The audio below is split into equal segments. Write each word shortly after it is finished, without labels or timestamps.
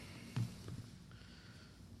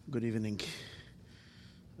Good evening.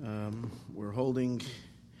 We're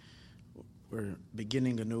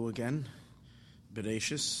beginning anew again,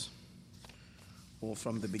 Bereshis, all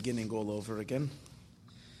from the beginning all over again.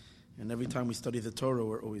 And every time we study the Torah,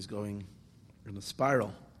 we're always going in a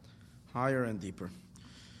spiral, higher and deeper.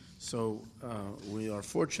 So we are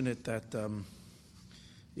fortunate that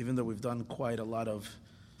even though we've done quite a lot of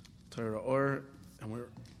Torah Or, and we're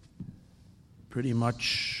pretty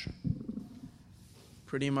much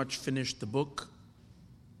finished the book.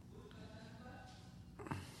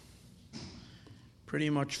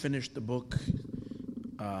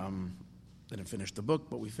 Didn't finish the book,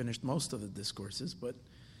 but we finished most of the discourses.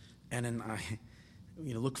 And then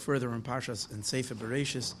look further in Parshas and Sefer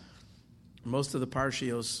Bereshis. Most of the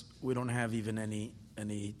Parshios we don't have even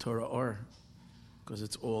any Torah Or, because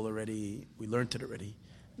it's all already, we learned it already.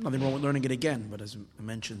 Nothing wrong with learning it again, but as I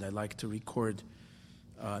mentioned, I like to record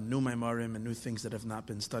new Maimarim and new things that have not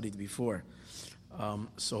been studied before.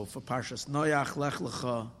 So for Parshas Noach, Lech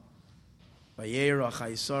Lecha, Vayera,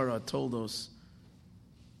 Chaisara, Toldos,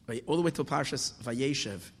 all the way to Parshas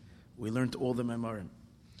Vayeshev, we learned all the Maimarim.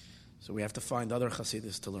 So we have to find other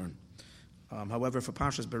Chasidus to learn. However, for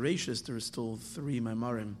Parshas Bereshis, there is still 3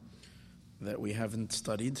 Maimarim that we haven't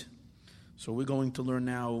studied. So we're going to learn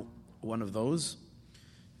now one of those.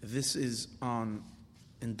 This is in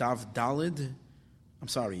Dav Beis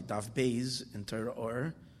in Torah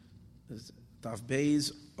Or. Dav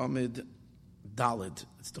Beis Amid Dalid.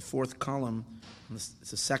 It's the 4th column. It's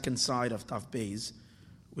the second side of Dav Beis,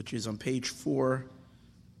 which is on page 4,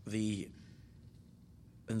 in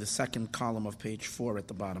the second column of page 4 at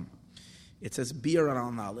the bottom. It says Bir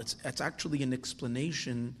Al-Nal. It's actually an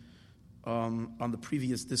explanation on the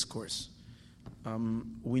previous discourse.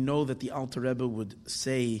 We know that the Alter Rebbe would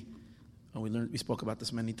say, and we spoke about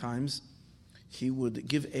this many times, he would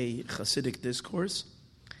give a Hasidic discourse,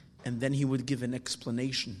 and then he would give an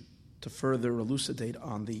explanation to further elucidate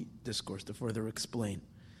on the discourse, to further explain.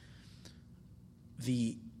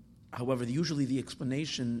 However, usually the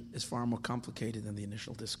explanation is far more complicated than the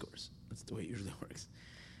initial discourse. That's the way it usually works.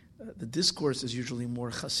 The discourse is usually more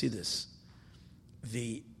Hasidus.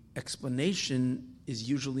 The explanation is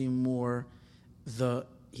usually more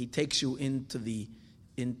he takes you into the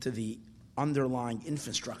underlying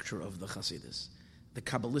infrastructure of the Hasidus, the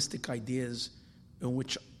Kabbalistic ideas in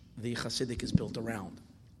which the Hasidic is built around.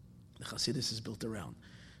 The Hasidus is built around.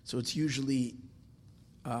 So it's usually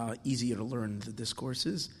easier to learn the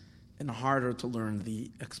discourses and harder to learn the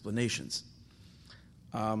explanations.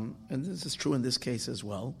 And this is true in this case as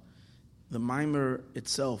well. The Maimer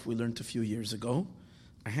itself we learned a few years ago.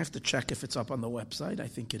 I have to check if it's up on the website. I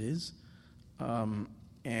think it is.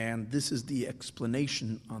 And this is the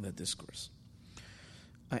explanation on the discourse.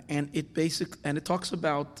 And it talks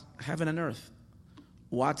about heaven and earth.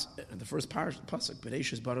 The first pasuk,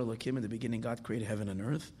 Bereshis bara Elokim, in the beginning God created heaven and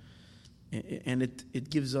earth. And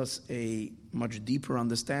it gives us a much deeper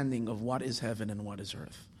understanding of what is heaven and what is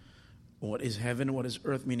earth. What is heaven, what is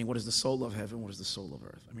earth, meaning what is the soul of heaven, what is the soul of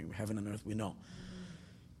earth. I mean, heaven and earth we know.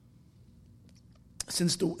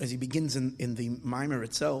 As he begins in the Maimer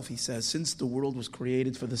itself, he says, since the world was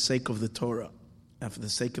created for the sake of the Torah and for the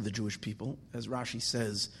sake of the Jewish people, as Rashi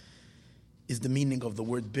says, is the meaning of the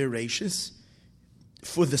word Bereshis,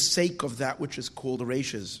 for the sake of that which is called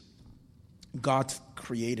Reshis, God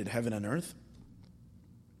created heaven and earth.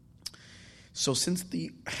 So since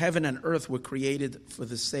the heaven and earth were created for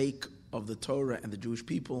the sake of the Torah and the Jewish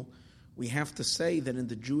people, we have to say that in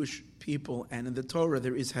the Jewish people and in the Torah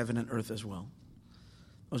there is heaven and earth as well.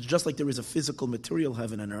 Just like there is a physical, material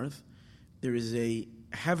heaven and earth, there is a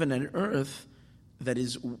heaven and earth that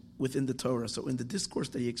is within the Torah. So in the discourse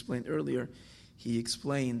that he explained earlier, he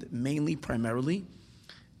explained primarily,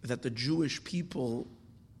 that the Jewish people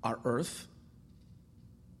are earth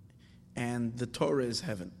and the Torah is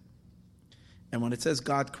heaven. And when it says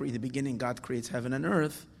in the beginning, God creates heaven and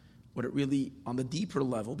earth, what it really, on the deeper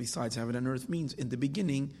level, besides heaven and earth, means in the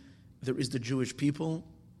beginning, there is the Jewish people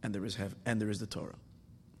and there is the Torah.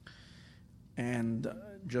 And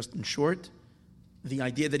just in short, the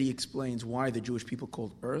idea that he explains why the Jewish people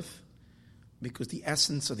called earth, because the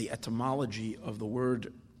essence of the etymology of the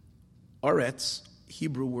word Aretz,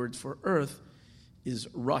 Hebrew word for earth, is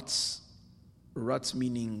rutz. Rutz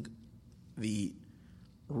meaning the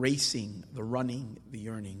racing, the running, the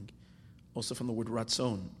yearning. Also from the word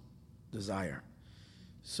ratzon, desire.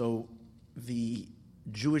 So the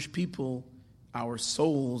Jewish people, our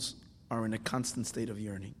souls are in a constant state of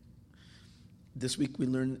yearning. This week we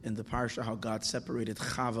learned in the parsha how God separated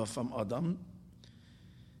Chava from Adam.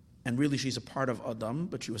 And really she's a part of Adam,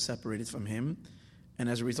 but she was separated from him. And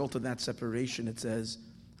as a result of that separation, it says,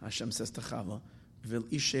 Hashem says to Chava, Vil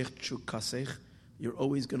ishech chukasech, you're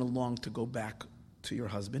always going to long to go back to your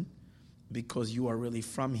husband because you are really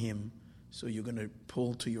from him, so you're going to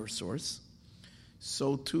pull to your source.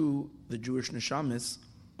 So too, the Jewish neshamis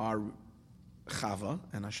are Chava,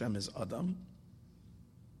 and Hashem is Adam.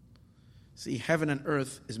 See, heaven and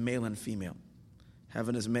earth is male and female.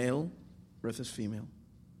 Heaven is male, earth is female.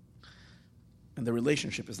 And the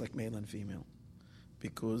relationship is like male and female.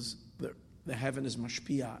 Because the heaven is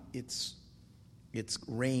mashpia, it's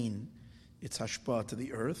rain, it's hashpa to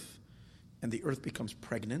the earth, and the earth becomes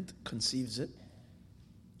pregnant, conceives it,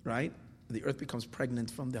 right? The earth becomes pregnant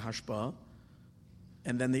from the hashpa,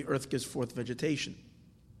 and then the earth gives forth vegetation.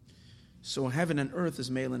 So heaven and earth is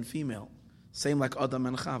male and female, same like Adam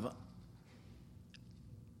and Chava.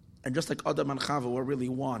 And just like Adam and Chava were really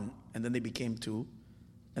one, and then they became two,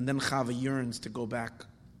 and then Chava yearns to go back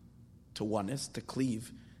to oneness, to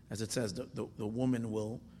cleave, as it says, the woman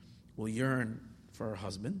will yearn for her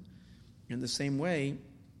husband. In the same way,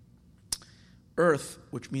 earth,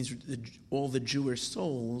 which means all the Jewish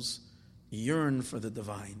souls, yearn for the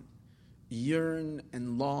divine, yearn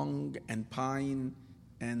and long and pine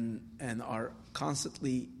and are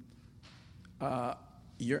constantly,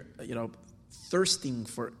 thirsting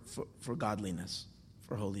for godliness,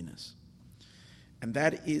 for holiness, and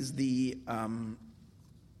that is the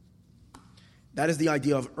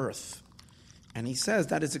idea of earth. And he says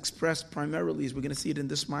that is expressed primarily, as we're going to see it in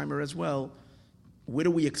this mimer as well. Where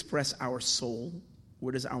do we express our soul?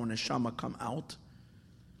 Where does our neshama come out?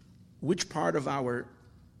 Which part of our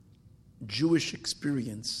Jewish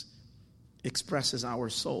experience expresses our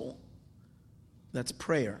soul? That's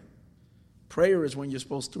prayer. Prayer is when you're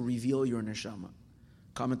supposed to reveal your neshama,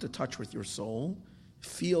 come into touch with your soul,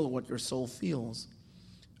 feel what your soul feels,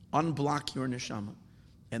 unblock your neshama.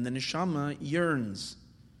 And the neshama yearns.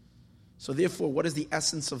 So therefore, what is the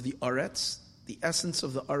essence of the aretz? The essence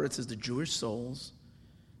of the aretz is the Jewish souls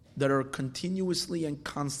that are continuously and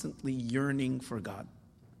constantly yearning for God.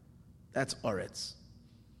 That's aretz.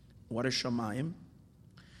 What is shamayim?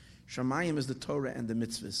 Shamayim is the Torah and the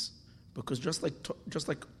mitzvahs. Because just like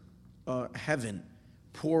heaven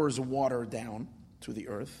pours water down to the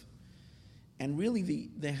earth, and really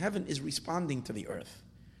the heaven is responding to the earth.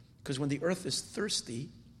 Because when the earth is thirsty,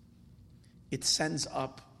 it sends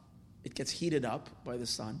up, it gets heated up by the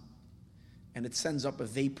sun, and it sends up a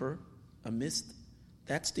vapor, a mist.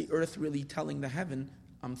 That's the earth really telling the heaven,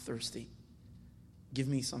 I'm thirsty. Give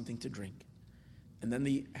me something to drink. And then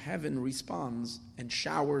the heaven responds and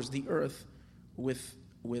showers the earth with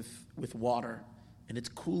water, and it's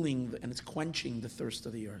cooling and it's quenching the thirst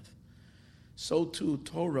of the earth. So too,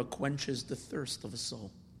 Torah quenches the thirst of a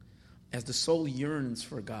soul. As the soul yearns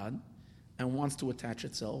for God and wants to attach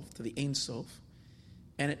itself to the Ein Sof,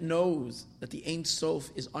 and it knows that the Ein Sof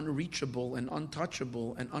is unreachable and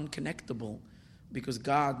untouchable and unconnectable, because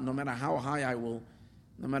God, no matter how high I will,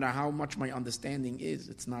 no matter how much my understanding is,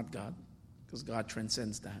 it's not God, because God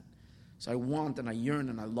transcends that. So I want and I yearn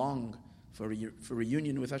and I long for a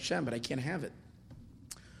union with Hashem, but I can't have it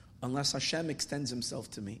unless Hashem extends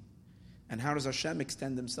himself to me. And how does Hashem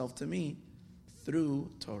extend himself to me?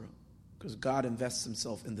 Through Torah. Because God invests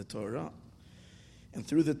himself in the Torah. And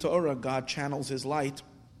through the Torah, God channels his light,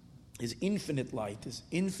 his infinite light, his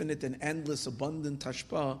infinite and endless, abundant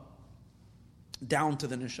tashpah, down to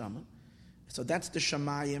the neshama. So that's the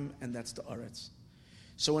shamayim and that's the aretz.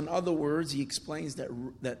 So in other words, he explains that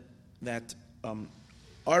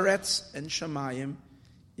aretz and shamayim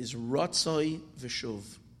is ratzoi v'shuv.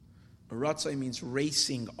 Ratzoi means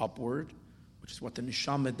racing upward, which is what the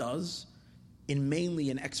neshama does, in mainly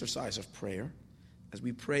an exercise of prayer, as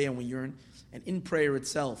we pray and we yearn. And in prayer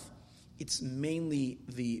itself, it's mainly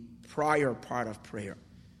the prior part of prayer.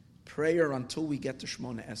 Prayer until we get to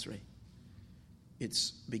Shemona Esrei.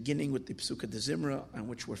 It's beginning with the Psuka de Zimra, in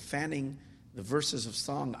which we're fanning the verses of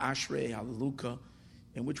song, Ashrei, Hallelujah,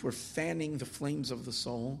 in which we're fanning the flames of the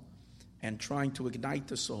soul and trying to ignite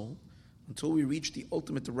the soul until we reach the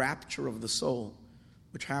ultimate rapture of the soul,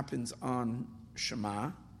 which happens on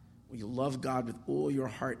Shema, where you love God with all your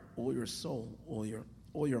heart, all your soul,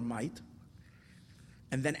 all your might.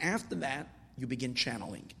 And then after that, you begin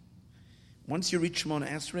channeling. Once you reach Shemona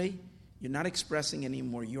Esrei, you're not expressing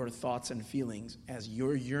anymore your thoughts and feelings. As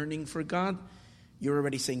you're yearning for God, you're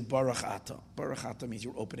already saying Baruch Ata. Baruch Ata means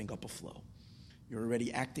you're opening up a flow. You're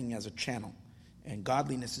already acting as a channel. And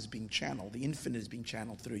godliness is being channeled. The infinite is being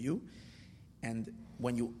channeled through you. And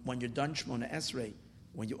when you're done Shemona Esrei,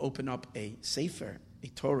 when you open up a Sefer, a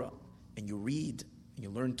Torah, and you read, and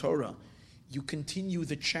you learn Torah, you continue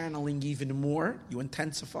the channeling even more. You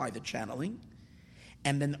intensify the channeling.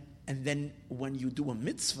 And And then when you do a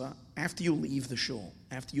mitzvah, after you leave the shul,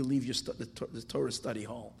 after you leave the Torah study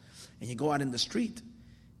hall, and you go out in the street,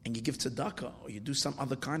 and you give tzedakah, or you do some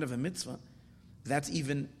other kind of a mitzvah, that's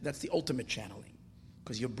the ultimate channeling,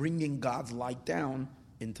 because you're bringing God's light down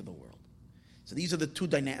into the world. So these are the two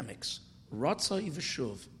dynamics: Ratzai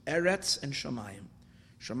v'shuv, Eretz and Shamayim.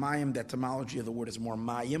 Shamayim, the etymology of the word is more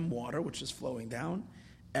mayim, water, which is flowing down.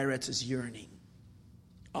 Eretz is yearning,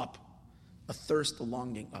 up, a thirst, a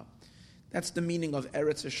longing up. That's the meaning of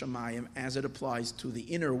Eretz Shamayim as it applies to the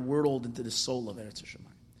inner world and to the soul of Eretz Shamayim.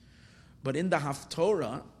 But in the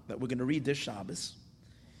Haftorah that we're going to read this Shabbos,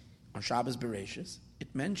 on Shabbos Bereshis,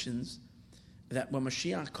 it mentions that when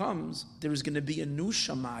Mashiach comes, there is going to be a new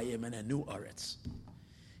Shamayim and a new Eretz.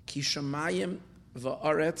 Ki Shamayim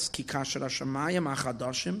va'aretz, ki kasher Shamayim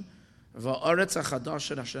achadashim, va'aretz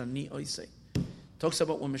achadasher asher ani oisei. Talks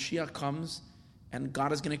about when Mashiach comes, and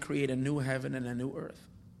God is going to create a new heaven and a new earth.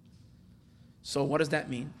 So what does that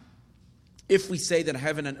mean? If we say that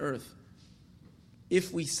heaven and earth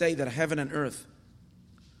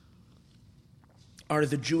are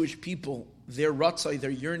the Jewish people, their ratzai,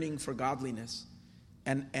 their yearning for godliness,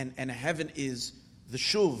 and heaven is the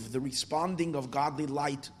shuv, the responding of godly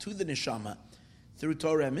light to the neshama through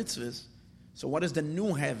Torah and mitzvahs. So what is the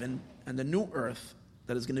new heaven and the new earth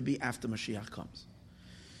that is going to be after Mashiach comes?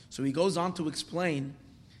 So he goes on to explain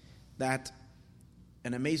that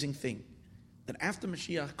an amazing thing, that after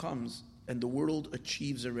Mashiach comes and the world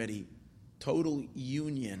achieves already total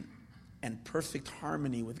union and perfect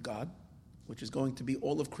harmony with God, which is going to be,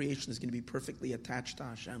 all of creation is going to be perfectly attached to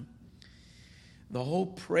Hashem. The whole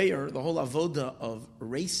prayer, the whole avoda of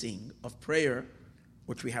racing, of prayer,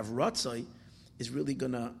 which we have ratzai, is really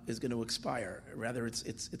going to expire. Rather,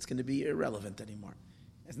 it's going to be irrelevant anymore.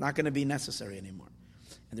 It's not going to be necessary anymore.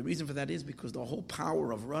 And the reason for that is because the whole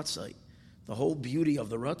power of ratzai, the whole beauty of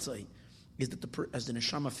the ratzai, is that as the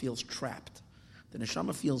neshama feels trapped. The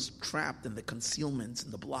neshama feels trapped in the concealments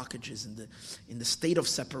and the blockages and in the state of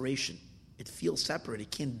separation. It feels separate. It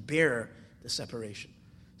can't bear the separation.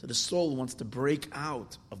 So the soul wants to break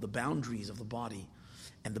out of the boundaries of the body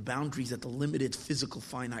and the boundaries that the limited physical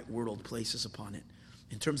finite world places upon it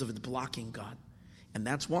in terms of it blocking God. And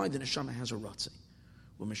that's why the neshama has a ratzai.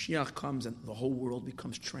 When Mashiach comes and the whole world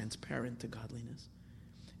becomes transparent to godliness,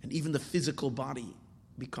 and even the physical body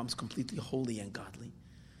becomes completely holy and godly,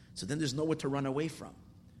 so then there's nowhere to run away from.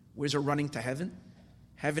 Where's it running to heaven?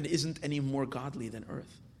 Heaven isn't any more godly than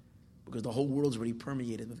earth, because the whole world's already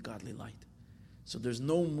permeated with godly light. So there's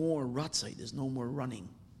no more ratzai, there's no more running,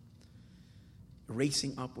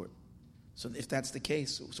 racing upward. So if that's the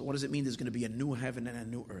case, so what does it mean there's going to be a new heaven and a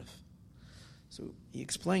new earth? So he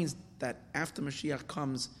explains that after Mashiach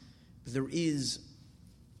comes, there is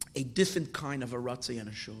a different kind of a ratzai and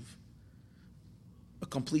a shuv. A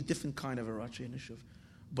complete different kind of a ratzai and a shuv.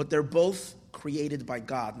 But they're both created by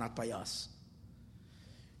God, not by us.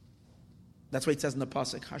 That's what it says in the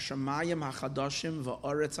pasuk, Hashamayim hachadashim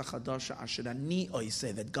va'aretz hachadasha asher ani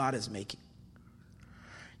oiseh, that God is making.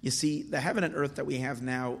 You see, the heaven and earth that we have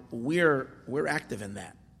now, we're active in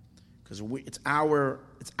that, because it's our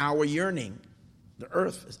yearning. The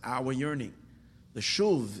earth is our yearning. The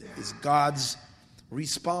shuv is God's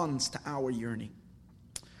response to our yearning.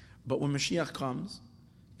 But when Mashiach comes,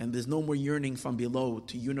 and there's no more yearning from below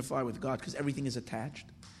to unify with God, because everything is attached,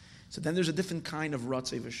 so then there's a different kind of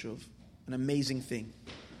ratzei v'shuv, an amazing thing.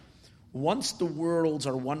 Once the worlds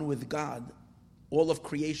are one with God, all of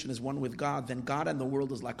creation is one with God, then God and the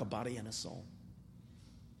world is like a body and a soul.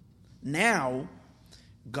 Now,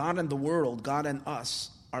 God and the world, God and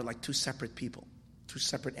us, are like two separate people, two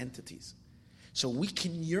separate entities. So we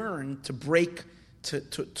can yearn to break, to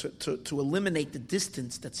eliminate the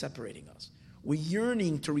distance that's separating us. We're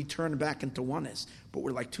yearning to return back into oneness, but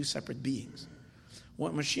we're like two separate beings.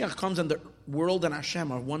 When Mashiach comes and the world and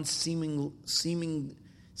Hashem are one seemingless,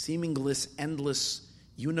 endless,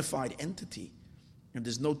 unified entity, and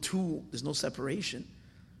there's no separation,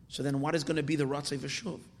 so then what is going to be the ratzei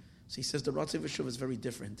v'shuv? So he says the ratzei v'shuv is very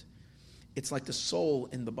different. It's like the soul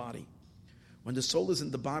in the body. When the soul is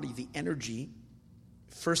in the body, the energy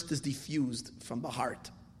first is diffused from the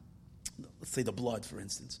heart. Let's say the blood, for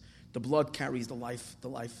instance. The blood carries the life,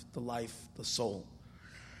 the soul.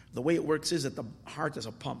 The way it works is that the heart is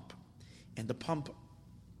a pump, and the pump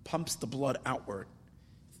pumps the blood outward,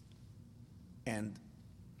 and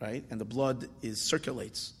the blood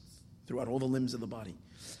circulates throughout all the limbs of the body.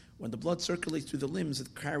 When the blood circulates through the limbs,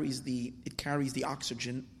 it carries the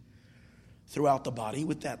oxygen throughout the body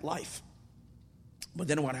with that life. But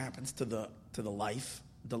then what happens to the life?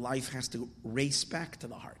 The life has to race back to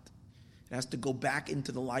the heart. It has to go back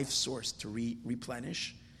into the life source to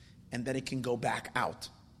replenish and then it can go back out.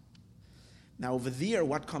 Now over there,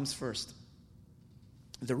 what comes first?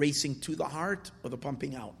 The racing to the heart or the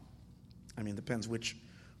pumping out? I mean, it depends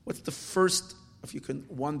what's the first, if you can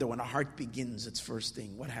wonder, when a heart begins its first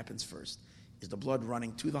thing, what happens first? Is the blood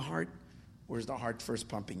running to the heart, or is the heart first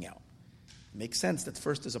pumping out? It makes sense that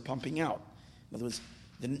first is a pumping out. In other words,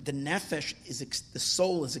 the nefesh, the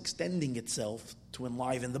soul is extending itself to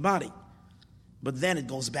enliven the body. But then it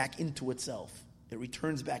goes back into itself. It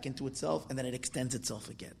returns back into itself, and then it extends itself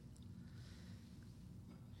again.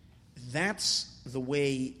 That's the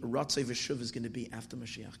way Ratzei V'Shuv is going to be after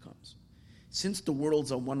Mashiach comes. Since the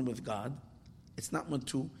worlds are one with God, it's not one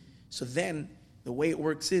two. So then, the way it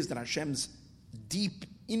works is that Hashem's deep,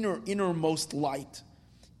 innermost light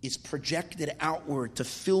is projected outward to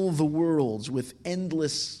fill the worlds with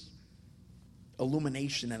endless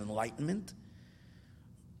illumination and enlightenment.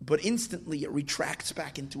 But instantly it retracts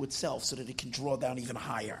back into itself so that it can draw down even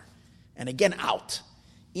higher. And again out.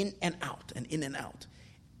 In and out, and in and out.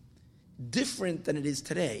 Different than it is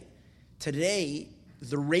today. Today,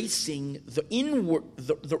 the racing, the inward,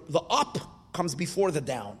 the up comes before the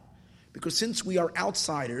down. Because since we are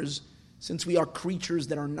outsiders, since we are creatures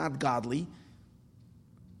that are not godly,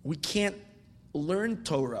 we can't learn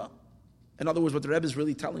Torah. In other words, what the Rebbe is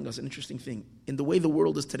really telling us, an interesting thing. In the way the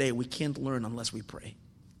world is today, we can't learn unless we pray.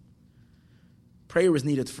 Prayer is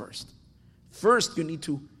needed first. First, you need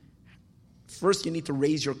to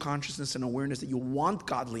raise your consciousness and awareness that you want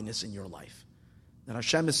godliness in your life. That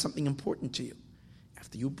Hashem is something important to you.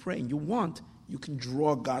 After you pray and you can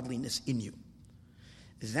draw godliness in you.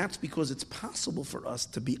 That's because it's possible for us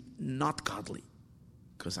to be not godly.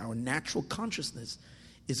 Because our natural consciousness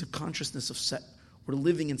is a consciousness of we're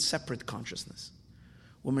living in separate consciousness.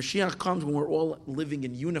 When Mashiach comes, when we're all living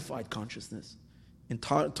in unified consciousness, in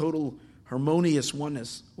total harmonious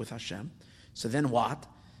oneness with Hashem, so then what?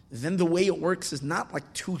 Then the way it works is not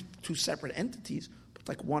like two separate entities, but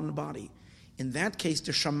like one body. In that case,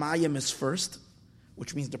 the Shamayim is first,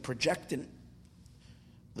 which means the projection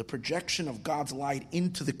of God's light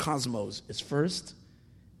into the cosmos is first,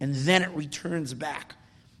 and then it returns back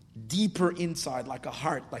deeper inside, like a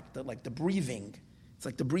heart, like the breathing. It's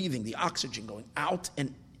like the breathing, the oxygen going out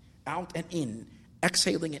and in,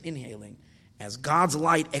 exhaling and inhaling. As God's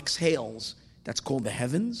light exhales, that's called the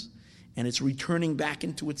heavens, and it's returning back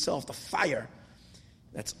into itself. The fire,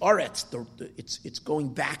 that's Aretz. It's going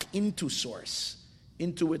back into source,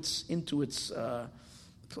 into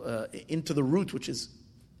the root, which is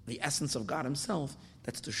the essence of God Himself.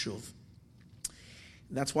 That's the Shuv.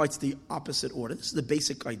 That's why it's the opposite order. This is the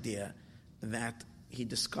basic idea that he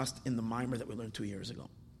discussed in the Mimer that we learned 2 years ago.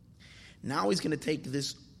 Now he's going to take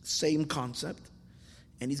this same concept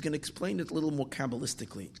and he's going to explain it a little more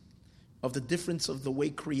Kabbalistically of the difference of the way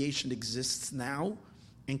creation exists now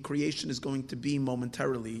and creation is going to be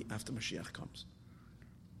momentarily after Mashiach comes,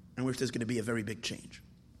 in which there's going to be a very big change.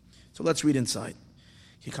 So let's read inside.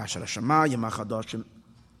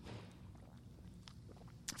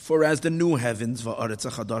 For as the new heavens, va'aretz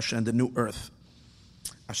hachadash, and the new earth,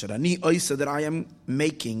 asher ani oisa, that I am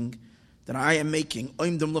making,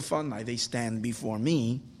 oimdem lefanai, they stand before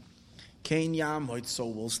me. Kein yamot, so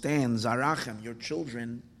will stand zarachem, your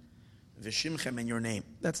children, v'shimchem, in your name.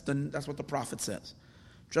 That's what the prophet says.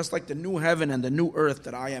 Just like the new heaven and the new earth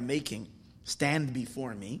that I am making stand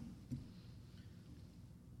before me.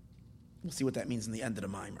 We'll see what that means in the end of the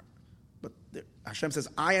Mimer. But Hashem says,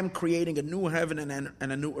 I am creating a new heaven and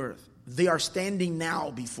a new earth. They are standing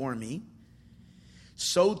now before me.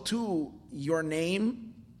 So too, your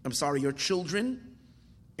children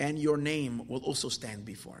and your name will also stand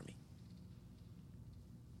before me.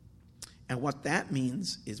 And what that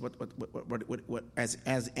means is what as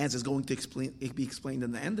is going to be explained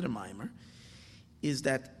in the end of the Mimer, is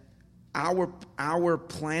that our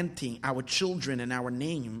planting, our children and our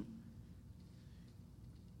name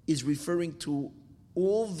is referring to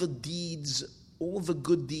all the deeds, all the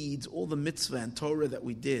good deeds, all the mitzvah and Torah that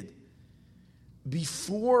we did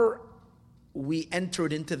before we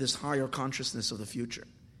entered into this higher consciousness of the future.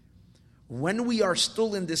 When we are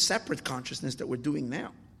still in this separate consciousness that we're doing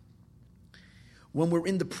now, when we're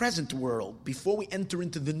in the present world, before we enter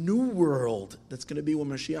into the new world that's going to be when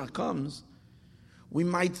Mashiach comes, we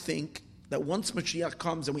might think that once Mashiach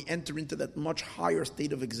comes and we enter into that much higher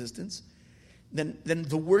state of existence, then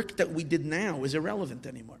the work that we did now is irrelevant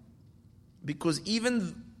anymore. Because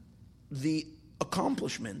even the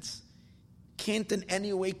accomplishments can't in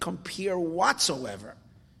any way compare whatsoever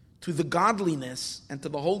to the godliness and to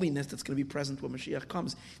the holiness that's going to be present when Mashiach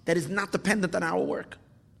comes. That is not dependent on our work.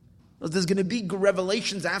 There's going to be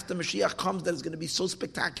revelations after Mashiach comes that is going to be so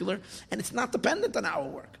spectacular, and it's not dependent on our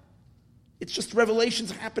work. It's just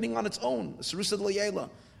revelations happening on its own. Sarusad Layela,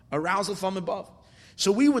 arousal from above.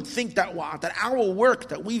 So we would think that that our work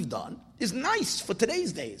that we've done is nice for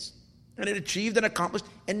today's days. And it achieved and accomplished.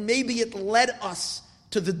 And maybe it led us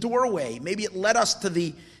to the doorway. Maybe it led us to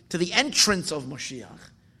the entrance of Mashiach.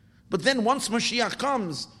 But then once Mashiach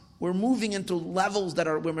comes, we're moving into levels that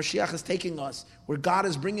are where Mashiach is taking us, where God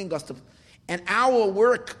is bringing us to. And our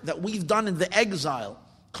work that we've done in the exile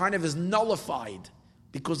kind of is nullified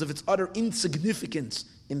because of its utter insignificance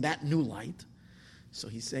in that new light. So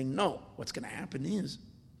he's saying, no, what's going to happen is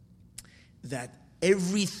that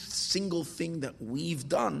every single thing that we've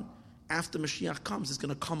done after Mashiach comes is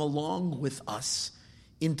going to come along with us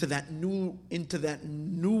into that new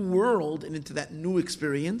world and into that new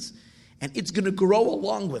experience, and it's going to grow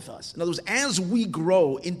along with us. In other words, as we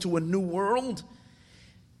grow into a new world,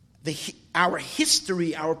 our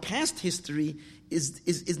history, our past history,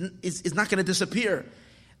 is not going to disappear.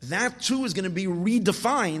 That too is going to be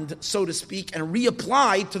redefined, so to speak, and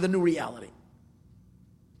reapplied to the new reality,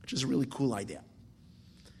 which is a really cool idea.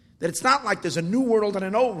 That it's not like there's a new world and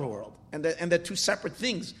an old world, and they're two separate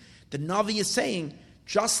things. The Navi is saying,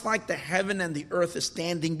 just like the heaven and the earth is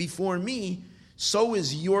standing before me, so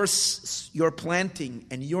is your planting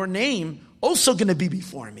and your name also going to be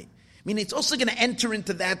before me. I mean, it's also going to enter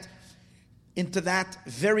into that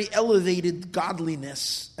very elevated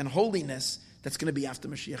godliness and holiness that's going to be after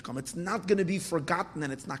Mashiach come. It's not going to be forgotten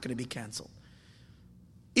and it's not going to be canceled.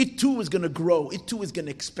 It too is going to grow. It too is going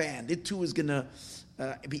to expand. It too is going to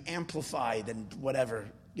be amplified and whatever,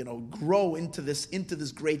 grow into this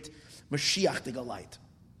great Mashiach light.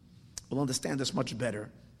 We'll understand this much better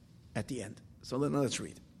at the end. So let's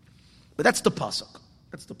read. But that's the pasuk.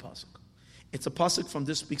 That's the pasuk. It's a pasuk from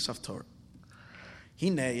this week's Haftorah.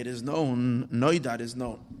 Hine, it is known, Noida is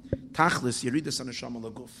known. Tachlis, Yeridus HaNeshama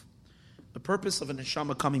Laguf. The purpose of a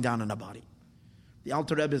neshama coming down in a body. The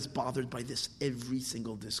Alter Rebbe is bothered by this every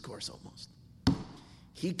single discourse almost.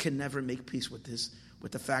 He can never make peace with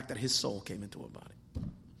the fact that his soul came into a body.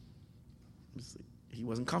 He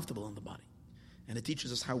wasn't comfortable in the body. And it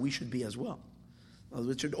teaches us how we should be as well.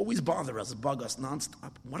 It should always bother us, bug us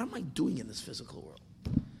nonstop. What am I doing in this physical world?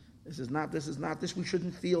 This is not, we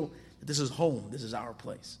shouldn't feel that this is home, this is our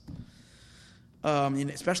place. And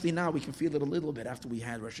especially now, we can feel it a little bit after we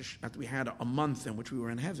had a month in which we were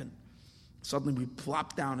in heaven. Suddenly we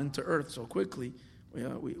plop down into earth so quickly.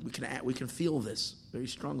 We can feel this very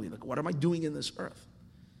strongly. Like, what am I doing in this earth?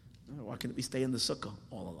 Why can't we stay in the sukkah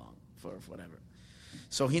all along for whatever?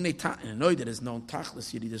 So it is known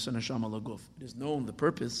tachlis yididus neshama laguf. It is known the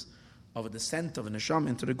purpose of a descent of a neshama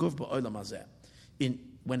into the guf ba'olam hazeh.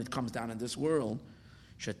 When it comes down in this world.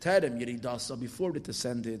 Sheterem Yeridasa, before it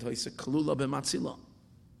descended, the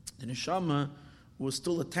neshama was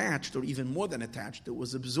still attached, or even more than attached. It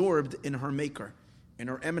was absorbed in her maker, in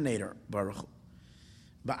her emanator, Baruch Hu.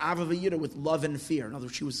 Ba'ava v'yira, with love and fear. In other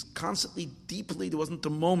words, she was constantly, deeply, there wasn't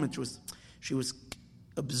a moment, she was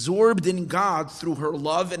absorbed in God through her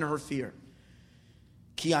love and her fear.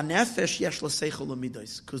 Ki hanefesh yesh la seichel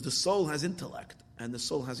u'midos, because the soul has intellect, and the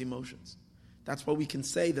soul has emotions. That's why we can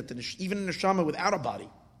say that even a neshama without a body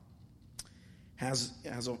has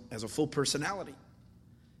a full personality,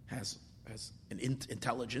 has an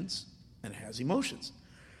intelligence, and has emotions.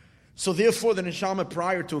 So therefore, the neshama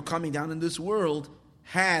prior to coming down in this world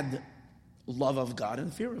had love of God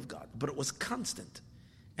and fear of God, but it was constant.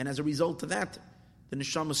 And as a result of that, the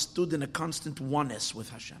neshama stood in a constant oneness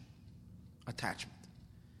with Hashem, attachment.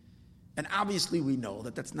 And obviously we know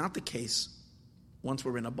that that's not the case once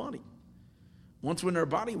we're in a body. Once we're in our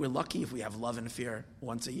body, we're lucky if we have love and fear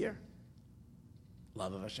once a year.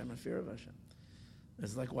 Love of Hashem and fear of Hashem.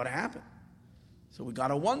 It's like, what happened? So we got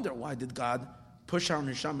to wonder, why did God push our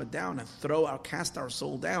neshama down and cast our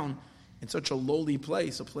soul down in such a lowly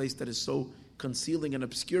place, a place that is so concealing and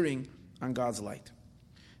obscuring on God's light?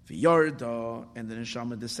 V'yarda, and the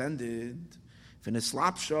neshama descended.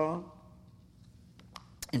 V'neslapsha,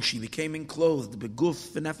 and she became enclosed,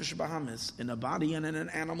 beguf v'nefesh bahamis, in a body and in an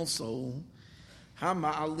animal soul.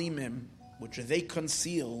 Hama'alimim, which they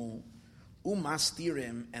conceal,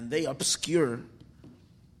 umastirim, and they obscure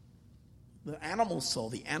the animal soul,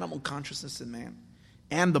 the animal consciousness in man,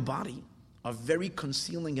 and the body are very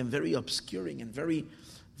concealing and very obscuring and very,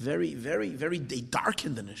 very, very, very, they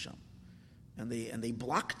darken the neshama. And they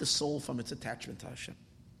block the soul from its attachment to Hashem.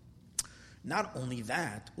 Not only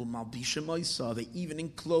that, they even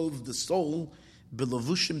enclothe the soul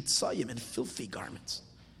belavushim tsayim, in filthy garments.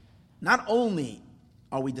 Not only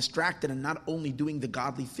are we distracted and not only doing the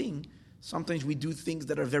godly thing, sometimes we do things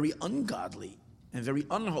that are very ungodly and very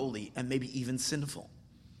unholy and maybe even sinful,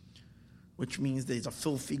 which means these are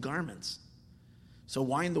filthy garments. So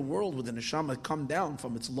why in the world would the neshama come down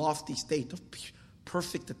from its lofty state of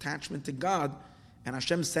perfect attachment to God, and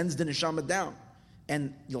Hashem sends the neshama down?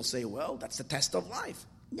 And you'll say, well, that's the test of life.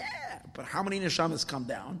 Yeah, but how many neshamas come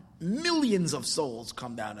down? Millions of souls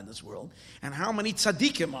come down in this world. And how many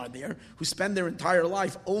tzaddikim are there who spend their entire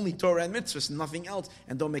life only Torah and mitzvahs and nothing else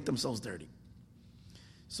and don't make themselves dirty?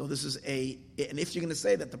 So this is and if you're going to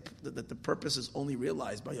say that the purpose is only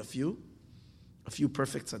realized by a few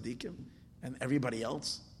perfect tzaddikim, and everybody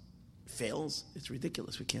else fails, it's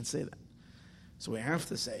ridiculous. We can't say that. So we have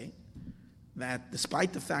to say that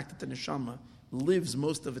despite the fact that the neshama lives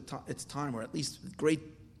most of its time, or at least great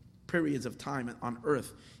periods of time on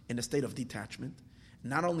earth, in a state of detachment,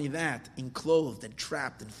 not only that, enclosed and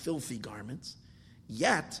trapped in filthy garments,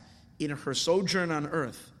 yet in her sojourn on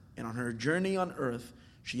earth and on her journey on earth,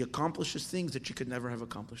 she accomplishes things that she could never have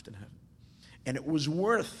accomplished in heaven. And it was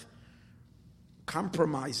worth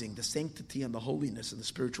compromising the sanctity and the holiness and the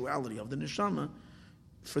spirituality of the neshama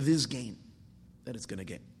for this gain that it's going to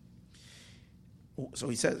gain. So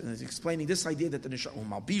he says, and he's explaining this idea that the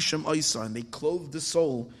neshama, and they clothe the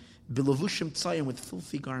soul bilavushim tzayim, with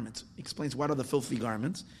filthy garments. He explains what are the filthy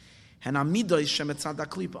garments.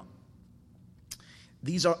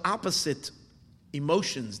 These are opposite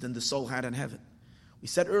emotions than the soul had in heaven. We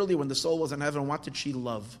said earlier, when the soul was in heaven, what did she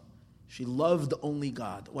love? She loved only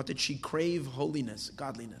God. What did she crave? Holiness,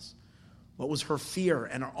 godliness. What was her fear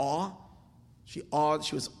and her awe? She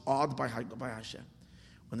was awed by Hashem.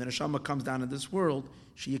 When the neshama comes down in this world,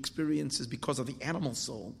 she experiences, because of the animal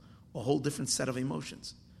soul, a whole different set of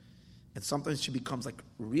emotions. And sometimes she becomes like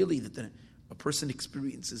really that a person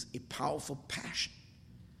experiences a powerful passion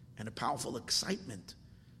and a powerful excitement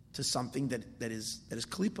to something that is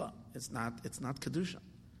klipa. It's not kedusha,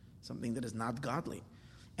 something that is not godly.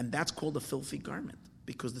 And that's called a filthy garment,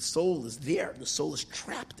 because the soul is there. The soul is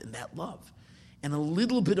trapped in that love. And a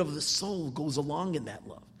little bit of the soul goes along in that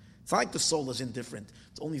love. It's not like the soul is indifferent.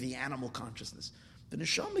 It's only the animal consciousness. The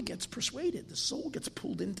neshama gets persuaded. The soul gets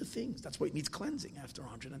pulled into things. That's why it needs cleansing after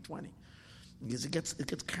 120. Because it gets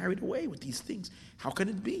carried away with these things. How can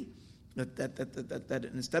it be that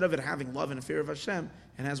instead of it having love and fear of Hashem,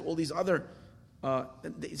 and has all these other...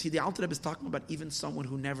 see, the Alter Rebbe is talking about even someone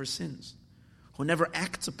who never sins, who never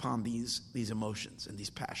acts upon these emotions and these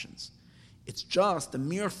passions. It's just the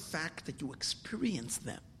mere fact that you experience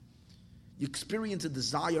them. You experience a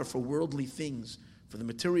desire for worldly things, for the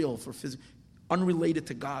material, for physical, unrelated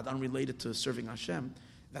to God, unrelated to serving Hashem.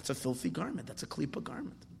 That's a filthy garment. That's a klipa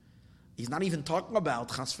garment. He's not even talking about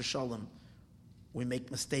chas v'shalom. We make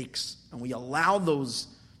mistakes and we allow those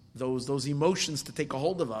emotions to take a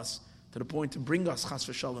hold of us to the point to bring us chas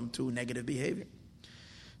v'shalom to negative behavior.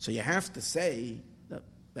 So you have to say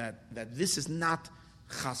that this is not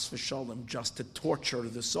chas v'shalom just to torture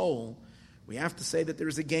the soul. We have to say that there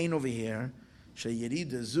is a gain over here,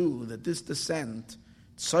 that this descent,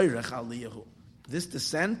 this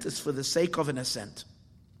descent is for the sake of an ascent.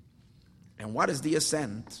 And what is the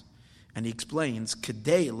ascent? And he explains,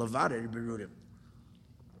 Kedei levarer berurim.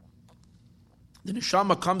 The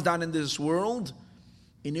neshama comes down in this world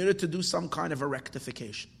in order to do some kind of a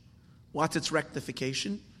rectification. What's its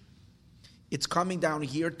rectification? It's coming down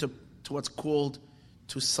here to what's called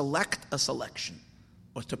to select a selection,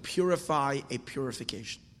 or to purify a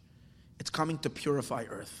purification. It's coming to purify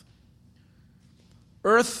earth.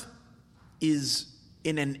 Earth is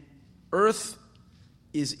in a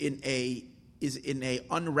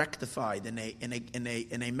unrectified, in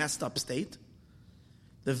a messed up state.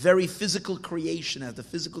 The very physical creation, as the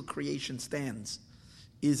physical creation stands,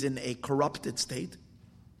 is in a corrupted state.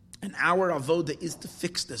 And our avoda is to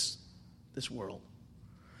fix this world.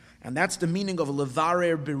 And that's the meaning of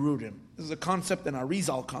levarer berurim. This is a concept, an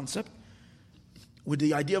Arizal concept, where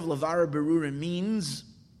the idea of levarer berurim means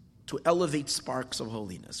to elevate sparks of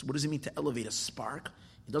holiness. What does it mean to elevate a spark?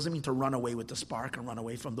 It doesn't mean to run away with the spark and run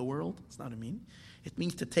away from the world. That's not what it means. It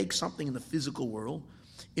means to take something in the physical world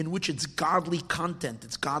in which its godly content,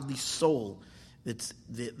 its godly soul, it's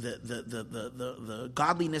the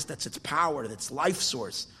godliness that's its power, that's life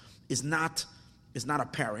source, is not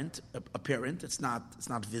apparent. It's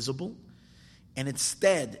not visible, and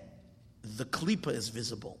instead, the klipa is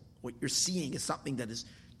visible. What you're seeing is something that is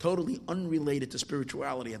totally unrelated to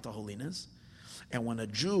spirituality and to holiness. And when a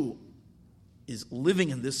Jew is living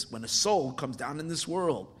in this, when a soul comes down in this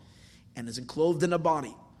world and is enclosed in a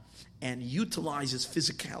body and utilizes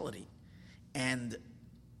physicality and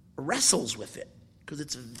wrestles with it, because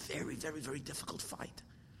it's a very, very, very difficult fight.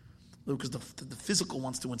 Because the physical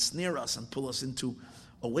wants to ensnare us and pull us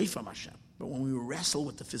away from Hashem. But when we wrestle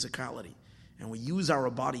with the physicality and we use our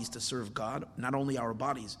bodies to serve God, not only our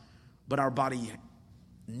bodies, but our body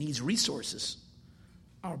needs resources.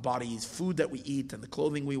 Our bodies, food that we eat, and the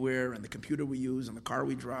clothing we wear, and the computer we use, and the car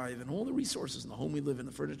we drive, and all the resources, and the home we live in,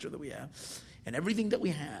 the furniture that we have, and everything that we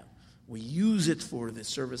have, we use it for the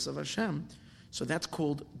service of Hashem. So that's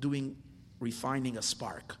called refining a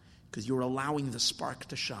spark, because you're allowing the spark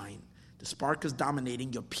to shine. The spark is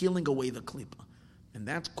dominating, you're peeling away the klipa. And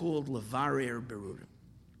that's called levarer berurim.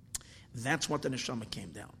 That's what the neshama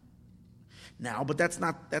came down. Now, but that's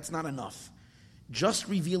not enough. Just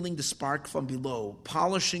revealing the spark from below,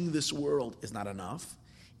 polishing this world is not enough.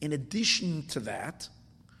 In addition to that,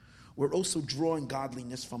 we're also drawing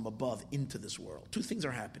godliness from above into this world. Two things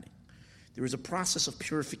are happening. There is a process of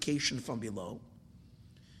purification from below,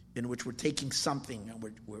 in which we're taking something and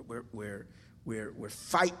we're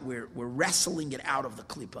wrestling it out of the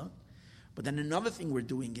klipa. But then another thing we're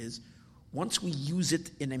doing is, once we use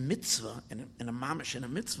it in a mitzvah, in a mamash, in a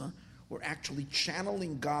mitzvah, we're actually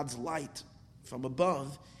channeling God's light from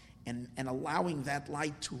above and allowing that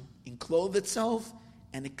light to enclose itself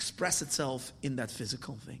and express itself in that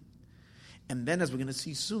physical thing. And then, as we're going to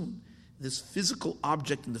see soon, this physical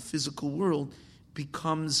object in the physical world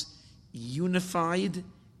becomes unified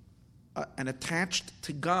and attached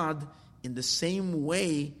to God in the same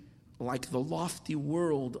way like the lofty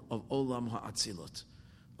world of Olam HaAtzilut.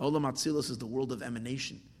 Olam HaAtzilut is the world of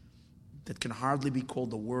emanation that can hardly be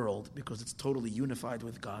called the world because it's totally unified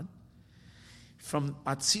with God. From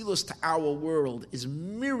Atzilus to our world is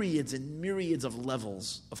myriads and myriads of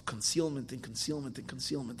levels of concealment and concealment and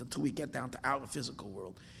concealment until we get down to our physical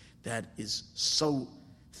world that is so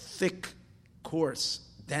thick, coarse,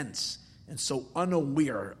 dense, and so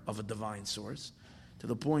unaware of a divine source, to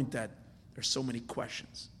the point that there's so many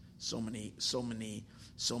questions, so many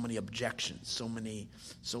objections, so many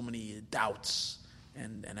doubts,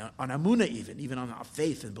 and on Amunah even on our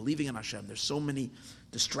faith and believing in Hashem. There's so many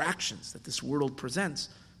distractions that this world presents.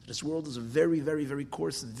 This world is a very, very, very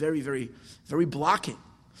coarse and very, very, very blocking.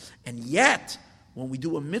 And yet, when we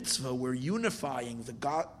do a mitzvah, we're unifying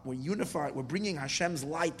we're bringing Hashem's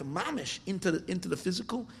light, the mamish, into the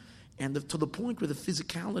physical, and to the point where the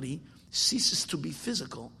physicality ceases to be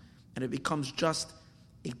physical, and it becomes just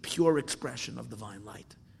a pure expression of divine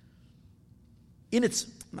light. When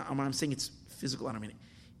I'm saying it's physical, I don't mean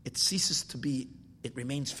it ceases to be, it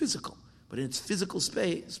remains physical, but in its physical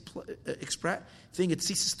space, it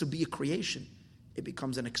ceases to be a creation. It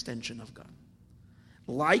becomes an extension of God.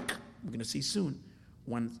 Like, we're going to see soon,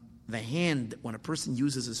 when a person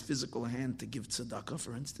uses his physical hand to give tzedakah,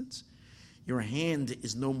 for instance, your hand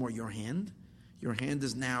is no more your hand. Your hand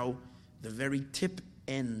is now the very tip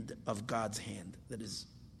end of God's hand. That is,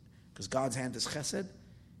 because God's hand is chesed,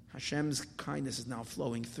 Hashem's kindness is now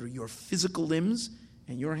flowing through your physical limbs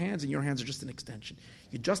and your hands are just an extension.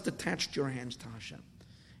 You just attached your hands to Hashem.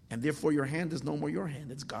 And therefore your hand is no more your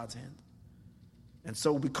hand, it's God's hand. And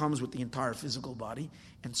so it becomes with the entire physical body,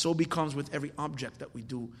 and so becomes with every object that we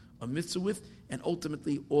do a mitzvah with, and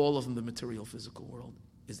ultimately all of the material physical world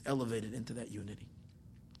is elevated into that unity.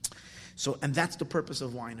 So, and that's the purpose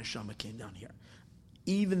of why Neshama came down here.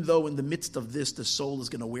 Even though in the midst of this, the soul is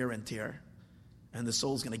going to wear and tear, and the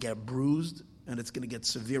soul is going to get bruised, and it's going to get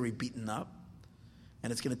severely beaten up,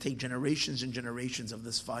 and it's going to take generations and generations of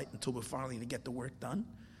this fight until we're finally going to get the work done.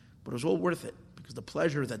 But it was all worth it, because the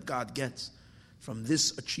pleasure that God gets from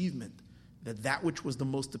this achievement, that which was the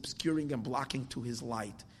most obscuring and blocking to his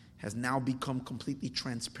light has now become completely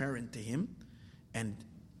transparent to him and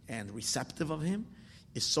receptive of him,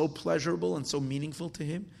 is so pleasurable and so meaningful to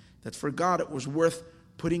him that for God it was worth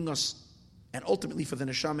putting us, and ultimately for the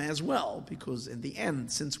neshama as well, because in the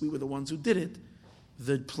end, since we were the ones who did it,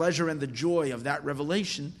 the pleasure and the joy of that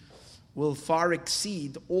revelation will far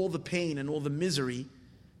exceed all the pain and all the misery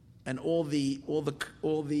and all the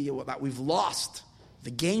that we've lost.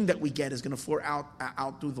 The gain that we get is going to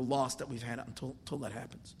outdo the loss that we've had until that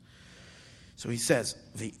happens. So he says,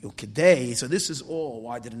 so this is all.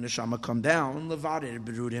 Why did the neshama come down? Levarer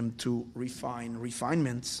berurim, to refine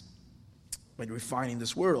refinements, by refining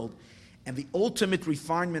this world. And the ultimate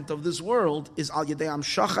refinement of this world is al yedei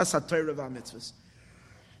amshachas haTorah v'amitzvos.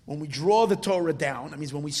 When we draw the Torah down, that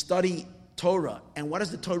means when we study Torah, and what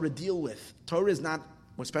does the Torah deal with? Torah is not,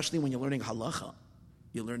 especially when you're learning halacha,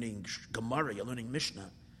 you're learning Gemara, you're learning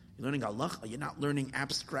Mishnah, you're learning halacha, you're not learning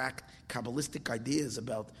abstract Kabbalistic ideas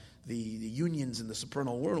about the unions in the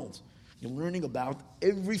supernal worlds. You're learning about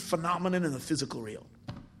every phenomenon in the physical realm.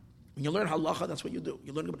 When you learn halacha, that's what you do.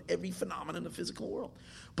 You're learning about every phenomenon in the physical world.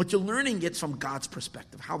 But you're learning it from God's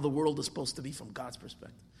perspective, how the world is supposed to be from God's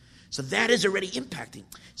perspective. So that is already impacting.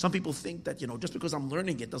 Some people think that, just because I'm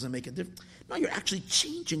learning it doesn't make a difference. No, you're actually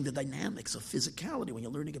changing the dynamics of physicality when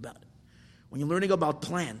you're learning about it. When you're learning about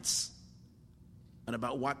plants and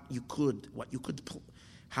about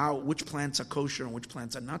which plants are kosher and which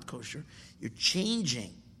plants are not kosher, you're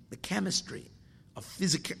changing the chemistry of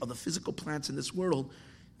the physical plants in this world,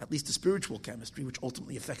 at least the spiritual chemistry, which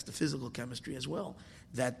ultimately affects the physical chemistry as well,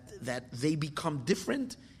 that they become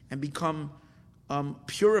different and become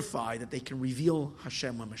purified, that they can reveal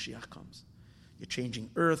Hashem when Mashiach comes. You're changing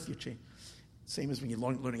earth, same as when you're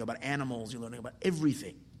learning about animals, you're learning about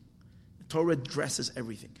everything. The Torah addresses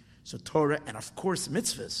everything. So Torah, and of course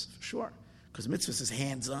mitzvahs, for sure, because mitzvahs is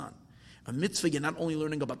hands-on. A mitzvah, you're not only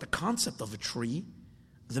learning about the concept of a tree,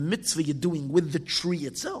 the mitzvah you're doing with the tree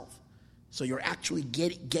itself. So you're actually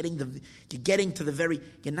getting to the very,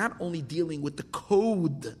 you're not only dealing with the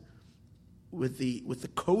code, with the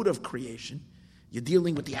code of creation, you're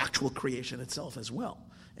dealing with the actual creation itself as well.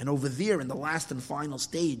 And over there, in the last and final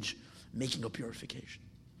stage, making a purification.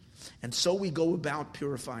 And so we go about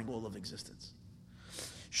purifying all of existence.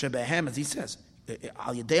 Shebehem, as he says,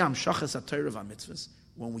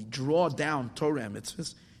 when we draw down Torah and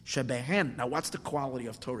mitzvahs, Shebehen, now what's the quality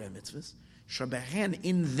of Torah and mitzvahs? Shebehen,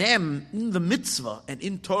 in them, in the mitzvah and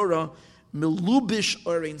in Torah, Melubish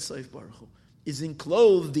Orein Sof Baruch Hu, is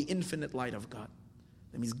enclosed the infinite light of God.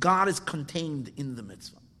 That means God is contained in the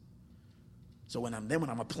mitzvah. So when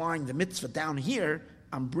I'm applying the mitzvah down here,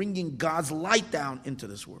 I'm bringing God's light down into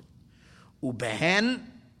this world. Ubehen,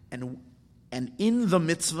 and in the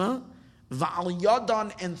mitzvah, Va'al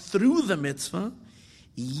Yadan, and through the mitzvah,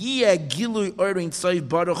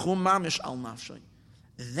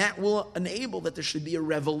 that will enable that there should be a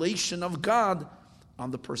revelation of God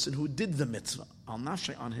on the person who did the mitzvah, al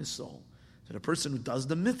nafshay, on his soul. So the person who does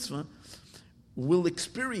the mitzvah will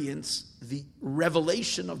experience the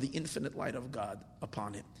revelation of the infinite light of God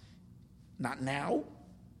upon him. Not now,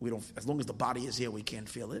 as long as the body is here, we can't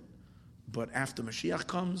feel it. But after Mashiach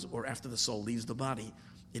comes, or after the soul leaves the body,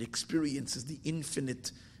 it experiences the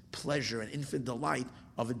infinite pleasure and infinite delight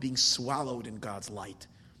of it being swallowed in God's light.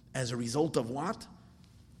 As a result of what?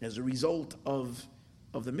 As a result of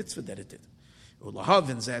the mitzvah that it did.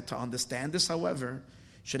 To understand this, however,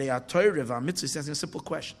 mitzvah is asking a simple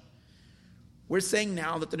question. We're saying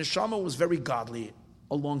now that the neshama was very godly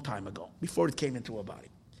a long time ago, before it came into a body.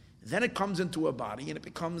 Then it comes into a body and it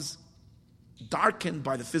becomes darkened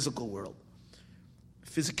by the physical world.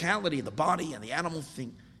 Physicality, the body and the animal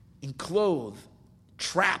thing, enclose,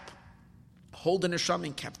 trap, hold the neshama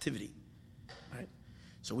in captivity. Right?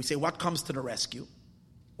 So we say, what comes to the rescue?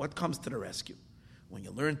 What comes to the rescue? When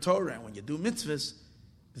you learn Torah and when you do mitzvahs,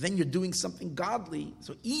 then you're doing something godly.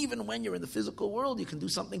 So even when you're in the physical world, you can do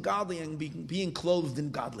something godly and be enclosed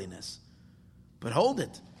in godliness. But hold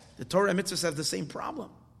it. The Torah and mitzvahs have the same problem.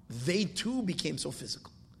 They too became so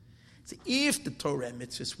physical. So if the Torah and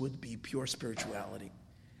mitzvahs would be pure spirituality,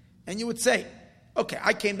 and you would say, okay,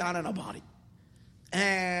 I came down in a body,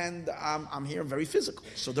 and I'm here very physical.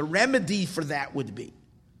 So the remedy for that would be,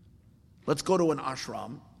 let's go to an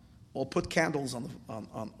ashram, we'll put candles on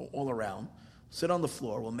all around, sit on the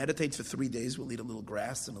floor, we'll meditate for 3 days, we'll eat a little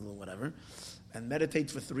grass and a little whatever, and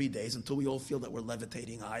meditate for 3 days until we all feel that we're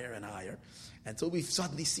levitating higher and higher, until we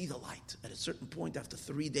suddenly see the light. At a certain point, after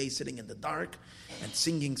 3 days sitting in the dark and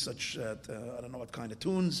singing such, I don't know what kind of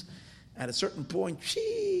tunes, at a certain point,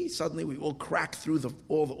 suddenly we all crack through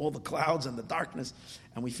all the clouds and the darkness,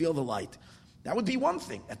 and we feel the light. That would be one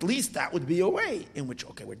thing. At least that would be a way in which,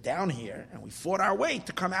 okay, we're down here, and we fought our way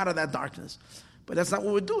to come out of that darkness. But that's not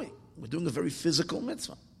what we're doing. We're doing a very physical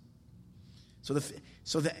mitzvah.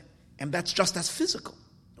 And that's just as physical,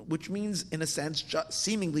 which means, in a sense,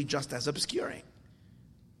 seemingly just as obscuring.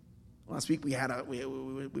 Last week we had a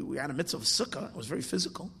mitzvah of sukkah. It was very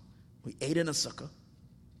physical. We ate in a sukkah.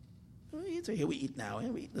 Here we eat now.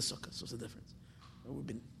 Here we eat in the sukkah. So what's the difference?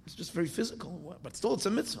 It's just very physical, but still it's a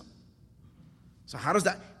mitzvah. So how does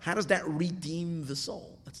that redeem the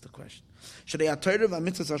soul? That's the question. The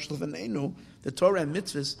Torah and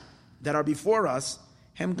mitzvahs that are before us,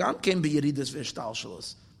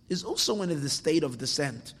 is also in the state of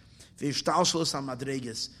descent,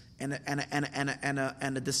 and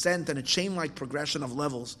a descent and a chain-like progression of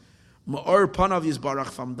levels.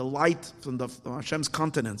 From the light, from Hashem's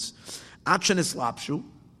countenance, until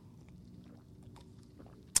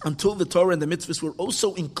the Torah and the mitzvahs were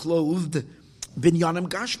also enclosed binyanim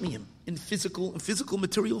gashmiyim, in physical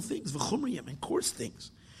material things, v'chumriyim, and coarse things.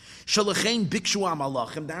 Shalachein bikshu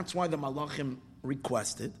malachim. That's why the malachim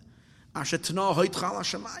requested.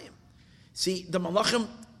 See, the malachim,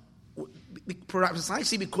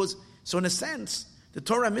 precisely because, so in a sense, the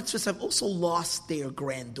Torah and mitzvahs have also lost their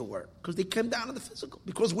grandeur because they came down in the physical.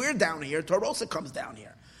 Because we're down here, Torah also comes down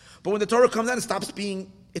here. But when the Torah comes down, it stops being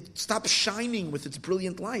it stops shining with its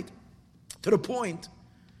brilliant light to the point,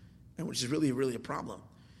 and which is really, really a problem.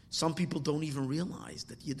 Some people don't even realize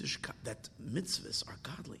that that mitzvahs are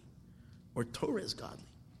godly, or Torah is godly.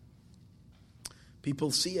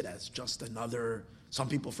 People see it as just another. Some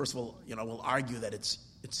people, first of all, will argue that it's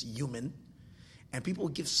human, and people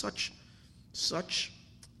give such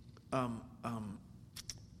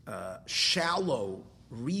shallow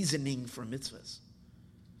reasoning for mitzvahs,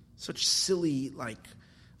 such silly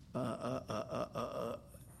in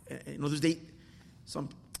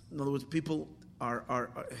other words, people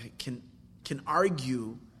can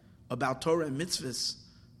argue about Torah and mitzvahs,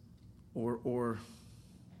 or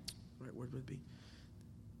right word would be.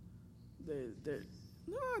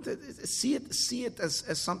 See it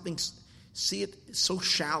as something. See it so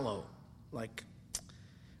shallow,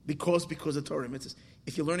 because of Torah and mitzvahs.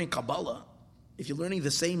 If you're learning Kabbalah, if you're learning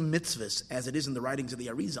the same mitzvahs as it is in the writings of the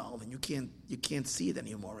Arizal, then you can't see it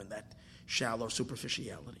anymore in that shallow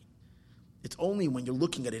superficiality. It's only when you're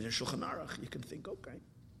looking at it in Shulchan Aruch you can think, okay,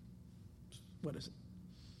 what is it?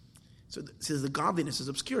 So it says the godliness is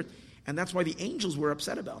obscured, and that's why the angels were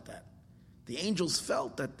upset about that. The angels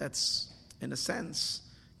felt that that's, in a sense,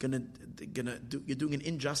 you're doing an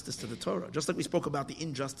injustice to the Torah. Just like we spoke about the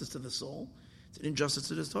injustice to the soul, it's an injustice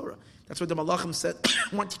to the Torah. That's why the Malachim said,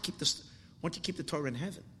 want to keep the Torah in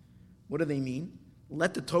heaven. What do they mean?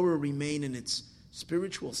 Let the Torah remain in its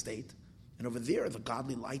spiritual state, and over there, the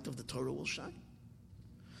godly light of the Torah will shine.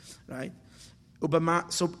 Right?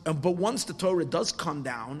 But once the Torah does come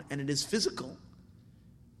down, and it is physical,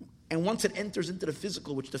 and once it enters into the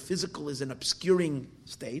physical, which the physical is an obscuring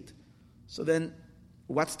state, so then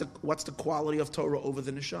what's the quality of Torah over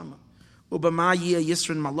the neshama?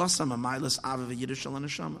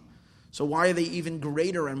 So why are they even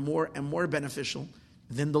greater and more beneficial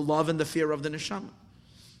than the love and the fear of the neshama?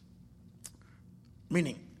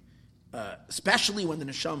 Meaning, especially when the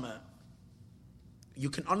neshama, you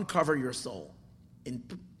can uncover your soul,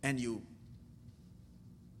 and you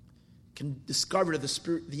can discover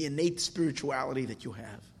the innate spirituality that you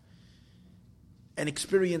have, and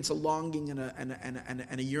experience a longing and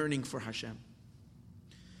a yearning for Hashem.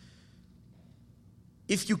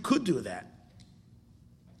 If you could do that,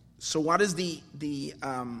 so what is we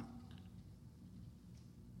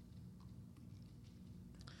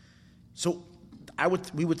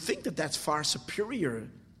would think that that's far superior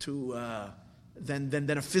to than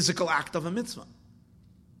a physical act of a mitzvah,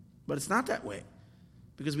 but it's not that way,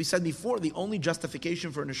 because we said before the only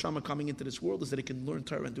justification for a neshama coming into this world is that it can learn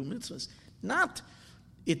Torah and do mitzvahs, not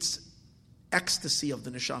its ecstasy of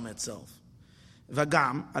the neshama itself.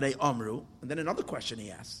 Vagam arei amru, and then another question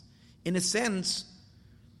he asks. In a sense,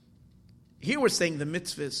 here we're saying the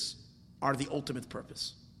mitzvahs are the ultimate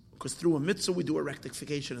purpose, because through a mitzvah we do a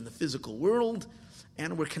rectification in the physical world,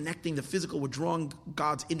 and we're connecting the physical, we're drawing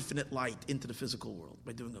God's infinite light into the physical world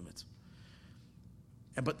by doing a mitzvah.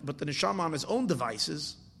 But the neshama on his own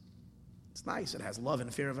devices, it's nice, it has love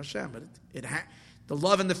and fear of Hashem, but the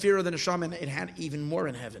love and the fear of the neshama, it had even more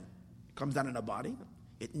in heaven. It comes down in a body.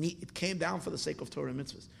 It came down for the sake of Torah and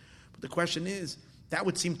mitzvahs. But the question is, that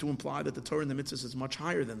would seem to imply that the Torah and the mitzvahs is much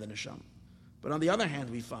higher than the neshama. But on the other hand,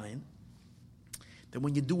 we find that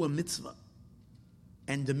when you do a mitzvah,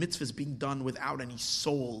 and the mitzvah is being done without any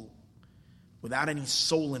soul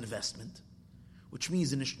investment, which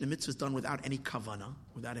means the mitzvah is done without any kavanah,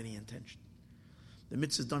 without any intention. The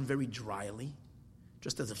mitzvah is done very dryly,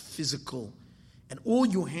 just as a physical, and all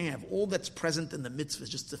that's present in the mitzvah is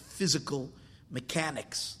just the physical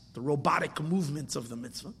mechanics, the robotic movements of the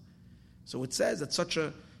mitzvah. So it says that such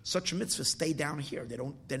a mitzvah stay down here.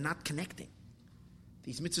 They're not connecting.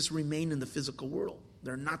 These mitzvahs remain in the physical world.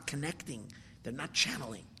 They're not connecting. They're not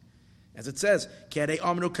channeling. As it says,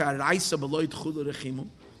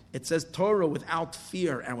 it says Torah without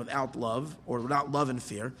fear and without love, or without love and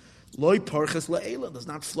fear, does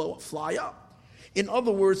not fly up. In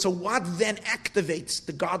other words, so what then activates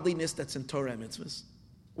the godliness that's in Torah and mitzvahs?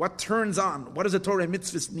 What turns on? What does the Torah and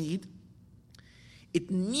mitzvahs need?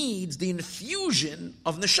 It needs the infusion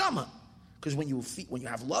of neshama. Because when you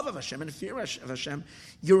have love of Hashem and fear of Hashem,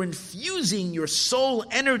 you're infusing your soul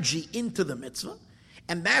energy into the mitzvah,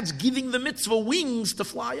 and that's giving the mitzvah wings to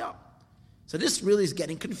fly up. So this really is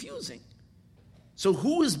getting confusing. So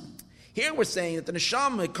here we're saying that the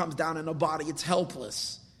neshama comes down in a body, it's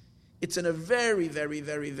helpless. It's in a very, very,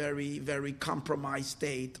 very, very, very compromised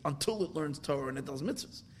state until it learns Torah and it does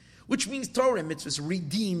mitzvahs. Which means Torah and mitzvahs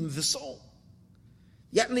redeem the soul.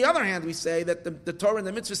 Yet on the other hand, we say that the Torah and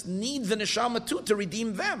the mitzvahs need the neshama too to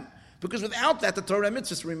redeem them. Because without that, the Torah and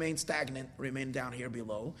mitzvahs remain stagnant, remain down here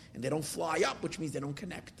below, and they don't fly up, which means they don't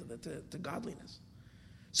connect to godliness.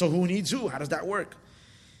 So who needs who? How does that work?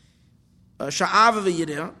 Sha'ava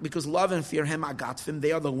v'yireh, because love and fear, hem agatfim,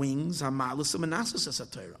 they are the wings, ha'malus ha'manasus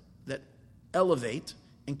ha'Torah, that elevate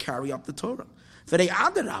and carry up the Torah. V'rei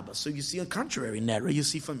adarabba, so you see on contrary, nera, you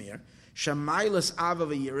see from here, shamaylas ava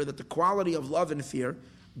v'yireh, that the quality of love and fear,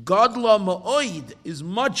 gadla ma'oid, is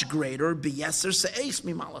much greater, b'yeser se'eis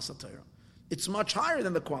mimalas ha'Torah. It's much higher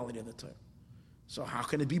than the quality of the Torah. So how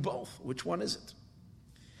can it be both? Which one is it?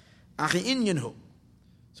 Achi inyan hu.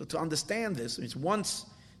 So to understand this, it means once,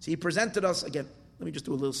 so he presented us, again, let me just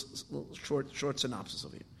do a little short synopsis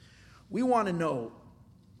of it. We want to know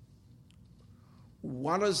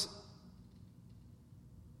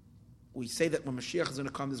we say that when Mashiach is going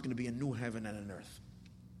to come, there's going to be a new heaven and an earth.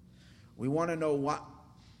 We want to know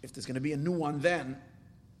if there's going to be a new one then,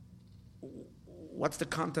 what's the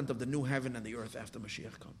content of the new heaven and the earth after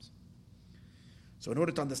Mashiach comes? So in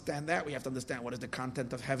order to understand that, we have to understand what is the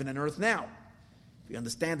content of heaven and earth now. If we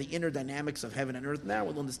understand the inner dynamics of heaven and earth now,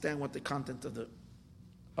 we'll understand what the content of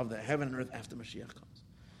the heaven and earth after Mashiach comes.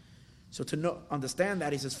 So to understand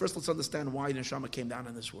that, he says, first let's understand why the neshama came down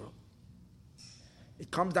in this world.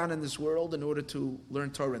 It comes down in this world in order to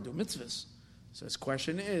learn Torah and do mitzvahs. So his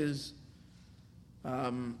question is, Torah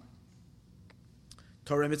and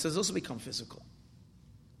mitzvahs also become physical.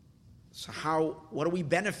 So what do we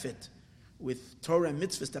benefit with Torah and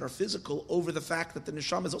mitzvahs that are physical over the fact that the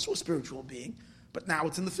neshama is also a spiritual being, but now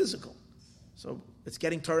it's in the physical. So it's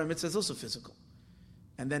getting Torah and mitzvahs also physical.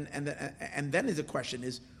 And then the question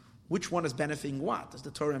is, which one is benefiting what? Does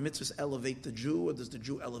the Torah and mitzvahs elevate the Jew, or does the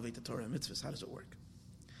Jew elevate the Torah and mitzvahs? How does it work?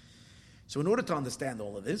 So in order to understand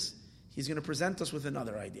all of this, he's going to present us with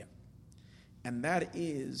another idea. And that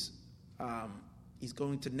is, he's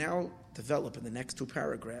going to now develop in the next two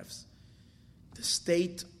paragraphs the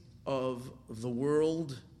state of the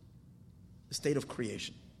world, the state of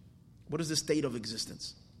creation. What is the state of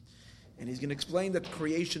existence? And he's going to explain that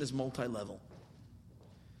creation is multi-level.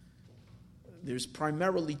 There's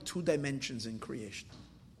primarily two dimensions in creation.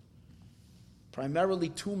 Primarily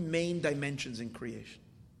two main dimensions in creation.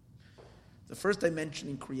 The first dimension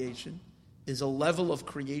in creation is a level of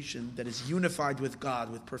creation that is unified with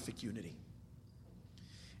God with perfect unity.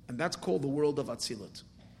 And that's called the world of Atzilus.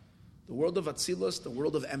 The world of Atzilus, the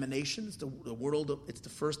world of emanation, it's the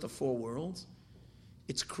first of four worlds.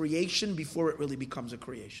 It's creation before it really becomes a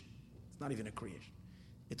creation. It's not even a creation.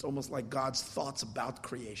 It's almost like God's thoughts about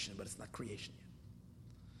creation, but it's not creation yet.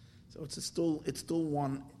 So it's still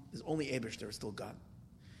one, there's only Eibishter, it's still God.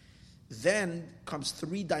 Then comes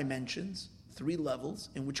three dimensions, three levels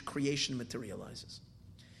in which creation materializes.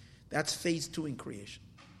 That's phase 2 in creation,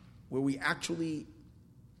 where we actually,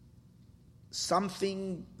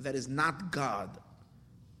 something that is not God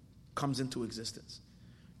comes into existence.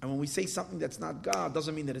 And when we say something that's not God,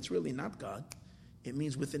 doesn't mean that it's really not God. It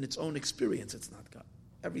means within its own experience, it's not God.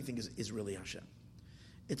 Everything is really Hashem.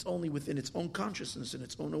 It's only within its own consciousness and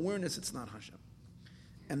its own awareness, it's not Hashem.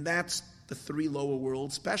 And that's the three lower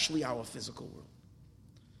worlds, especially our physical world.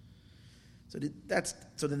 So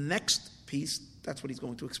the next piece, that's what he's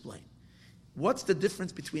going to explain. What's the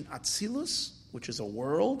difference between Atzilus, which is a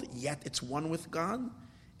world, yet it's one with God,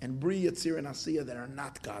 and Bri, Yetzir, and Asiya that are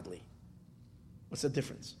not godly? What's the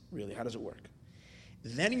difference, really? How does it work?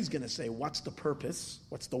 Then he's going to say, what's the purpose?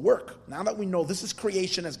 What's the work? Now that we know this is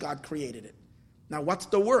creation as God created it. Now what's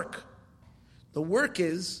the work? The work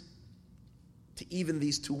is to even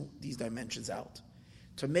these dimensions out.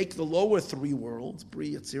 To make the lower three worlds,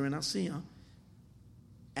 Bri, Yetzir, and Asiya,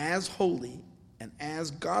 as holy and as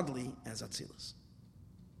godly as Atzilus.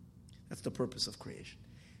 That's the purpose of creation.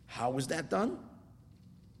 How is that done?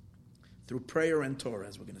 Through prayer and Torah,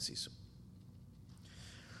 as we're going to see soon.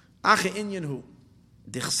 Ache inyan hu.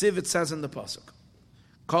 Dichsiv, it says in the pasuk,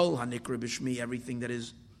 Kol hanikra b'shmi, everything that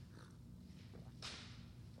is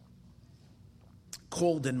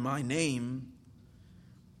called in my name.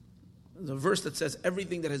 There's a verse that says,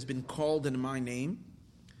 everything that has been called in my name,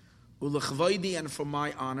 ulechvoidi, and for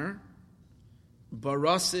my honor,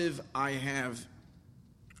 barasiv, I have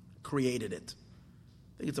created it.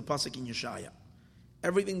 I think it's a pasuk in Yeshaya.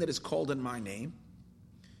 Everything that is called in my name,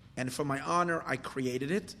 and for my honor, I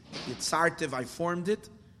created it. Yitzartiv, I formed it.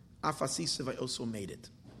 Afasisiv, I also made it.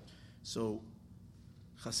 So,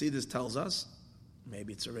 Chassidus tells us,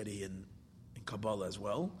 maybe it's already in Kabbalah as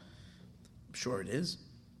well, I'm sure it is,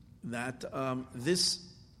 that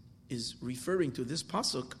this is referring to, this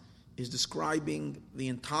pasuk is describing the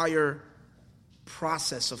entire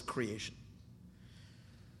process of creation.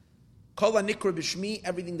 Kol hanikra b'shmi,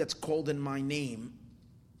 everything that's called in my name.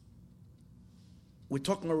 We're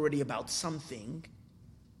talking already about something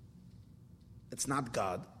that's not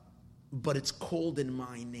God, but it's called in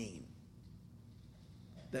my name.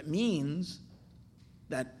 That means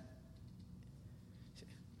that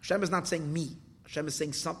Hashem is not saying me. Hashem is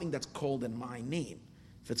saying something that's called in my name.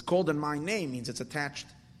 If it's called in my name, means it's attached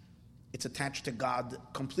to God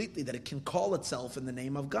completely, that it can call itself in the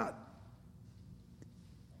name of God.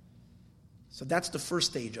 So that's the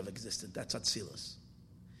first stage of existence. That's Atzilus.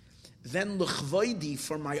 Then l'chvoidi,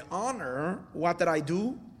 for my honor, what did I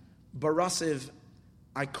do? Barasiv,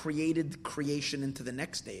 I created creation into the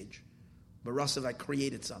next stage. Barasiv, I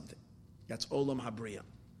created something. That's Olam Habriya.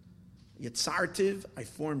 Yitzartiv, I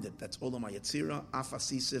formed it. That's Olam HaYetzira.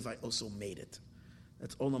 Afasisiv, I also made it.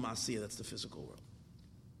 That's Olam HaAsiyah, that's the physical world.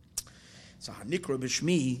 So Hanikra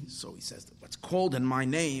Bishmi, so he says, what's called in my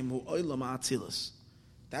name, Hu Olam HaAtzilus.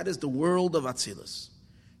 That is the world of Atzilus.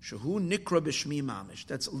 Shehu Nikra Bishmi Mamish.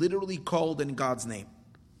 That's literally called in God's name.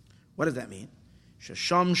 What does that mean?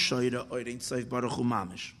 Shesham Shoyra Orein Tzoif Baruch Hu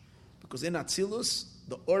Mamish. Because in Atzilus,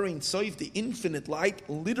 the Orein Tzoif, the infinite light,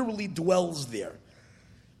 literally dwells there.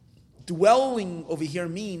 Dwelling over here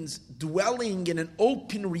means dwelling in an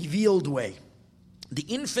open, revealed way. The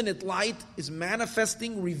infinite light is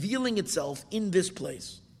manifesting, revealing itself in this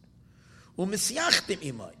place. And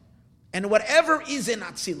whatever is in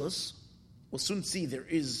Atzilus, we'll soon see there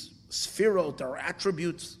is sphirot, there are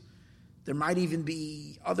attributes. There might even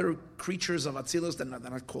be other creatures of Atzilus that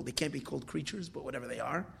they're not called, they can't be called creatures, but whatever they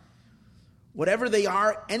are. Whatever they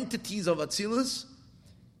are, entities of Atzilus,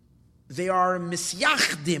 they are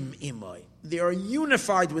misyachdim imoi. They are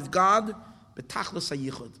unified with God, betachlis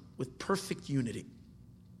hayichud, with perfect unity.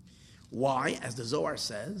 Why? As the Zohar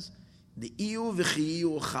says, the iyu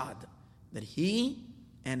v'chiyu chad, that he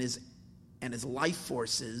and his life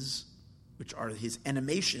forces, which are his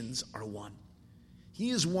emanations, are one. He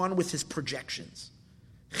is one with his projections.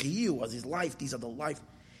 Chiyu was his life, these are the life.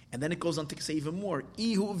 And then it goes on to say even more,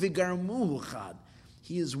 ihu v'garmuhu chad.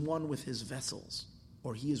 He is one with his vessels,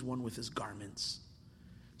 or he is one with his garments.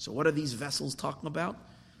 So what are these vessels talking about?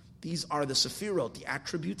 These are the Sephirot, the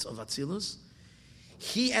attributes of Atzilus.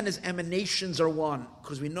 He and his emanations are one,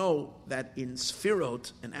 because we know that in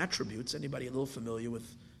Sephirot and attributes, anybody a little familiar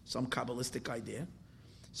with some Kabbalistic idea?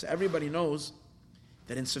 So everybody knows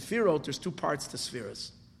that in Sephirot, there's two parts to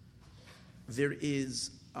Spheres. There is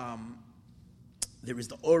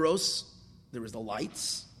the Oros, there is the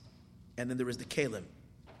lights, and then there is the Kalim.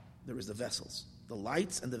 There is the vessels. The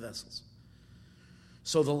lights and the vessels.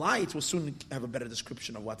 So the lights, we'll soon have a better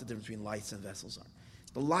description of what the difference between lights and vessels are.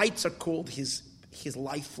 The lights are called his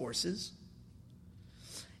life forces,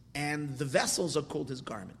 and the vessels are called his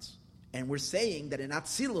garments. And we're saying that in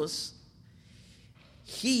Atzilus,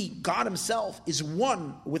 God himself, is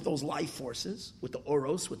one with those life forces, with the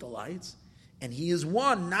Oros, with the lights, and he is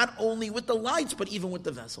one not only with the lights, but even with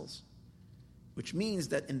the vessels. Which means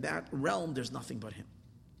that in that realm, there's nothing but him.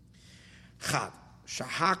 Chad,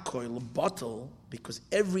 shahakoil batal, because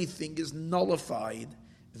everything is nullified,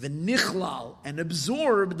 v'nichlal, and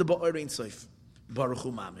absorbed the ba'orein soif, baruch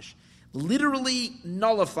hu mamish, literally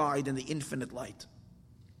nullified in the infinite light.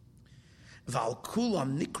 V'al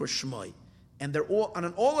kulam nikra shmoi, and they're all, and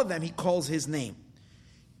on all of them he calls his name.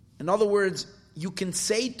 In other words, you can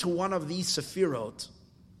say to one of these sephirot,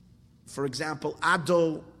 for example,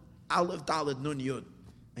 Ado, Aleph, Dalet, Nun, Yud,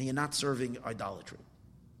 and you're not serving idolatry.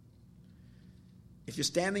 If you're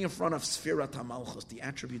standing in front of Sfirat HaMalchus, the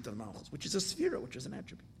attribute of Malchus, which is a Sphira, which is an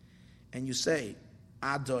attribute, and you say,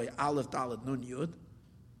 Adoi, Aleph, Dalet, Nun, Yud,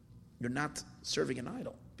 you're not serving an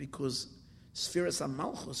idol, because Sfirat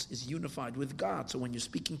HaMalchus is unified with God, so when you're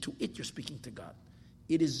speaking to it, you're speaking to God.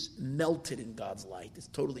 It is melted in God's light. It's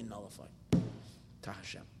totally nullified. Ta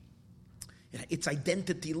Hashem. It's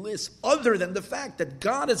identityless, other than the fact that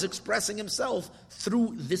God is expressing himself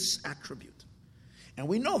through this attribute. And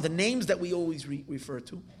we know the names that we always refer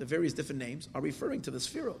to, the various different names, are referring to the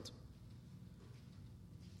Sfirot.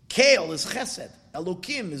 Kael is Chesed,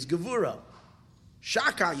 Elokim is Gevura,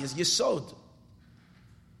 Shakai is Yesod,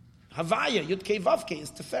 Havaya, Yud Kei Vav Kei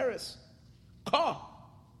is Teferes, Ka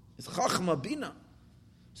is Chachma Bina.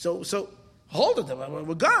 So hold it,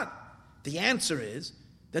 we're God. The answer is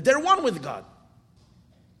that they're one with God.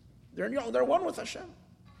 They're one with Hashem.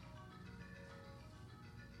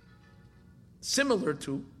 Similar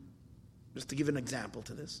to, just to give an example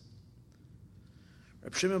to this,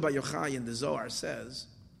 Reb Shimon Bar Yochai in the Zohar says,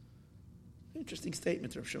 interesting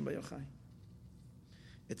statement, Reb Shimon Bar Yochai.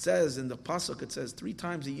 It says in the Pasuk, it says 3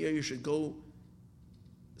 times a year you should go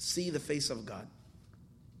see the face of God.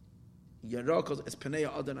 Yerok es Pnei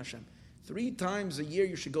Adon Hashem. 3 times a year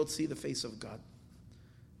you should go see the face of God.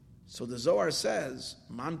 So the Zohar says,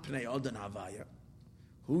 Man Pnei Adon Havaya,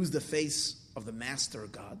 who's the face of the Master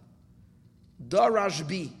God? Da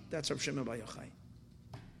Rashbi, that's Rav Shimon Bar Yochai.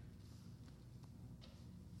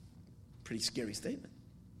 Pretty scary statement.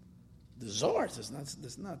 The Zohar there's not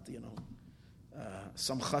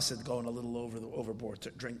some chassid going a little overboard,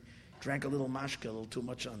 drank a little mashka, a little too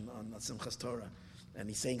much on Simchas Torah, and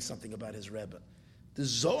he's saying something about his Rebbe. The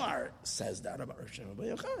Zohar says that about Rav Shimon Bar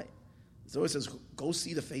Yochai. The Zohar says, go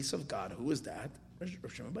see the face of God. Who is that?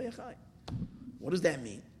 Rav Shimon Bar Yochai. What does that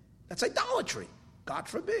mean? That's idolatry. God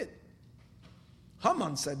forbid.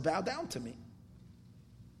 Haman said, bow down to me.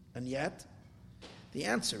 And yet, the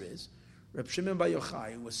answer is, Reb Shimon Bar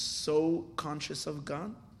Yochai was so conscious of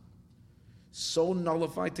God, so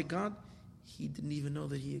nullified to God, he didn't even know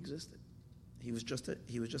that he existed. He was just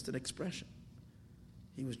an expression.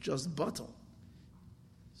 He was just batal.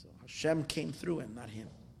 So Hashem came through him, not him.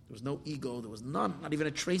 There was no ego. There was none. Not even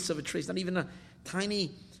a trace of a trace. Not even a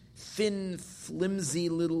tiny, thin, flimsy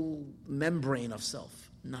little membrane of self.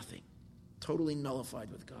 Nothing. Totally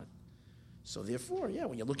nullified with God. So therefore,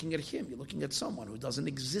 when you're looking at him, you're looking at someone who doesn't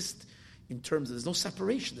exist in terms of, there's no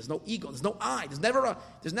separation, there's no ego, there's no I,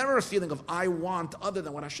 there's never a feeling of I want other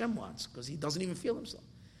than what Hashem wants, because he doesn't even feel himself.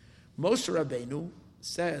 Moshe Rabbeinu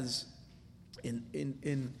says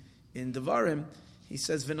in Devarim, he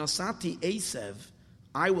says, V'nasati Esev,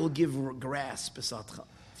 I will give grass besatcha.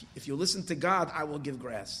 If you listen to God, I will give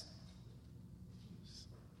grass.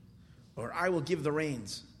 Or I will give the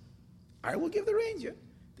rains. I will give the rains, yeah.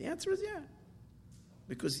 The answer is yeah.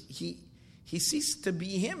 Because he ceased to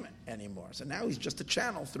be him anymore. So now he's just a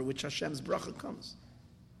channel through which Hashem's bracha comes.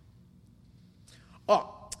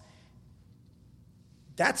 Oh,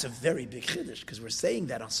 that's a very big chiddush, because we're saying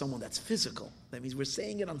that on someone that's physical. That means we're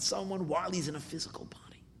saying it on someone while he's in a physical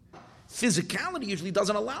body. Physicality usually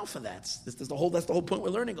doesn't allow for that. That's the whole point we're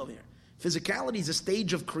learning over here. Physicality is a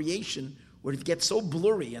stage of creation where it gets so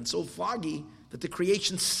blurry and so foggy that the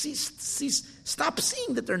creation stop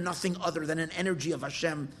seeing that they're nothing other than an energy of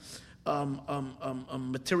Hashem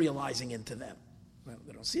materializing into them. Well,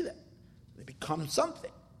 they don't see that. They become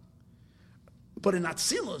something. But in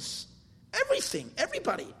Atzilus,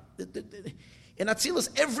 everybody. In Atzilus,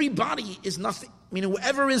 everybody is nothing. I mean,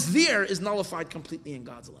 whoever is there is nullified completely in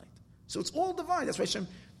God's light. So it's all divine. That's why Hashem,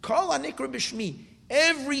 Kol Anikra B'Shmi,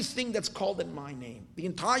 everything that's called in my name, the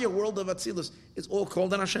entire world of Atzilus is all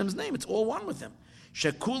called in Hashem's name. It's all one with Him.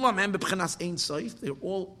 Shekulam Em B'B'chinas Ein Sof, they're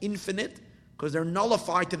all infinite because they're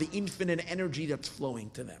nullified to the infinite energy that's flowing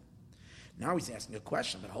to them. Now he's asking a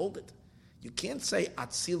question, but hold it. You can't say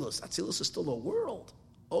Atzilus. Atzilus is still a world.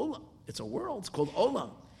 Olam. It's a world. It's called Olam.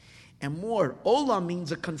 And more, Olam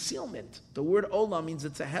means a concealment. The word Olam means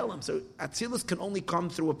it's a Helam. So Atzilus can only come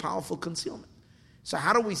through a powerful concealment. So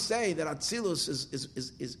how do we say that Atzilus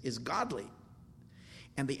is godly?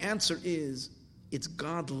 And the answer is, it's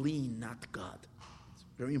godly, not God. It's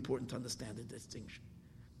very important to understand the distinction.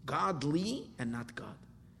 Godly and not God.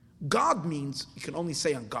 God means you can only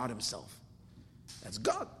say on God himself. That's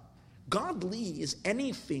God. Godly is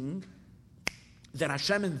anything that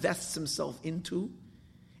Hashem invests himself into,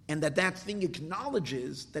 and that thing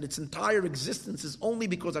acknowledges that its entire existence is only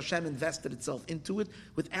because Hashem invested itself into it,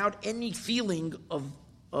 without any feeling of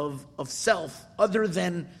self other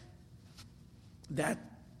than that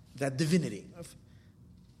divinity,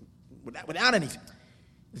 without anything.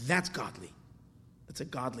 That's godly. That's a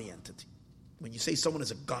godly entity. When you say someone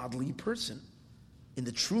is a godly person, in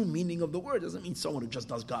the true meaning of the word, doesn't mean someone who just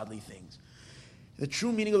does godly things. The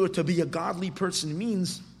true meaning of the word, to be a godly person,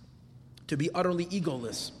 means to be utterly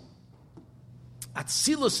egoless.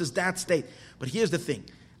 Atzilus is that state. But here's the thing.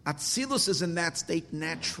 Atzilus is in that state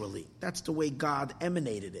naturally. That's the way God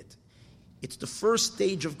emanated it. It's the first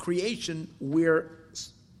stage of creation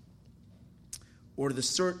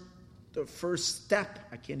the first step,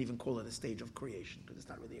 I can't even call it a stage of creation, because it's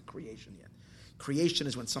not really a creation yet. Creation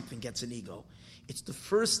is when something gets an ego. It's the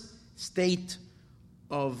first state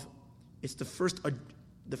it's the first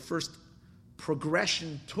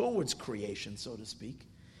progression towards creation, so to speak,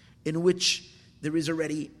 in which there is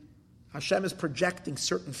already, Hashem is projecting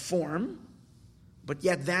certain form, but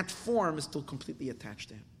yet that form is still completely attached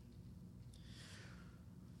to him.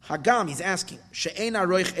 Hagam, he's asking, She'ein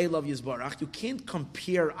aroich elav yizbarach, you can't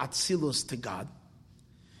compare Atzilus to God.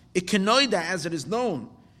 Ikenoida, as it is known,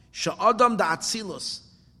 She'adam da Atzilus,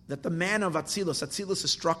 that the man of Atzilus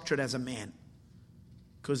is structured as a man,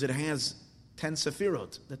 because it has 10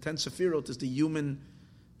 Sefirot. The 10 Sefirot is the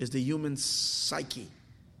human psyche.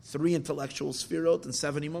 3 intellectual Sefirot and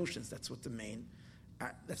 7 emotions. That's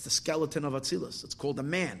that's the skeleton of Atzilus. It's called a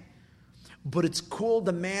man. But it's called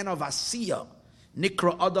the man of Asiya.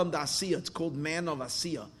 Nikra Adam da Asiya. It's called man of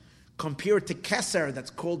Asiya. Compared to Keser,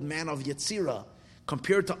 that's called man of Yetzirah.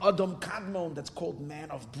 compared to Adam Kadmon, that's called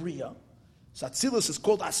man of Bria. So Atzilus is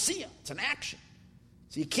called Asiya. It's an action.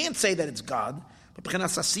 So you can't say that it's God, but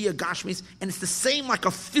B'chenas Asiya Gashmis, and it's the same like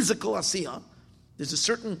a physical Asiya. It's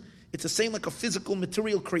the same like a physical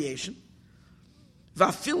material creation.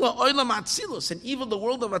 Va'afila oilam Atzilus, and even the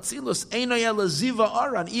world of Atzilus, Eino Ela Ziva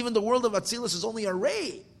Aran, even the world of Atzilus is only a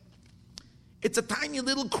ray. It's a tiny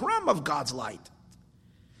little crumb of God's light.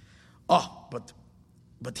 Oh,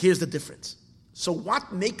 but here's the difference. So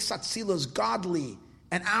what makes Atzilus godly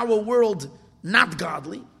and our world not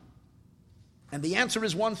godly? And the answer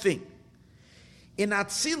is one thing. In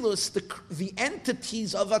Atzilus, the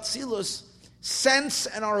entities of Atzilus sense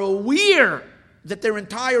and are aware that their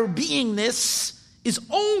entire beingness is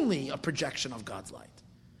only a projection of God's light.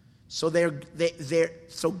 So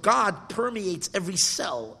so God permeates every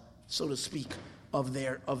cell, so to speak, of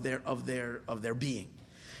their being.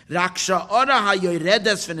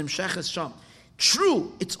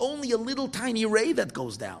 True, it's only a little tiny ray that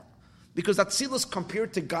goes down. Because Atzilus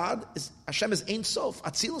compared to God, Hashem is Ein Sof.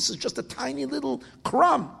 Atzilus is just a tiny little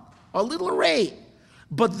crumb, a little ray.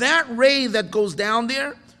 But that ray that goes down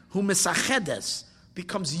there, who mesachedes,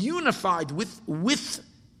 becomes unified with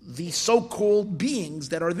the so-called beings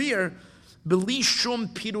that are there, beli shum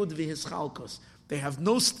pirud v'hischalkos. They have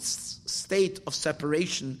no state of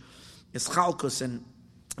separation, ischalkos, and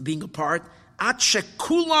being apart. At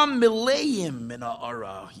shekulam mileim min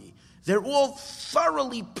ha'arahi. They're all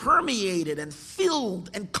thoroughly permeated and filled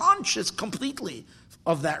and conscious completely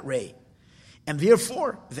of that ray. And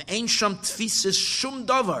therefore, the Ein Sham Tfisis Shum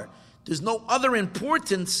Davar, there's no other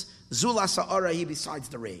importance Zulas Ha'arahi besides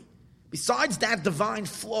the ray. Besides that divine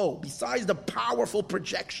flow, besides the powerful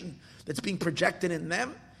projection that's being projected in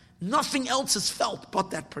them, nothing else is felt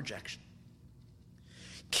but that projection.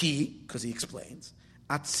 Ki, because he explains,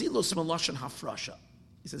 Atzilus Meloshan Hafrasha.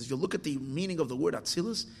 He says, if you look at the meaning of the word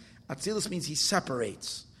Atzilus, Atzilus means he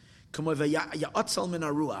separates.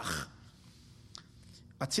 Atzilus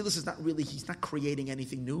is not really, he's not creating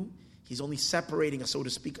anything new. He's only separating, so to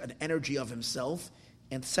speak, an energy of himself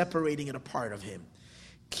and separating it apart of him.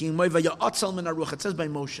 It says by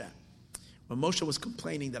Moshe, when Moshe was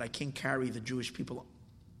complaining that I can't carry the Jewish people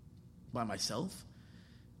by myself,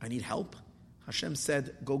 I need help. Hashem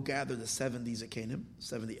said, go gather the 70 Zakanim,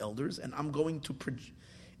 70 elders, and I'm going to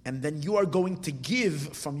and then you are going to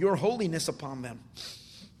give from your holiness upon them,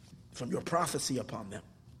 from your prophecy upon them,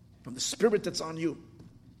 from the spirit that's on you.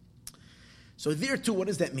 So there too, what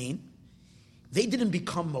does that mean? They didn't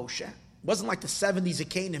become Moshe. It wasn't like the 70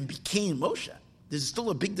 Zakanim became Moshe. There's still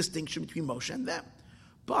a big distinction between Moshe and them.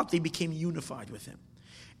 But they became unified with him.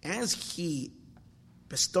 As he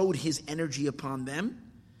bestowed his energy upon them,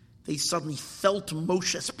 they suddenly felt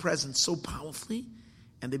Moshe's presence so powerfully,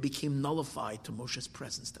 and they became nullified to Moshe's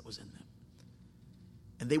presence that was in them.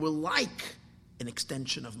 And they were like an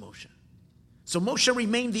extension of Moshe. So Moshe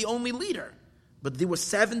remained the only leader, but there were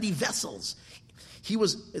 70 vessels.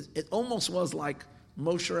 It almost was like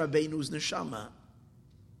Moshe Rabbeinu's neshama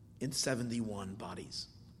in 71 bodies.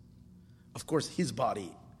 Of course, his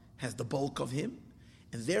body has the bulk of him,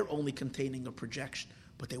 and they're only containing a projection.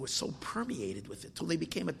 But they were so permeated with it till they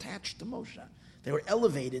became attached to Moshe. They were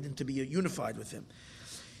elevated and to be unified with him.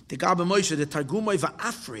 The Gabe Moshe, the Targumoi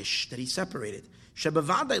va'afrish, that he separated.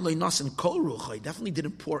 Shebavadai le'nasin kol ruchai, he definitely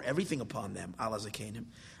didn't pour everything upon them, ala zakenim.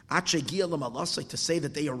 Ache gia l'malasai, to say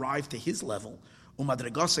that they arrived to his level,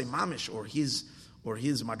 umadregasai mamish, or his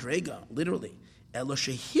madrega, literally. Elo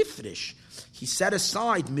shehifrish, he set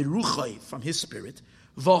aside miruchai from his spirit,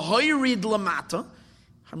 v'hoirid lamata.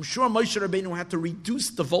 I'm sure Moshe Rabbeinu had to reduce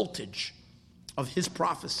the voltage of his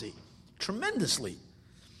prophecy tremendously.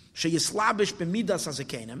 Sheyislabish b'midas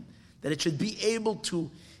hazakenim, that it should be able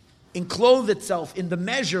to enclose itself in the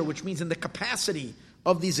measure, which means in the capacity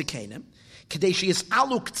of these zakenim. Kedei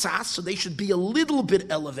sheyisalu k'tzas, so they should be a little bit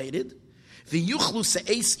elevated. V'yuchlu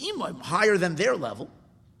se'eis imoim, higher than their level.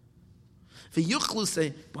 V'yuchlu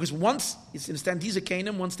se, because once, you understand, these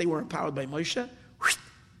zakenim, once they were empowered by Moshe,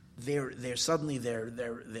 their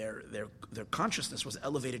consciousness was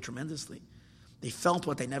elevated tremendously. They felt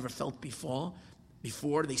what they never felt before. They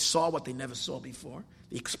saw what they never saw before.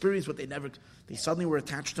 They experienced what they suddenly were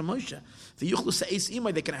attached to Moshe.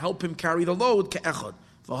 They can help him carry the load.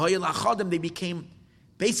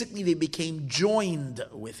 They became joined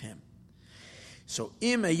with him. So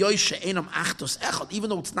even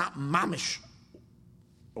though it's not mamish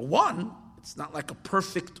one, it's not like a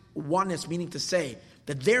perfect oneness, meaning to say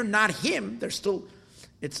that they're not him,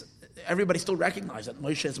 everybody still recognizes that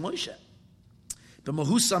Moshe is Moshe. The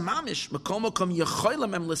Mahusa Mamish,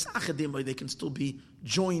 they can still be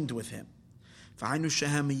joined with him.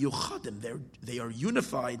 They are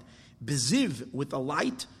unified, beziv, with the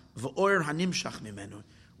light, v'or hanimshach mimenu,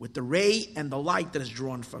 with the ray and the light that is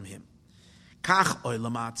drawn from him. Kach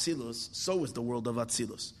olam atzilus, so is the world of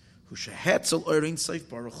Atzilus. Hu shehetzel oirin seif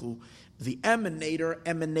baruch hu, the emanator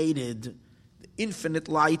emanated, the infinite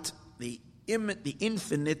light, the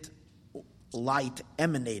infinite light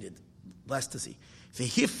emanated. Blessed is he.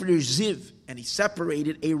 V'hifrir ziv, and he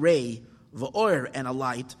separated a ray, v'or, and a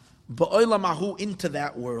light, ba'olamahu, into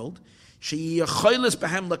that world. She'yachoyles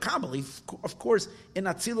behem l'kabel. Of course, in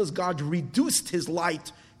Atzilus, God reduced his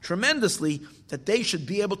light tremendously that they should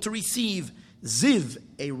be able to receive ziv,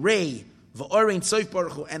 a ray, v'orein soif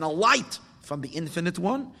baruch hu, and a light from the infinite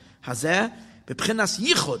one. Hazeh b'pchinas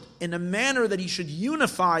yichud, in a manner that he should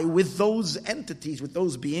unify with those entities, with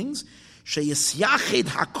those beings. Sheyisyachid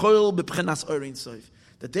hakoil b'pchinas orein soif,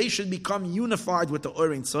 that they should become unified with the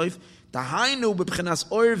orein soif. Dahainu b'pchinas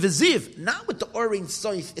or v'ziv, not with the orein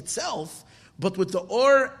soif itself, but with the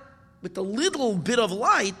or, with the little bit of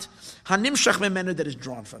light, hanimshach memenu, that is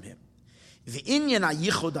drawn from him. V'inyan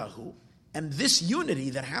hayichudahu, and this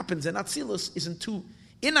unity that happens in Atzilus is in two.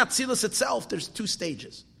 In Atzilus itself, there's two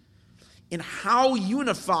stages. In how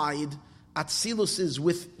unified Atzilus is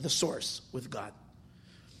with the source, with God.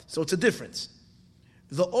 So it's a difference.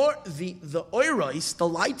 The oiros, the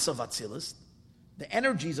lights of Atzilus, the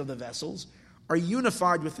energies of the vessels, are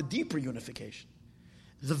unified with the deeper unification.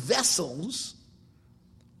 The vessels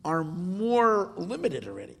are more limited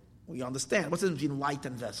already. We understand. What's the difference between light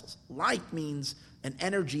and vessels? Light means an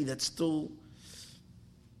energy that's still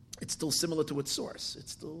similar to its source.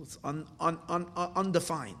 It's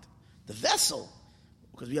undefined. The vessel,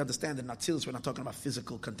 because we understand in Atzilus we're not talking about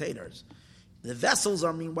physical containers. The vessels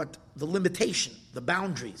are the limitation, the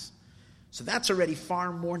boundaries. So that's already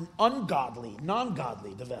far more ungodly,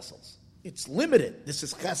 non-godly, the vessels. It's limited. This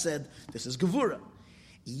is chesed, this is gevura.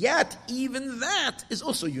 Yet, even that is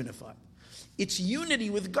also unified. Its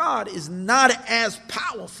unity with God is not as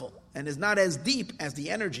powerful and is not as deep as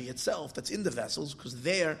the energy itself that's in the vessels, because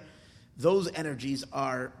those energies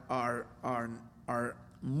are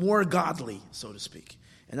more godly, so to speak.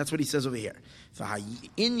 And that's what he says over here. On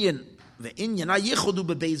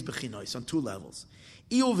two levels.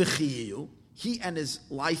 He and his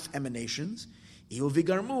life emanations. He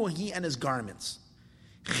and his garments.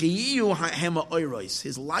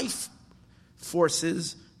 His life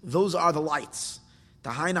forces, those are the lights.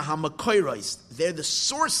 They're the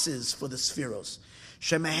sources for the spheros.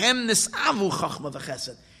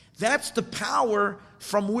 That's the power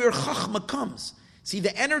from where Chachma comes. See,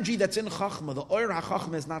 the energy that's in Chachma, the Oyer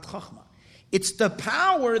HaChachma is not Chachma. It's the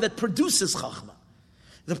power that produces Chachma.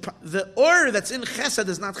 The Oyer that's in Chesed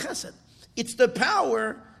is not Chesed. It's the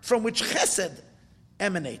power from which Chesed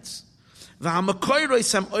emanates. And the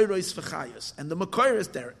Makoiros,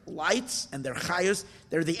 they're lights and they're Chayos,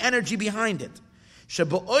 they're the energy behind it.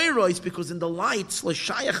 Because in the lights,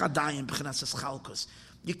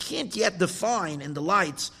 you can't yet define in the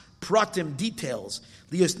lights pratim, details,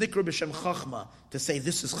 to say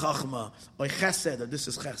this is chachma, or chesed, or this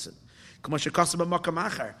is chesed.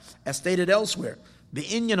 As stated elsewhere,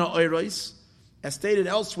 as stated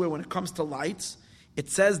elsewhere when it comes to lights, it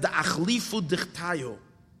says the achlifu dichtayu.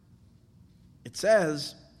 It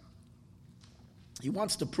says he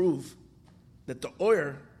wants to prove that the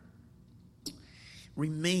oyer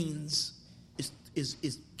remains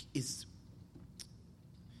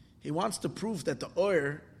he wants to prove that the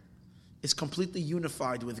oyer is completely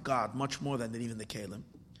unified with God, much more than even the Kalim.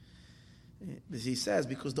 He says,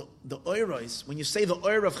 because the oiros, when you say the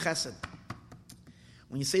oyer of chesed,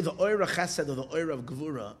 when you say the oyer of chesed or the oyer of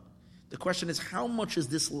gevura, the question is, how much is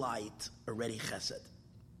this light already chesed?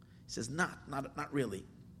 He says, not really.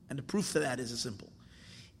 And the proof to that is simple.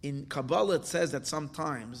 In Kabbalah, it says that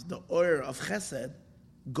sometimes the oyer of chesed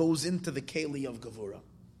goes into the keli of gevura.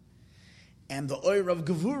 And the oyer of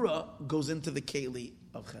gevura goes into the keli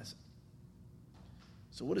of chesed.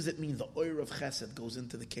 So what does it mean, the oyer of chesed goes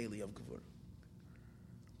into the keli of gevura?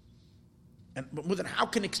 But more than, how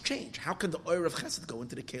can exchange? How can the oyer of chesed go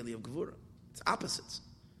into the keli of gevura? It's opposites.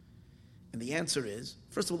 And the answer is,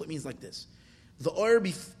 first of all, it means like this. The oyer,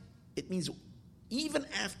 it means even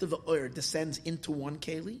after the oyer descends into one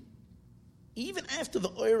keli, even after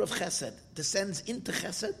the oyer of chesed descends into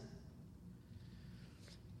chesed,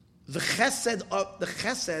 the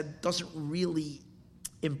chesed doesn't really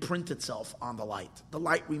imprint itself on the light. The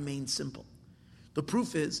light remains simple. The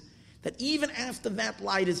proof is that even after that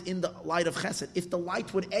light is in the light of chesed, if the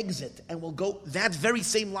light would exit and will go, that very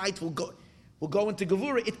same light will go into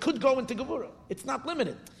gevura, it could go into gevura. It's not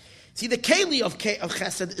limited. See, the keli of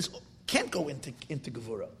chesed can't go into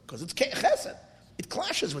gevura because it's chesed. It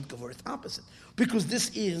clashes with Gevurah, it's opposite. Because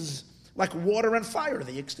this is like water and fire,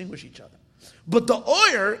 they extinguish each other. But the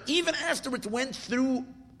oil, even after it went through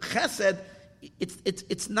chesed,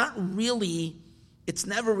 it's not really, it's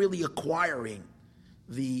never really acquiring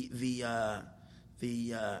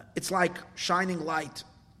it's like shining light.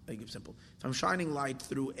 I give simple. So I'm shining light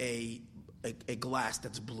through a glass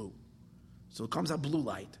that's blue. So it comes out blue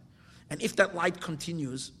light. And if that light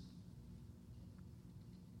continues,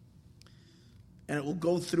 and it will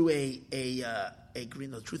go through a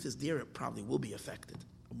green, the truth is there, it probably will be affected.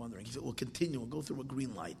 I'm wondering if it will continue and go through a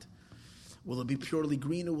green light. Will it be purely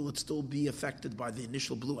green or will it still be affected by the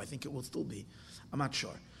initial blue? I think it will still be. I'm not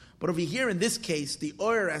sure. But over here in this case, the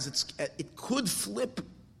oil, it could flip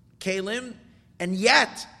kalim, and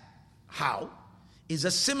yet, how? Is a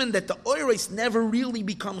siman that the oiros never really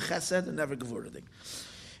become chesed and never gevurah.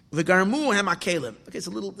 V'garmu hem akalim. Okay, this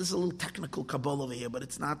is a little technical kabbalah over here, but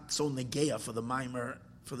it's not so negeya for the mimer,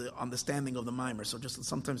 for the understanding of the mimer. So just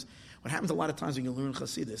sometimes, what happens a lot of times when you learn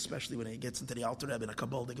Chassidus, especially when it gets into the Alter Rebbe and a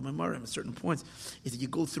Kabbalah, the Gemara at certain points, is that you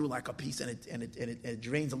go through like a piece and it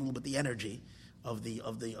drains a little bit the energy of the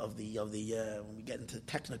when we get into the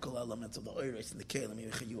technical elements of the oiros and the kalim.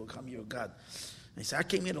 You will come, your God. And he said, I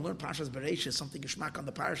came here to learn Parshas Bereishis, something geschmack on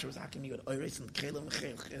the Parsha was, I came here with oiros and kalim.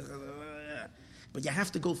 But you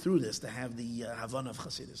have to go through this to have the Havana of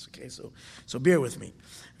Chassidus. Okay, so bear with me.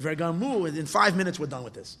 Vergarmu, in 5 minutes we're done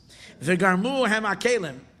with this. Vergarmu hem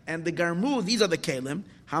akalim, and the garmu, these are the kalim,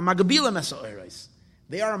 hamagbilim es oiros.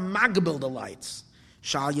 They are magbil the lights.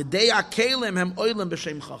 Shal yedei akalim hem oilim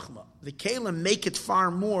b'shem chachma. The kalim make it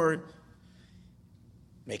far more.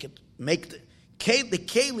 The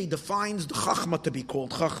keli defines the chachma to be called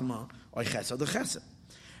chachma or chesed the chesed.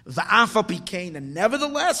 Va'afa pikein, and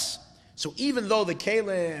nevertheless. So even though the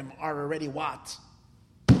kalim are already what?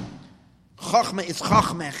 Chachma is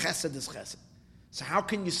chachma and chesed is chesed. So how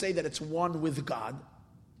can you say that it's one with God?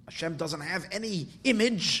 Hashem doesn't have any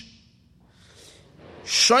image.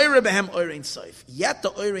 Shoyre behem oirein soif. Yet the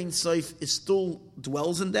oirein soif is still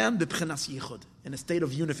dwells in them b'pchenas yichud, in a state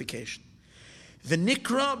of unification. The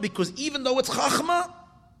nikra, because even though it's chachma,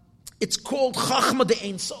 it's called chachma de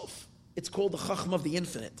ein sof. It's called the chachma of the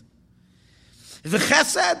infinite. The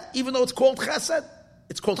chesed, even though it's called chesed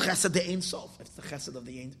de ein sof. It's the chesed of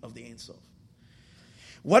the ein sof.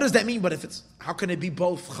 What does that mean? But how can it be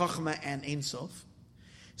both chachma and ein sof?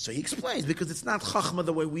 So he explains, because it's not chachma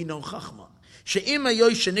the way we know chachma. She'ima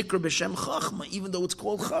yoyshe nikra b'shem chachma, even though it's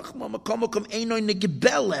called chachma, makom einoi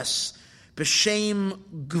negebeles b'shem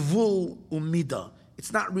gvul umida.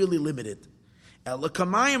 It's not really limited.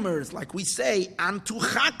 Elakamayimers, like we say, antu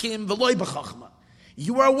chakim v'loy b'chachma.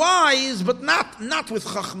 You are wise, but not with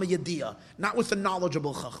chachma yediyah, not with the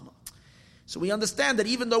knowledgeable chachma. So we understand that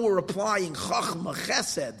even though we're applying chachma,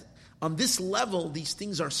 chesed, on this level, these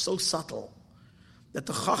things are so subtle that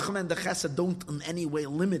the chachma and the chesed don't in any way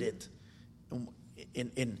limit it. As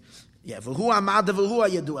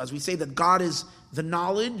we say that God is the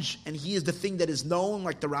knowledge and He is the thing that is known,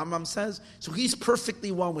 like the Rambam says. So He's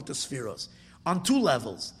perfectly one with the spheros on two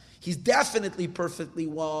levels. He's definitely perfectly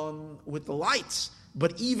one with the lights,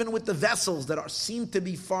 but even with the vessels that seem to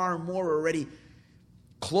be far more already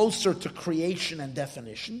closer to creation and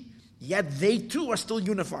definition, yet they too are still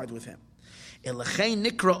unified with Him. That's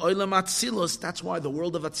why the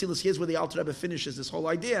world of Atzilus, here's where the Alter Rebbe finishes this whole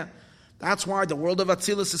idea. That's why the world of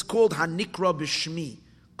Atzilus is called Hanikra B'Shmi.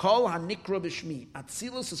 Call Hanikra B'Shmi.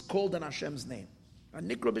 Atzilus is called in Hashem's name.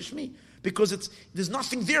 Hanikra B'Shmi. Because there's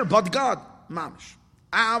nothing there but God. Mamish.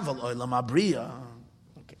 Aval Olam HaBriya.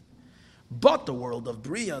 Okay. But the world of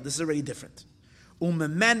Bria, this is already different.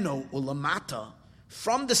 Umemeno Ulamata.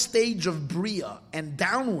 From the stage of Bria and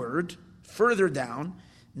downward, further down,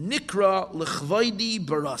 Nikra L'chvoidi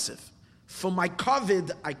Barasif. For my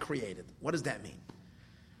kavod I created. What does that mean?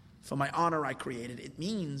 For my honor I created. It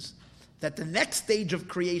means that the next stage of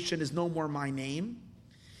creation is no more my name.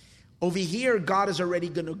 Over here, God is already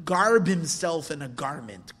going to garb Himself in a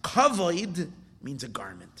garment. Kavod means a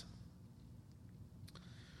garment.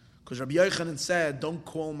 Because Rabbi Yochanan said, Rabbi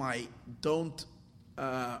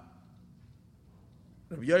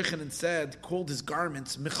Yochanan said, called his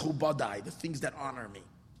garments mechubadai, the things that honor me.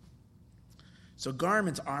 So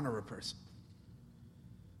garments honor a person.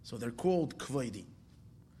 So they're called kvoidi.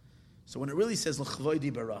 So when it really says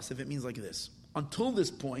l'chvoidi barasif, it means like this. Until this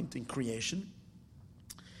point in creation,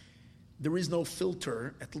 there is no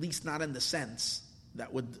filter, at least not in the sense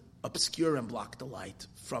that would obscure and block the light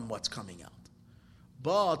from what's coming out.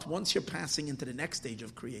 But once you're passing into the next stage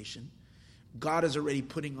of creation, God is already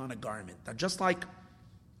putting on a garment. Now just like,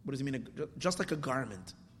 what does it mean? Just like a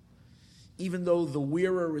garment. even though the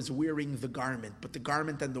wearer is wearing the garment, but the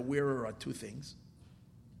garment and the wearer are two things.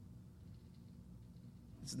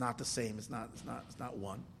 It's not the same. It's not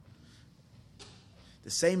one. The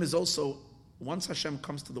same is also, once Hashem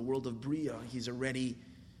comes to the world of Bria, He's already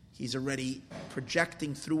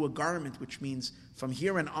projecting through a garment, which means from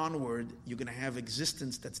here and onward, you're going to have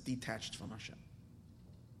existence that's detached from Hashem.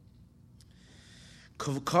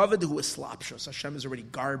 Kavod hu eslapshos. Hashem is already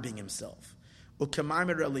garbing Himself.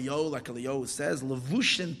 Ukemamer Eliyahu, like Eliyahu says,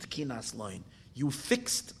 levushin tkinas loin. You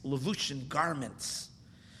fixed levushin garments.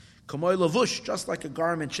 Kamoy levush, just like a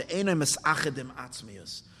garment. She'enoi mesachedim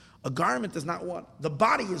atzmius. A garment is not one. The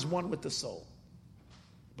body is one with the soul,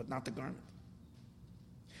 but not the garment.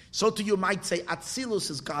 So too you might say Atzilus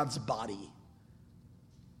is God's body,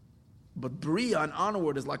 but Bria and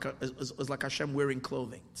onward is like Hashem wearing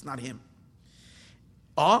clothing. It's not Him.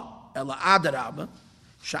 What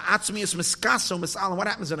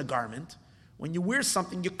happens in a garment? When you wear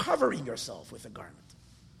something, you're covering yourself with a garment.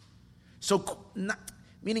 So,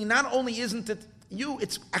 meaning not only isn't it you,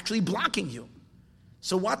 it's actually blocking you.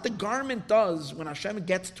 So what the garment does when Hashem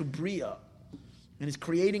gets to Bria, and He's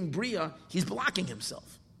creating Bria, He's blocking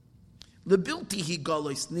Himself. Not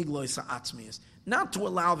to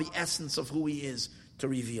allow the essence of who He is to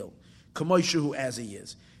reveal. As He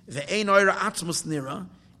is.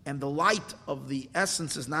 And the light of the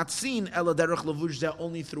essence is not seen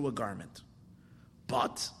only through a garment.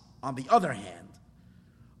 But, on the other hand,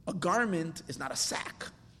 a garment is not a sack.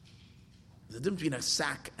 There's a difference between a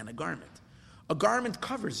sack and a garment. A garment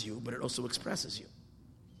covers you, but it also expresses you.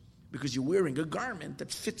 Because you're wearing a garment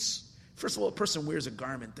that fits. First of all, a person wears a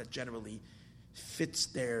garment that generally fits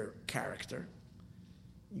their character.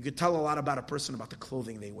 You could tell a lot about a person about the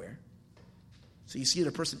clothing they wear. So you see that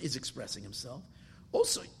a person is expressing himself.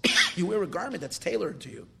 Also, you wear a garment that's tailored to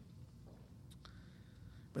you.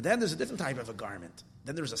 But then there's a different type of a garment.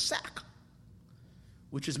 Then there's a sack,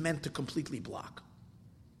 which is meant to completely block.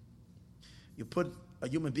 You put a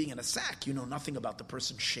human being in a sack, you know nothing about the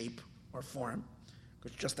person's shape or form,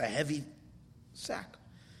 because it's just a heavy sack.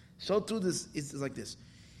 So too, this is like this.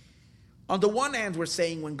 On the one hand, we're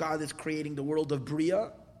saying when God is creating the world of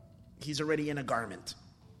Bria, He's already in a garment,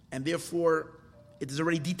 and therefore it is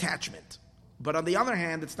already detachment. But on the other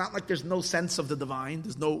hand, it's not like there's no sense of the divine.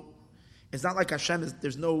 It's not like Hashem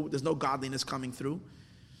there's no godliness coming through,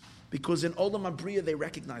 because in Olam HaBria they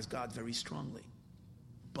recognize God very strongly,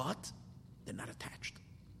 but they're not attached.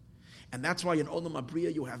 And that's why in Olam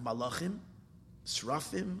HaBria you have Malachim,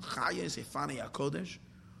 Srafim, Chayes, Efani HaKodesh,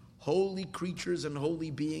 holy creatures and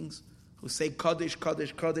holy beings who say Kodesh,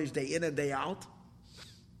 Kodesh, Kodesh day in and day out.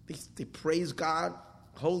 They praise God,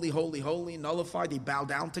 holy, holy, holy, nullify, they bow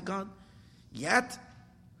down to God. Yet,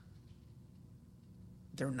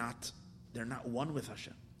 they're not one with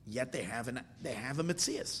Hashem. Yet they have a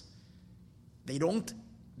Metzias. They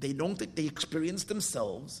experience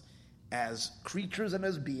themselves as creatures and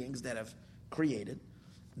as beings that have created.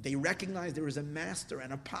 They recognize there is a master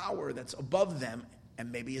and a power that's above them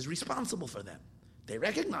and maybe is responsible for them. They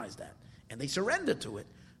recognize that and they surrender to it.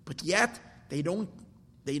 But yet they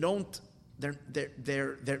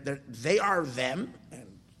are them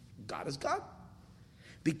and God is God.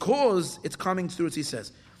 Because it's coming through, as he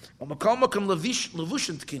says.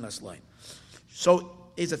 So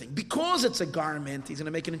here's the thing. Because it's a garment, he's going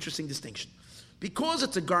to make an interesting distinction. Because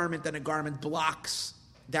it's a garment and a garment blocks,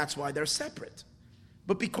 that's why they're separate.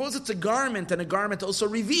 But because it's a garment and a garment also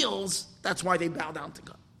reveals, that's why they bow down to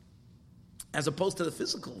God. As opposed to the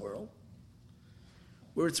physical world,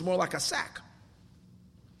 where it's more like a sack.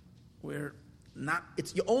 Where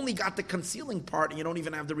you only got the concealing part and you don't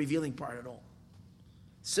even have the revealing part at all.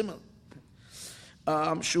 Similar.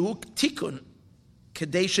 Shuhuk tikun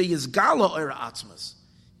kadesha yizgala oira atzmas.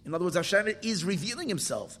 In other words, Hashem is revealing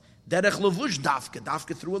Himself. Derech levush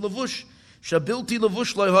dafka through a levush. Shabilti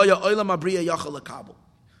levush loyhaya oilam abriya yachal lekabel.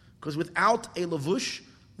 Because without a levush,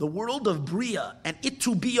 the world of Bria, and it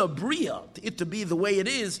to be a Bria, it to be the way it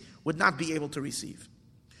is, would not be able to receive.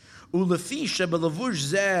 Ulefi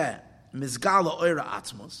shebelevush zeh mizgala oira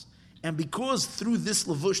atzmas. And because through this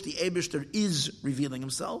levush the Eibishter is revealing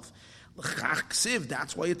Himself,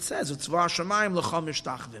 that's why it says,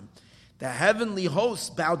 the heavenly hosts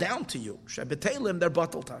bow down to you. They're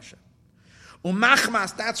batal tasha.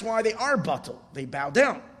 Umachmas, that's why they are batal. They bow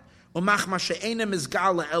down.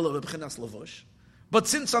 But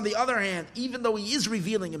since on the other hand, even though He is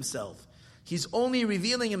revealing Himself, He's only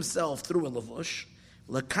revealing Himself through a levush.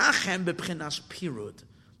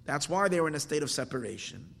 That's why they were in a state of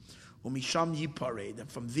separation. Umisham yipared,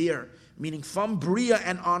 and from there, meaning from Bria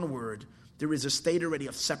and onward, there is a state already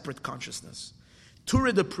of separate consciousness.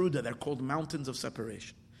 Turida Pruda, they're called mountains of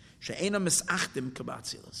separation. She'ena misachtim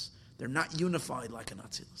kabatzilas. They're not unified like an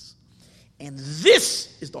Atzilus. And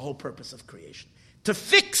this is the whole purpose of creation, to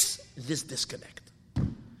fix this disconnect.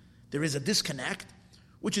 There is a disconnect,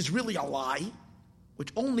 which is really a lie,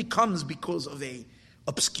 which only comes because of a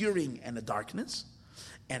obscuring and a darkness.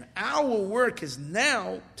 And our work is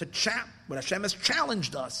now to what Hashem has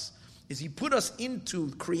challenged us, is He put us into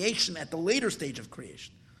creation at the later stage of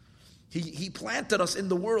creation. He planted us in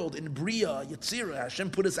the world, in Bria, Yetzirah. Hashem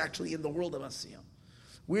put us actually in the world of Asiyah,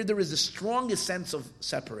 where there is the strongest sense of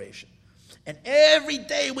separation. And every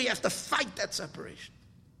day we have to fight that separation.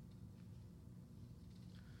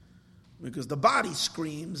 Because the body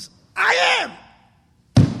screams, I am!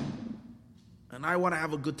 And I want to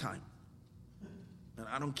have a good time. And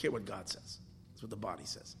I don't care what God says. That's what the body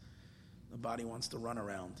says. The body wants to run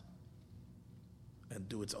around and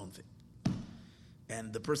do its own thing.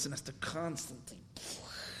 And the person has to constantly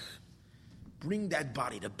bring that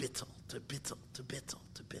body to bittul,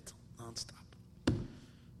 nonstop.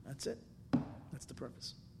 That's it. That's the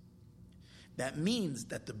purpose. That means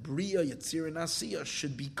that the Bria, Yetzirah, and Asiyah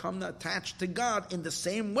should become attached to God in the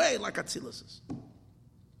same way like Atzilus is.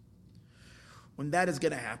 When that is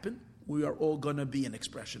going to happen, we are all going to be an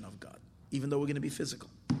expression of God, even though we're going to be physical.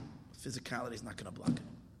 Physicality is not going to block it.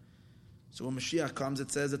 So when Mashiach comes, it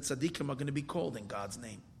says that tzaddikim are going to be called in God's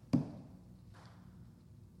name.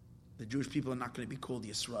 The Jewish people are not going to be called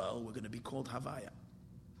Yisrael. We're going to be called Havaya.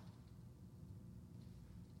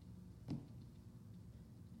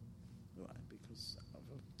 Because of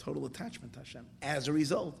a total attachment to Hashem. As a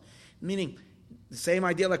result, meaning the same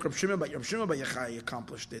idea like Rav Shimon Bar Yochai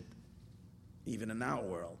accomplished it even in our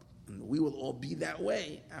world. And we will all be that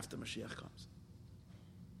way after Mashiach comes.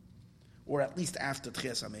 Or at least after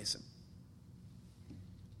Tchias HaMesim. It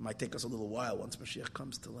might take us a little while once Mashiach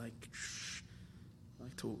comes to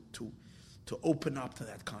to open up to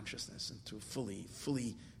that consciousness and to fully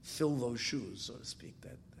fill those shoes, so to speak.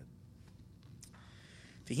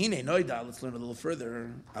 Tehine Noida, let's learn a little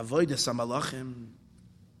further. Avodas HaMalachim.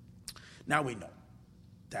 Now we know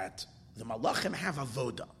that the Malachim have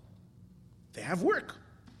avoda. They have work.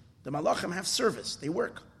 The Malachim have service. They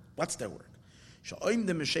work. What's their work?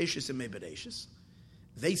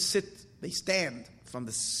 They stand from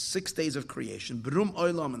the 6 days of creation, Brum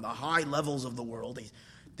Olam, in the high levels of the world.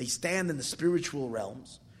 They stand in the spiritual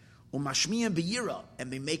realms. Umashmiya B'yira,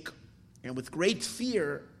 and they make, and with great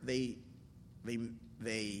fear, they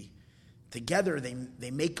together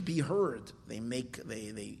they make be heard.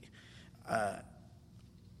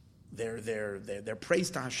 They're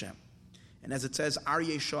praise to Hashem. And as it says,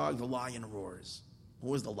 Aryeh Shag, the lion roars.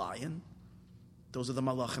 Who is the lion? Those are the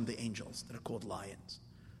malachim, the angels, that are called lions.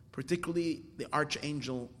 Particularly the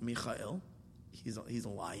archangel Michael. He's a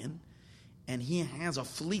lion. And he has a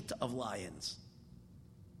fleet of lions.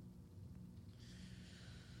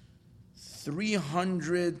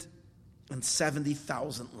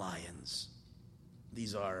 370,000 lions.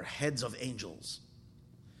 These are heads of angels.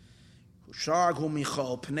 Shag hu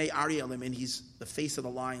Michal, Pnei Aryelim, and he's the face of the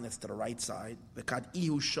lion that's to the right side. V'kad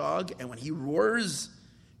ihu shag, and when he roars,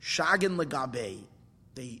 shagin legabe,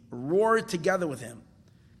 they roar together with him.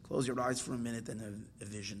 Close your eyes for a minute and a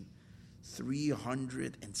vision.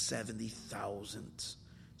 370,000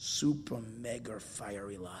 super mega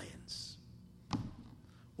fiery lions,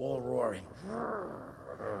 all roaring.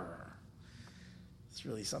 It's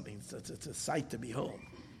really something. It's a sight to behold.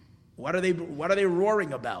 What are they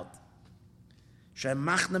roaring about?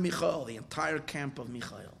 Shemachna Michael, the entire camp of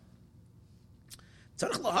Michael.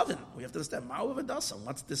 Tzarech lahavin. We have to understand. Ma'u v'dasam.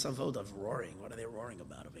 What's this avodah of roaring? What are they roaring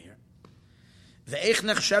about over here? Ve'ech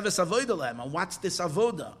nechsheves avodah lehem. And what's this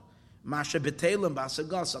avodah? Mashe b'telim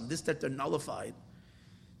b'asagasam. This that they're nullified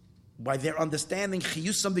by their understanding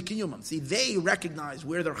chiyusam b'kiyumam. See, they recognize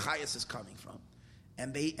where their chayas is coming from,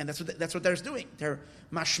 and that's what they're doing. They're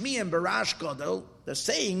mashmiyim barash gadol. They're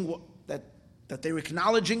saying that they're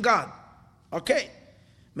acknowledging God. Okay.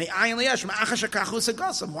 Why is this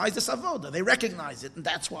avodah? They recognize it, and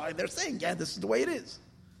that's why they're saying, yeah, this is the way it is.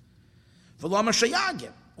 Why are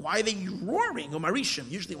they roaring?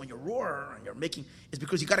 Usually when you roar and you're making, it's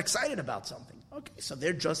because you got excited about something. Okay, so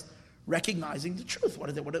they're just recognizing the truth.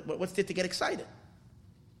 What's there to get excited?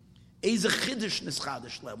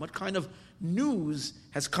 What kind of news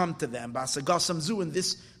has come to them in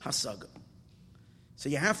this hasaga? So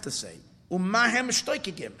you have to say,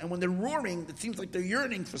 and when they're roaring, it seems like they're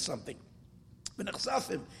yearning for something.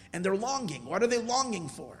 And they're longing. What are they longing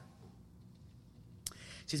for? So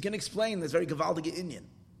he's going to explain this very Gavaldige Indian.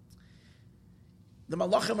 The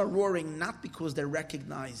Malachim are roaring not because they're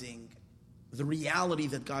recognizing the reality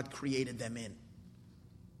that God created them in.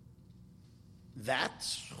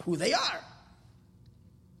 that's who they are.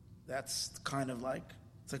 That's kind of like,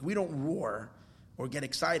 it's like we don't roar or get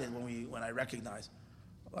excited when I recognize,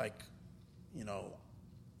 like, you know,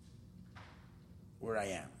 where I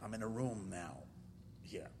am. I'm in a room now,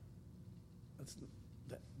 here.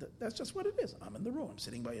 That's just what it is. I'm in the room,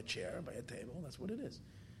 sitting by a chair, by a table. That's what it is.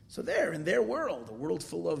 So they're in their world, a world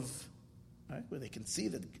full of, right, where they can see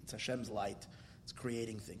that it's Hashem's light. It's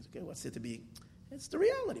creating things. Okay, what's it to be? It's the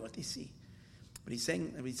reality, what they see. What he's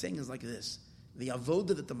saying is like this: the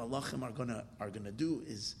avoda that the malachim are gonna do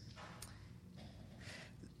is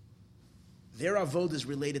their avoda is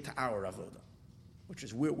related to our avoda, which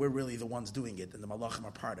is we're really the ones doing it, and the malachim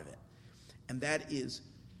are part of it. And that is,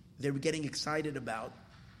 they're getting excited about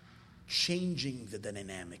changing the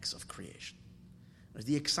dynamics of creation.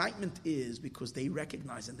 The excitement is because they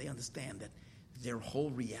recognize and they understand that their whole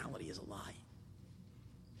reality is a lie.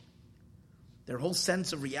 Their whole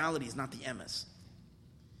sense of reality is not the emes.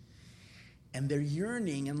 And they're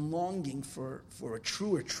yearning and longing for a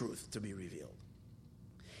truer truth to be revealed.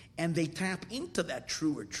 And they tap into that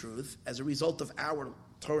truer truth as a result of our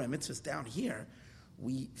Torah and mitzvahs down here.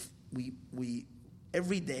 We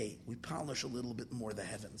every day we polish a little bit more the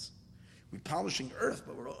heavens. We're polishing earth,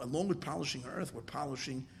 but along with polishing earth, we're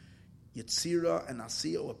polishing Yetzirah and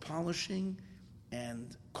Asiyah. We're polishing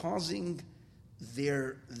and causing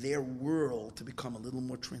their world to become a little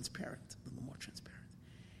more transparent,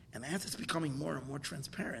 And as it's becoming more and more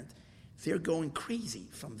transparent, they're going crazy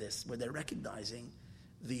from this, where they're recognizing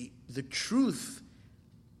the truth,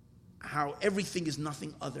 how everything is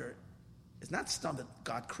nothing other. It's not stuff that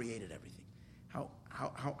God created everything.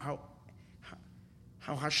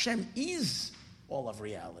 How Hashem is all of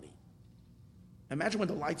reality. Imagine when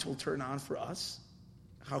the lights will turn on for us,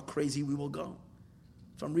 how crazy we will go.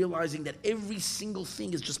 From realizing that every single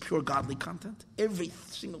thing is just pure godly content. Every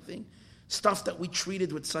single thing. Stuff that we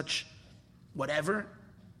treated with such whatever,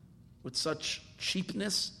 with such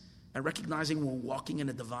cheapness, and recognizing we're walking in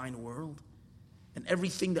a divine world. And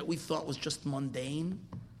everything that we thought was just mundane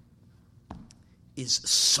is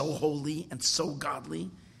so holy and so godly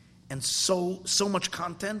and so much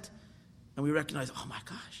content, and we recognize, oh my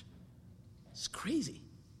gosh, it's crazy.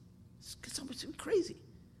 It's so much crazy.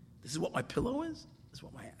 This is what my pillow is. This is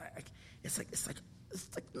what it's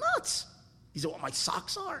like nuts. These are what my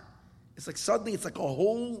socks are. It's like suddenly it's like a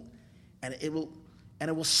whole, and it will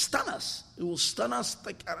stun us. It will stun us.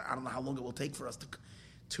 Like I don't know how long it will take for us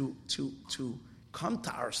to come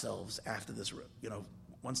to ourselves after this.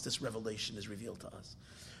 Once this revelation is revealed to us.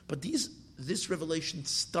 But this revelation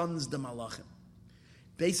stuns the malachim.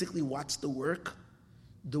 Basically, what's the work?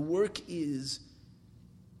 The work is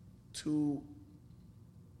to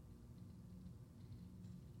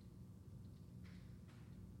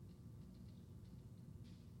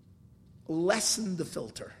lessen the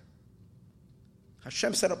filter.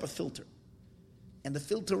 Hashem set up a filter. And the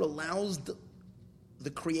filter allows the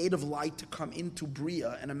creative light to come into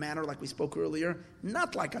Bria in a manner like we spoke earlier,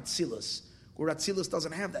 not like Atzilus, where Atzilus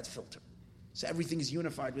doesn't have that filter. So everything is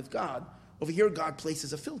unified with God. Over here, God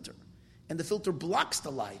places a filter. And the filter blocks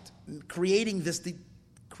the light, creating this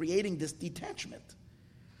detachment.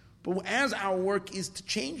 But as our work is to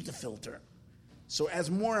change the filter, so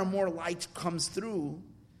as more and more light comes through,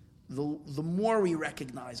 the more we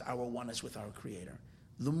recognize our oneness with our Creator,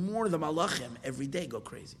 the more the malachim every day go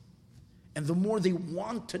crazy. And the more they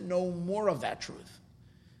want to know more of that truth.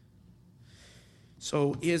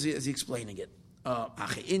 So here's he explaining it.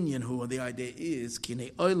 The idea is,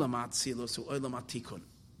 the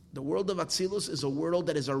world of Atzilus is a world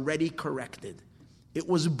that is already corrected. It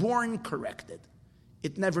was born corrected.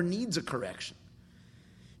 It never needs a correction.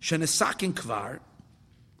 Shenesakin kvar,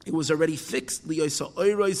 it was already fixed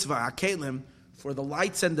for the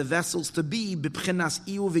lights and the vessels to be b'pchenas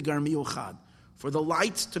iu v'garmi uchad. For the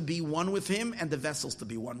lights to be one with Him and the vessels to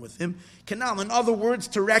be one with Him. Canal, in other words,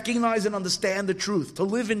 to recognize and understand the truth, to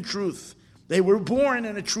live in truth. They were born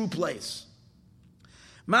in a true place.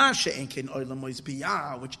 Which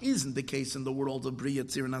isn't the case in the world of Bria,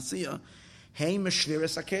 Tzir, and Asiyah.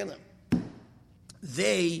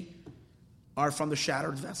 They are from the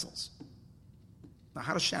shattered vessels. Now,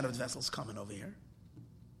 how do shattered vessels come in over here?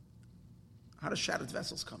 How do shattered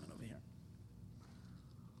vessels come in over here?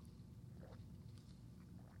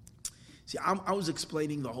 See, I was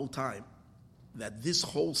explaining the whole time that this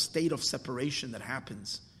whole state of separation that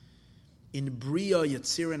happens in Bria,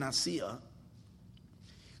 Yetzirah, and Asiyah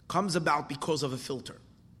comes about because of a filter.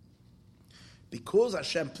 Because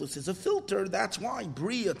Hashem places a filter, that's why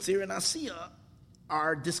Bria, Yetzirah, and Asiyah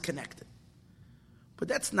are disconnected. But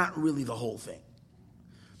that's not really the whole thing.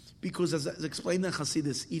 Because as explained in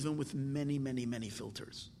Hasidus, even with many, many, many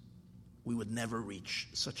filters, we would never reach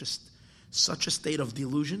such a state of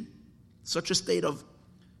delusion, such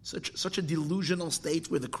a delusional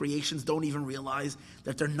state where the creations don't even realize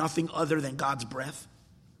that they're nothing other than God's breath.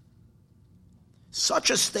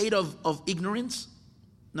 Such a state of ignorance,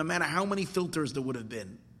 no matter how many filters there would have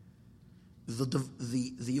been,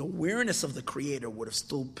 the awareness of the Creator would have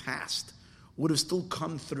still passed, would have still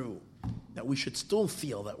come through, that we should still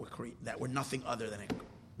feel that we're nothing other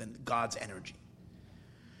than God's energy.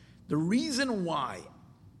 The reason why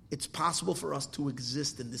it's possible for us to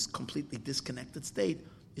exist in this completely disconnected state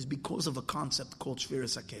is because of a concept called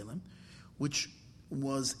Shviras HaKelim, which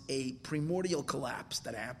was a primordial collapse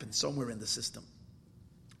that happened somewhere in the system,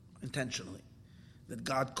 intentionally, that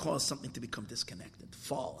God caused something to become disconnected,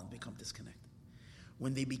 fall and become disconnected.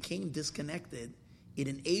 When they became disconnected, it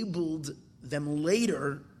enabled them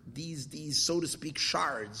later, these so to speak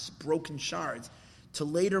shards, broken shards, to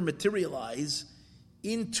later materialize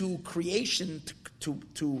into creation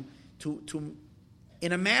to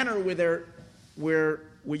in a manner where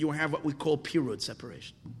you have what we call pirud,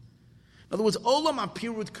 separation. In other words, Olam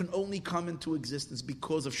HaPirud can only come into existence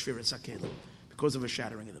because of Shviras HaKelim, because of a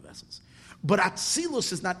shattering of the vessels. But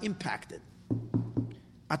Atzilus is not impacted.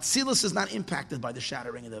 Atzilus is not impacted by the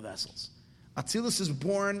shattering of the vessels. Atzilus is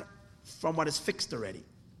born from what is fixed already.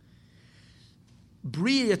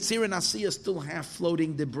 Bria, Yetzirah, and Asiya still have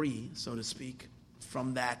floating debris, so to speak,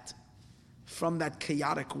 from that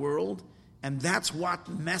chaotic world, and that's what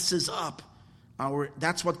messes up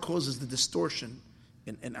that's what causes the distortion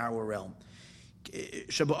in our realm.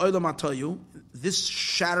 Sheba'olam HaToyu, this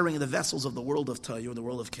shattering of the vessels of the world of Toyu, the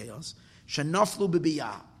world of chaos, Shenaflu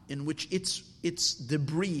b'biyah, in which its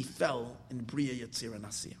debris fell in Bria, Yetzirah, and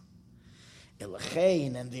Asiya.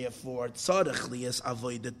 Elachein, and therefore tzarech liyas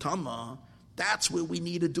avodah tama. That's where we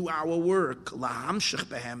need to do our work. Lahamshich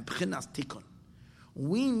behem b'chinas tikun.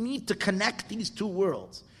 We need to connect these two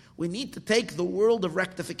worlds. We need to take the world of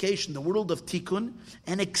rectification, the world of tikkun,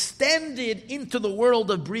 and extend it into the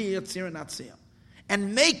world of Bria, Yetzirah, and Asiya,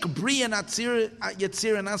 and make Bria,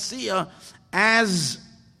 Yetzirah, and Asiya as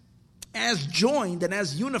joined and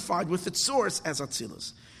as unified with its source as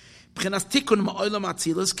Atzilus. B'chinas tikun ma'olam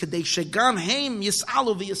Atzilus kedei shegan heim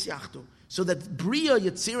yisalu v'yisyachtu. So that Bria,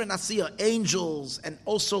 Yetzirah, and Asiya, angels, and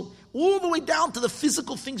also all the way down to the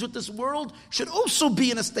physical things with this world, should also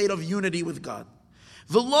be in a state of unity with God.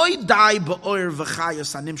 But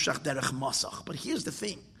here's the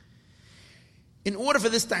thing. In order for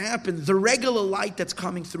this to happen, the regular light that's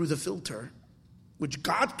coming through the filter, which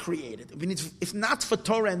God created, I mean, if not for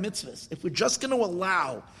Torah and mitzvahs, if we're just going to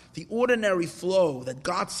allow the ordinary flow that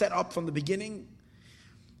God set up from the beginning,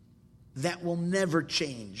 that will never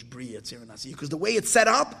change Bria, Yetzirah, and Asiya. Because the way it's set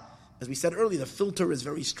up, as we said earlier, the filter is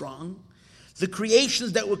very strong. The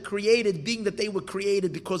creations that were created, being that they were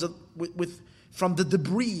created because of from the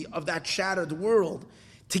debris of that shattered world,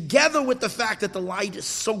 together with the fact that the light is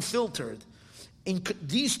so filtered,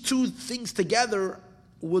 these two things together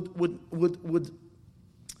would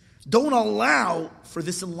don't allow for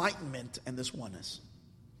this enlightenment and this oneness.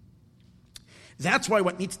 That's why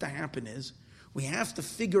what needs to happen is we have to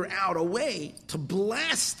figure out a way to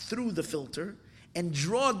blast through the filter and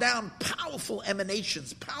draw down powerful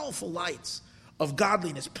emanations, powerful lights of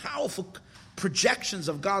godliness, powerful projections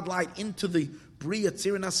of God light into the Bria,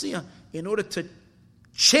 Yetzirah, and Asiya in order to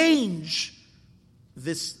change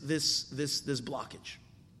this blockage.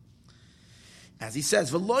 As he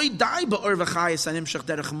says,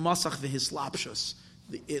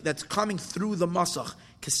 that's coming through the masach,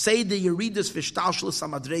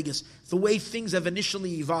 the way things have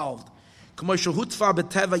initially evolved, the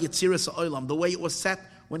way it was set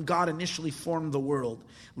when God initially formed the world,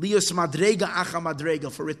 for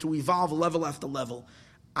it to evolve level after level.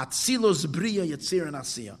 Atzilos Bria, Yetzirah, and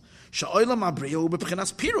Asiya.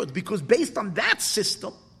 Because based on that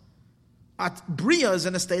system, Bria is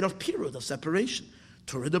in a state of pirud, of separation.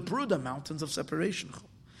 Torah Pruda, mountains of separation.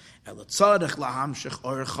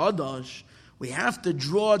 We have to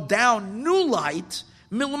draw down new light,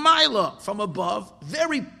 milmaila, from above,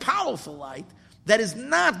 very powerful light, that is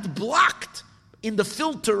not blocked in the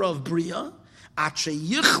filter of Bria, until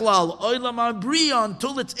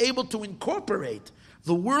it's able to incorporate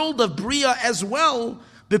the world of Bria as well,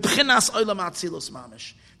 that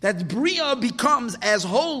Bria becomes as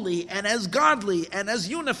holy and as godly and as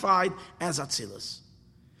unified as Atzilus.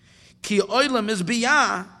 Ki oilam is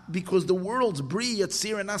biyah, because the world's Bria,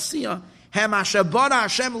 Yetzirah, and Asiya, hem ashabara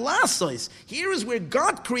Hashem lasois. Here is where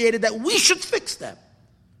God created that we should fix them.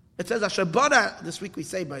 It says ashabara, this week we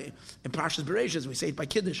say in Parshas Bereshis, we say it by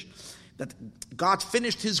Kiddush. that God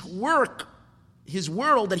finished His work, His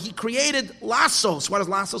world that He created, lasos. What does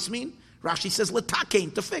lasos mean? Rashi says,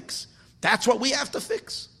 letakein, to fix. That's what we have to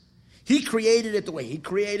fix. He created it the way He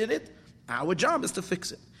created it. Our job is to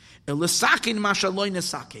fix it. And to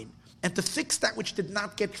fix that which did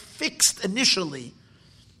not get fixed initially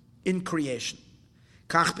in creation.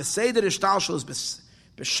 That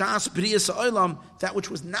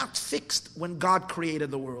which was not fixed when God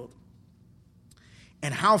created the world.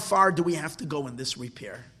 And how far do we have to go in this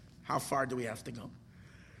repair? How far do we have to go?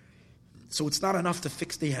 So it's not enough to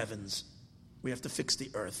fix the heavens. We have to fix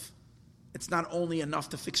the earth. It's not only enough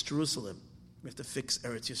to fix Jerusalem. We have to fix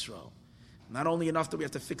Eretz Yisrael. Not only enough that we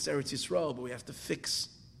have to fix Eretz Yisrael, but we have to fix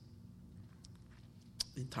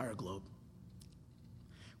the entire globe.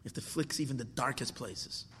 We have to fix even the darkest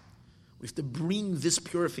places. We have to bring this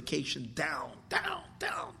purification down.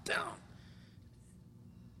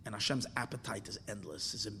 And Hashem's appetite is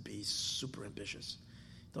endless. He's super ambitious.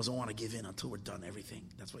 He doesn't want to give in until we're done everything.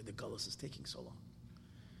 That's why the Gullus is taking so long.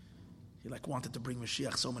 He wanted to bring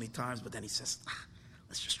Mashiach so many times, but then he says,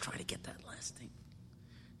 let's just try to get that last thing.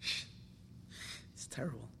 It's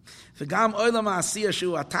terrible.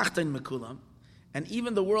 And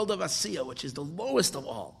even the world of Asiya, which is the lowest of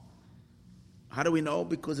all. How do we know?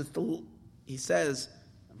 Because he says,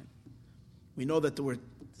 we know that there were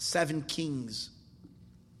 7 kings.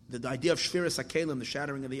 The idea of Shviras HaKelim, the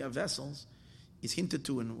shattering of the vessels, is hinted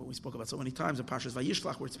to in what we spoke about so many times in Parshas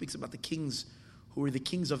Vayishlach, where it speaks about the kings who were the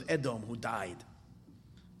kings of Edom who died.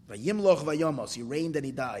 Vayimloch Vayamos, he reigned and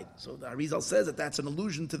he died. So the Arizal says that that's an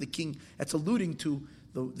allusion to the king, that's alluding to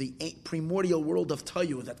the primordial world of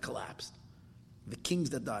Tayu that collapsed. The kings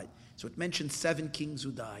that died. So it mentions 7 kings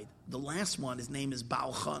who died. The last one, his name is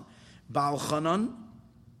Baal Chanan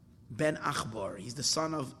ben Achbor. He's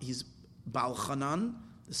Baal Chanan,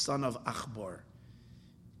 the son of Achbor.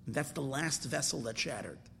 And that's the last vessel that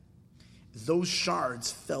shattered. Those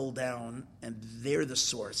shards fell down, and they're the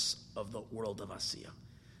source of the world of Asiya.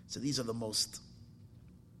 So these are the most,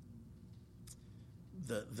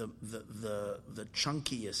 the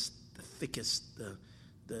chunkiest, the thickest,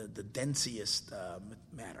 the densiest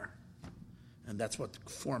matter, and that's what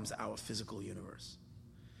forms our physical universe.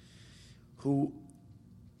 But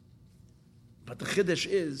the chiddush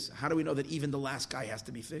is, how do we know that even the last guy has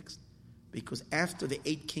to be fixed? Because after the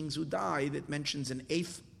 8 kings who died, it mentions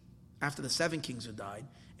after the 7 kings who died,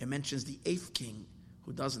 it mentions the 8th king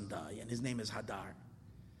who doesn't die, and his name is Hadar.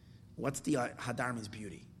 What's the Hadar means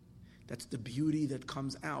beauty. That's the beauty that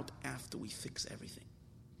comes out after we fix everything.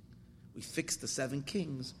 We fix the 7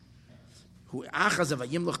 kings. Who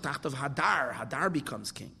Hadar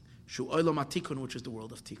becomes king. Shu Olam HaTikun, which is the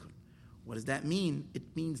world of Tikkun. What does that mean?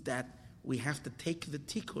 It means that we have to take the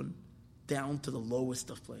Tikkun down to the lowest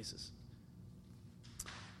of places.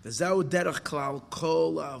 This is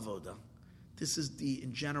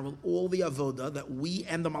in general, all the avoda that we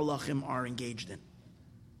and the malachim are engaged in.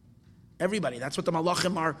 Everybody, that's what the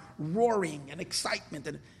malachim are roaring and excitement,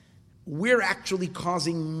 and we're actually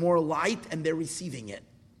causing more light and they're receiving it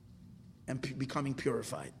and becoming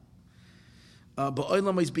purified.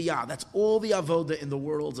 That's all the avoda in the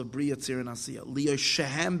worlds of Bria, Tzir, and Asiya.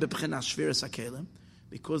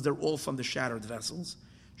 Because they're all from the shattered vessels.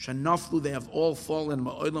 Shanaflu, they have all fallen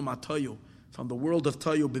from the world of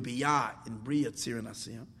Tayu b'biyah in Bria, Tzir, and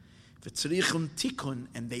Asiya. V'tzrichum tikkun,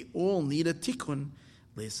 and they all need a tikkun,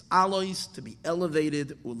 leis alois, to be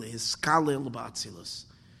elevated, uleis kalil ba'atzilus,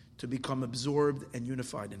 to become absorbed and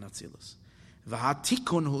unified in Atzilus.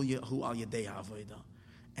 V'ha-tikkun hu al yedei ha'avoda.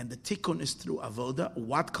 And the tikkun is through avoda.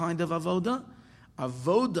 What kind of avoda?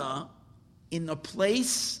 Avoda in a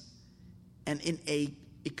place and in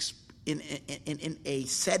a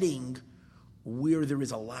setting where there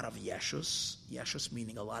is a lot of yeshus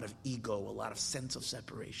meaning a lot of ego, a lot of sense of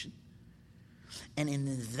separation. And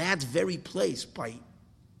in that very place, by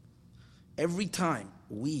every time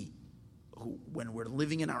when we're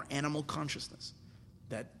living in our animal consciousness,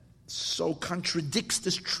 that so contradicts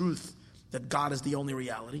this truth that God is the only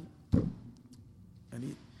reality,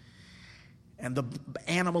 and the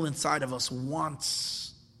animal inside of us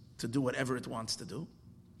wants to do whatever it wants to do,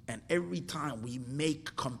 and every time we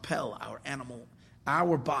compel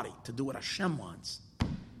our body to do what Hashem wants,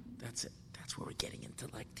 that's it. That's where we're getting into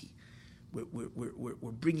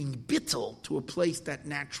we're bringing bittul to a place that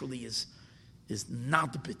naturally is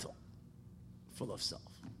not bittul, full of self.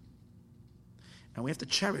 And we have to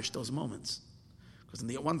cherish those moments. Because on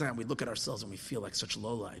the one hand, we look at ourselves and we feel like such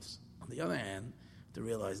lowlives. On the other hand, to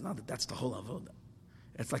realize now that's the whole avodah.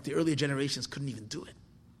 It's like the earlier generations couldn't even do it.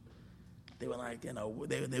 They were like,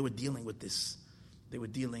 they were dealing with this. They were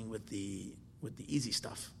dealing with the easy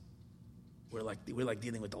stuff. We're like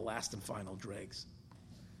dealing with the last and final dregs.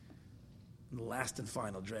 The last and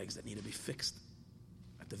final dregs that need to be fixed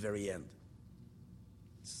at the very end.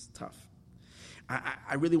 It's tough.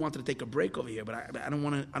 I really wanted to take a break over here, but I don't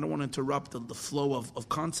want to interrupt the flow of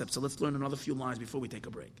concepts. So let's learn another few lines before we take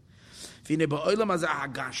a break.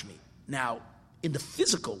 Now, in the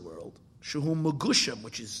physical world, Shuhu Magusham,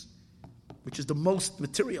 which is the most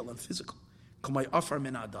material and physical,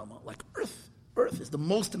 like earth. Earth is the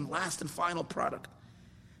most and last and final product.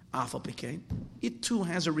 It too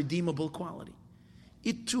has a redeemable quality.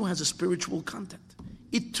 It too has a spiritual content.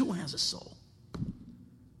 It too has a soul.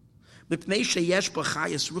 Because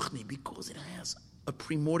it has a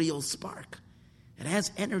primordial spark. It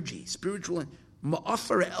has energy, spiritual,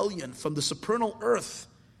 ma'afar elyon, from the supernal earth.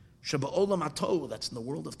 Shaba'olam atohu, that's in the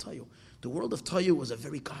world of Tayu. The world of Tayu was a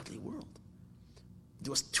very godly world.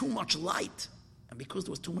 There was too much light. And because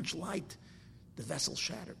there was too much light, the vessel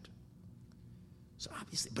shattered. So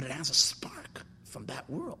obviously, but it has a spark from that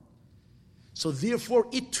world. So therefore,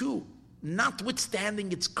 it too,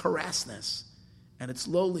 notwithstanding its crassness and its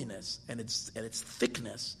lowliness and its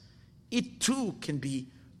thickness, it too can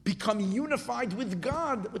become unified with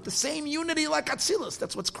God with the same unity like Atzilus.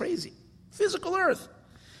 That's what's crazy. Physical earth.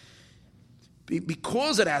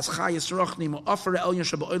 Because it has Chayis Rochni Mu'afar Elyon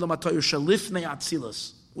Shaba'olam Atoyu Shalifnei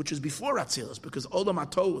Atzilus, which is before Atzilus, because Olam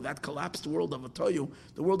Atoyu, that collapsed world of Atoyu,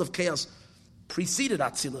 the world of chaos, preceded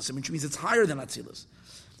Atzilus, which means it's higher than Atzilus.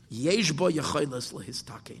 Yesh bo yecholos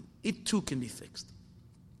lehistakein. It too can be fixed.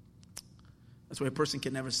 That's why a person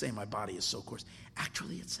can never say, my body is so coarse.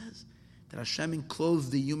 Actually, it says that Hashem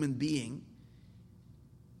enclosed the human being.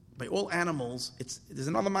 By all animals, there's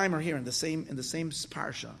another mimer here in the same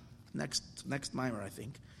parsha, next mimer, I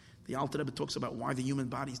think. The Alter Rebbe talks about why the human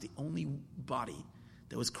body is the only body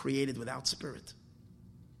that was created without spirit.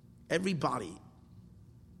 Every body,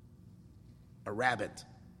 a rabbit,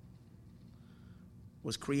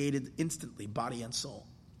 was created instantly, body and soul.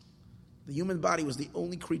 The human body was the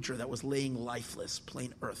only creature that was laying lifeless,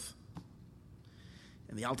 plain earth.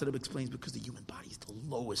 And the Alter Rebbe explains because the human body is the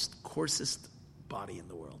lowest, coarsest body in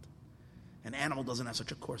the world. An animal doesn't have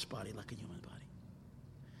such a coarse body like a human body.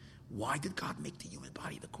 Why did God make the human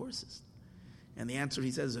body the coarsest? And the answer,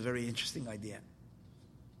 he says, is a very interesting idea.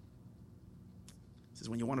 He says,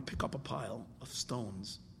 when you want to pick up a pile of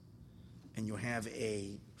stones and you have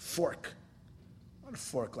a fork, not a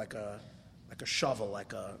fork like a shovel,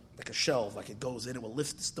 like a shelf, like it goes in, it will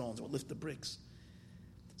lift the stones, it will lift the bricks.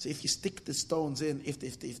 So if you stick the stones in, if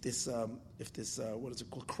this what is it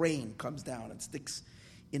called, crane comes down and sticks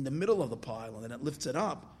in the middle of the pile and then it lifts it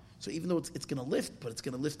up, so even though it's going to lift, but it's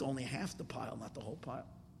going to lift only half the pile, not the whole pile.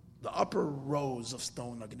 The upper rows of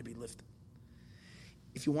stone are going to be lifted.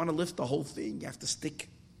 If you want to lift the whole thing, you have to stick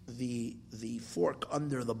the fork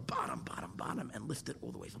under the bottom, and lift it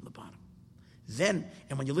all the way from the bottom. And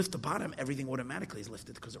when you lift the bottom, everything automatically is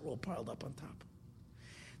lifted because they're all piled up on top.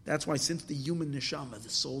 That's why since the human neshama, the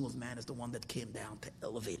soul of man, is the one that came down to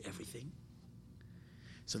elevate everything,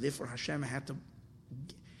 so therefore Hashem had to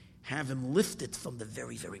have him lifted from the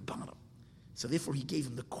very, very bottom. So therefore he gave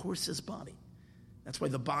him the coarsest body. That's why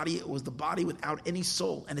the body was the body without any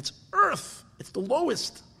soul. And it's earth. It's the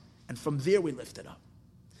lowest. And from there we lift it up.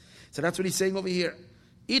 So that's what he's saying over here.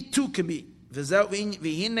 It too can be. And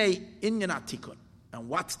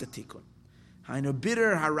what's the tikkun?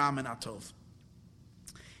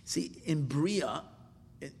 See, in Bria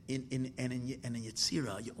and in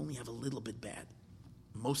Yetzirah, you only have a little bit bad.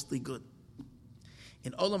 Mostly good.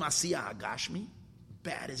 In Olam Asiyah HaGashmi,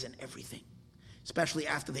 bad is in everything. Especially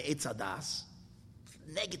after the Eitz Hadas.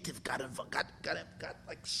 Negative got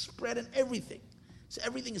like spread in everything. So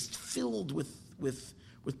everything is filled with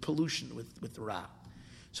pollution, with ra.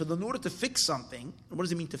 So in order to fix something, what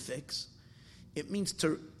does it mean to fix? It means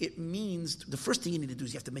the first thing you need to do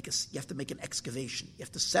is you have to make an excavation. You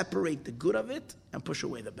have to separate the good of it and push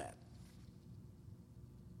away the bad.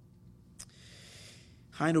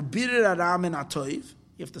 You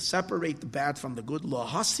have to separate the bad from the good. Lo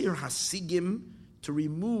hasir hasigim, to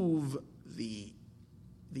remove the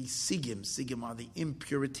sigim. Sigim are the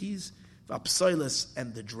impurities, v'apsoilus,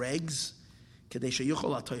 and the dregs, that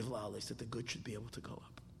the good should be able to go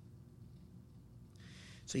up.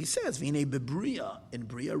 So he says, V'inei bebria, in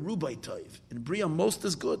bria rubai toiv. In bria most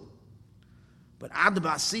is good. But ad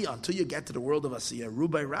ba'asiyah, until you get to the world of asiyah,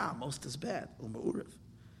 rubai ra, most is bad. U'ma'urav.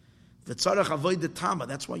 V'tzarech avodah tama,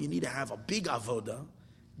 that's why you need to have a big avodah,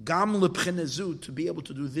 gam lepchenezu, to be able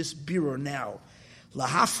to do this birur now.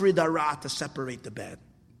 Lahafrid ara, to separate the bad.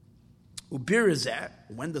 Ubirizeh,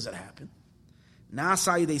 when does it happen?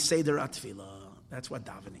 Nasai, they say the tefillah. That's what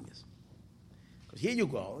davening is. Because here you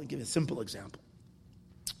go, I'll give you a simple example.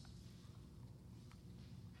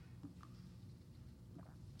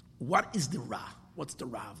 What is the Ra? What's the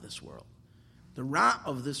Ra of this world? The Ra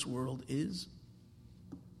of this world is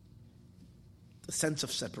the sense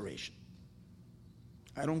of separation.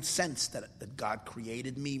 I don't sense that God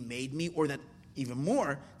created me, made me, or that even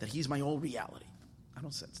more, that He's my whole reality. I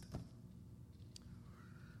don't sense that.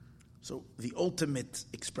 So the ultimate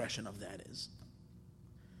expression of that is,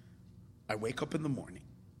 I wake up in the morning,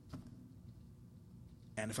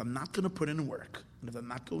 and if I'm not going to put in work, and if I'm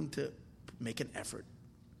not going to make an effort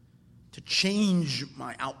to change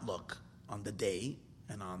my outlook on the day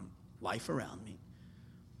and on life around me,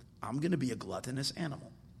 I'm going to be a gluttonous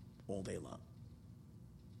animal all day long.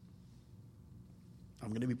 I'm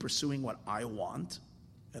going to be pursuing what I want,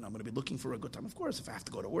 and I'm going to be looking for a good time. Of course, if I have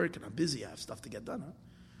to go to work and I'm busy, I have stuff to get done. Huh?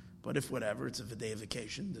 But if whatever, it's a day of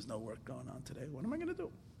vacation, there's no work going on today, what am I going to do?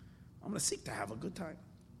 I'm going to seek to have a good time.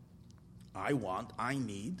 I want, I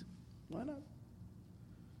need, why not?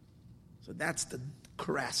 So that's the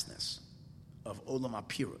crassness of Olam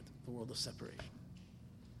HaPirut, the world of separation.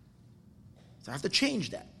 So I have to change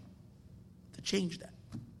that.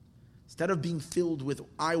 Instead of being filled with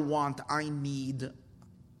I want, I need,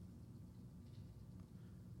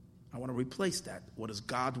 I want to replace that. What does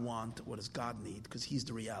God want? What does God need? Because He's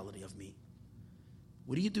the reality of me.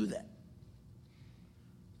 What do you do that?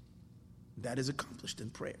 That is accomplished in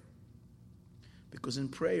prayer. Because in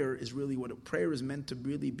prayer is really what prayer is meant to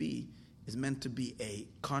really be, is meant to be a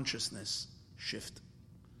consciousness shift.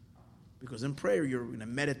 Because in prayer you're going to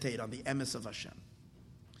meditate on the emes of Hashem.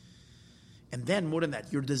 And then more than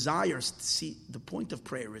that, your desires, see, the point of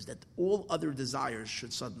prayer is that all other desires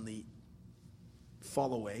should suddenly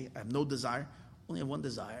fall away. I have no desire, only have one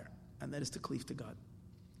desire, and that is to cleave to God.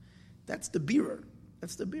 That's the birur.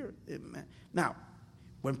 Now,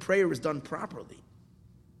 when prayer is done properly,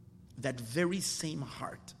 that very same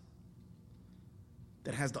heart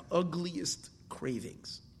that has the ugliest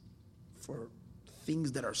cravings for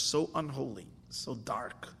things that are so unholy, so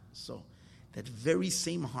dark, so that very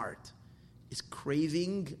same heart is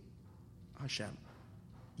craving Hashem,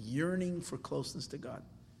 yearning for closeness to God.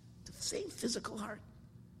 It's the same physical heart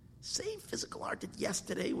that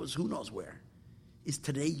yesterday was who knows where, is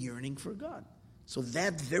today yearning for God. So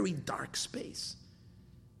that very dark space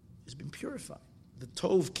has been purified. The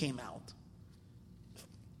Tov came out.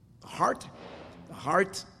 The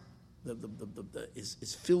heart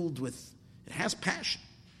is filled with, it has passion,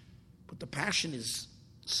 but the passion is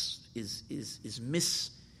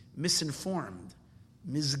misinformed,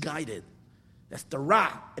 misguided. That's the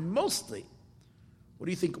Ra. And mostly, what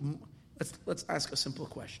do you think? Let's ask a simple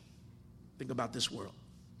question. Think about this world.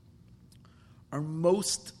 Are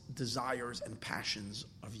most desires and passions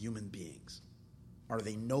of human beings, are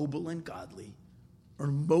they noble and godly? Or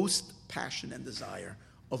most passion and desire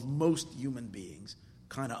of most human beings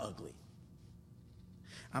kind of ugly?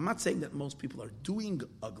 I'm not saying that most people are doing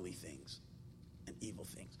ugly things and evil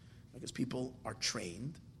things, because people are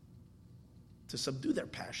trained to subdue their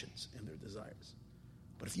passions and their desires.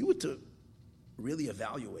 But if you were to really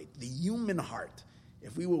evaluate the human heart,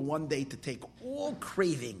 if we were one day to take all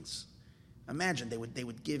cravings, imagine they would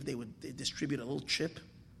distribute a little chip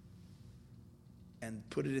and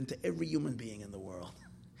put it into every human being in the world,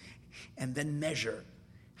 and then measure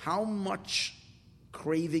how much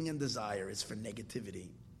craving and desire is for negativity,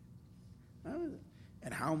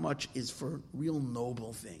 and how much is for real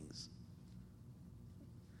noble things.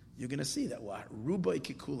 You're going to see that Rubai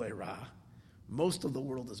Kikule Ra, most of the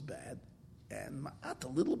world is bad, and Ma'at, a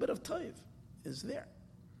little bit of Tov, is there.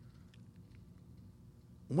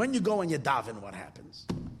 When you go and you daven, what happens?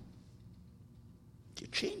 You're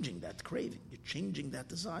changing that craving. You're changing that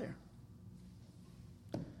desire.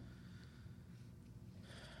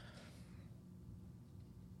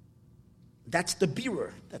 That's the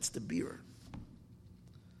birur.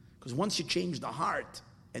 Because once you change the heart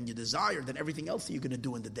and your desire, then everything else that you're going to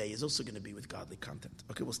do in the day is also going to be with godly content.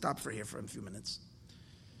 Okay, we'll stop for a few minutes.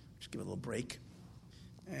 Just give it a little break.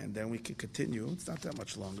 And then we can continue. It's not that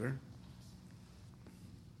much longer.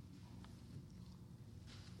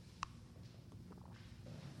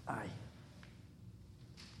 Aye.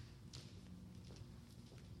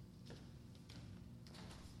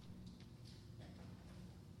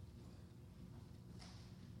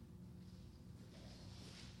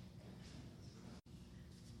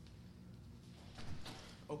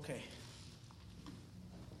 Okay.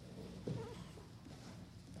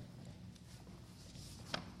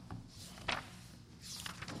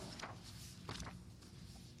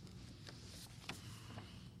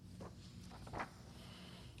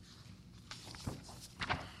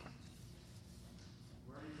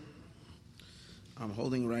 I'm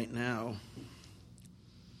holding right now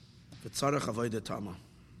V'tzarech Avodah Tama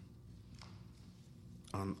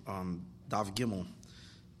on Dav Gimel.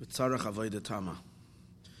 V'tzarech Avodah Tama.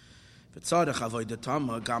 V'tzarech Avodah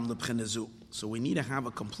Tama gam lebchenezu. So we need to have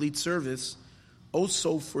a complete service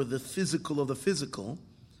also for the physical of the physical,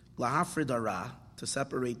 lahafrid hara, to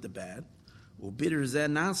separate the bad, u'bidur zeh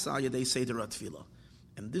nasa yedei seder atfila.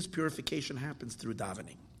 And this purification happens through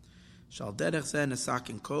davening. Shal derech zeh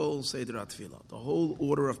nesakin kol seder atfila. The whole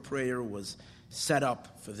order of prayer was set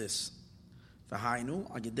up for this.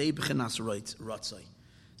 V'hainu agedei b'chinas ratzai.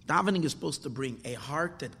 Davening is supposed to bring a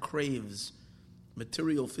heart that craves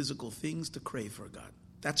material, physical things to crave for God.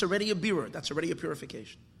 That's already a birur. That's already a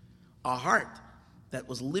purification. A heart that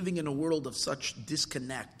was living in a world of such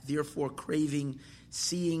disconnect, therefore craving,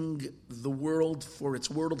 seeing the world for its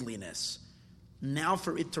worldliness. Now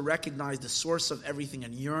for it to recognize the source of everything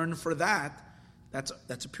and yearn for that, that's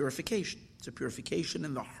a purification. It's a purification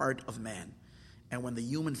in the heart of man. And when the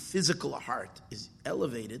human physical heart is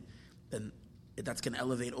elevated, then that's going to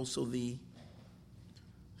elevate also the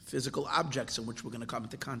physical objects in which we're going to come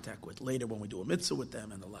into contact with later when we do a mitzvah with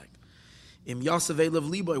them and the like. Im yasavei lev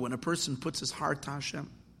liboy, when a person puts his heart to Hashem,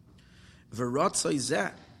 v'ratzai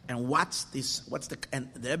zeh, and and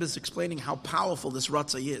the Rebbe is explaining how powerful this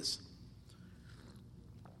ratzai is.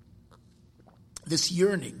 This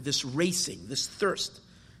yearning, this racing, this thirst.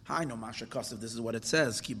 I know Masha Kosev, this is what it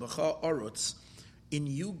says. Ki b'cha orutz, in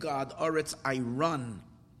you God, oretz, I run,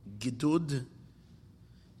 gidud.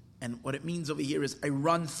 And what it means over here is I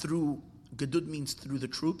run through, gedud means through the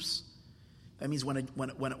troops. That means when a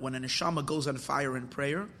neshama goes on fire in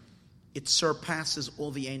prayer, it surpasses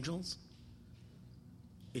all the angels.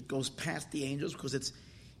 It goes past the angels because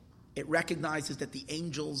it recognizes that the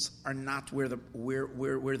angels are not where the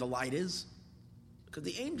light is. Because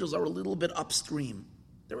the angels are a little bit upstream.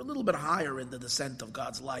 They're a little bit higher in the descent of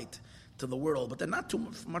God's light to the world, but they're not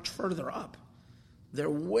too much further up.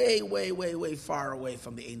 They're way, way, way, way far away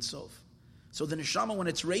from the Ein Sof. So the neshama, when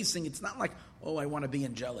it's racing, it's not like, oh, I want to be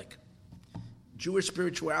angelic. Jewish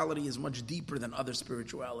spirituality is much deeper than other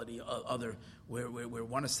spirituality, where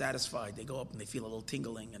one is satisfied. They go up and they feel a little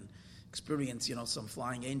tingling and experience, some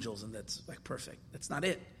flying angels, and that's like perfect. That's not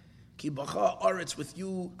it. Ki bacha aretz, with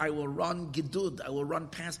you I will run gidud. I will run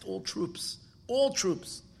past all troops.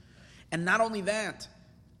 And not only that,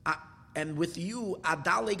 and with you,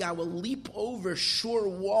 adalig, I will leap over sure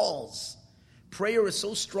walls. Prayer is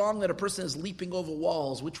so strong that a person is leaping over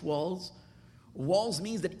walls. Which walls? Walls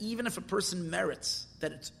means that even if a person merits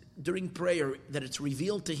that it's during prayer, that it's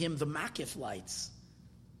revealed to him the makif lights,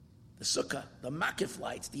 the sukkah, the makif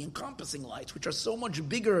lights, the encompassing lights, which are so much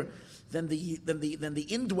bigger than the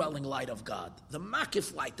indwelling light of God. The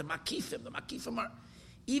makif light, the makifim are,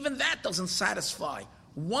 even that doesn't satisfy.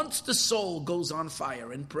 Once the soul goes on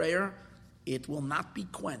fire in prayer, it will not be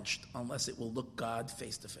quenched unless it will look God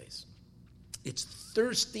face to face. It's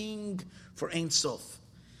thirsting for Ein Sof.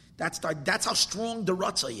 That's how strong the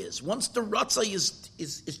ratzai is. Once the ratzai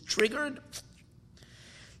is triggered,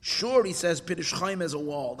 sure, he says, Pirush Chaim as a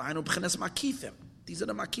wall. These are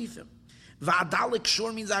the makifim. Va'adalik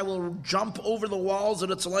sure means I will jump over the walls of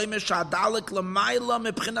the tzalaimish. Adalik l'mayla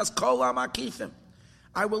mepchinas kol ha'makifim.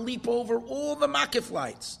 I will leap over all the makif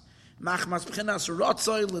lights. Machmas b'chinas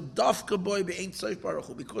ratzai l'dafka boy be'ein sof baruch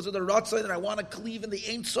hu. Because of the ratzai that I want to cleave in the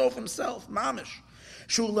Ein Sof himself, mamish.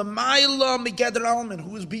 Shu l'mayla megeder almin,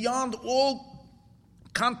 who is beyond all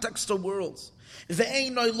context of worlds.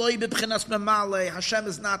 Ve'ein oiloi b'chinas memale. Hashem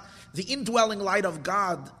is not the indwelling light of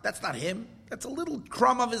God. That's not him. That's a little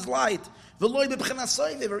crumb of his light. Ve'loi b'chinas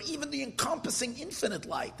soivev, or even the encompassing infinite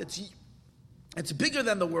light. It's bigger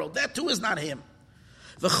than the world. That too is not him.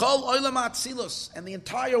 V'chol olam atzilus, and the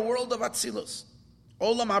entire world of atzilus,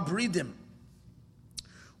 olam abridim,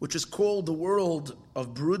 which is called the world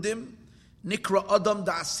of brudim, nikra adam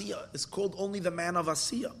da'asiyah, is called only the man of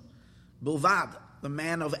asiyah, bilvad, the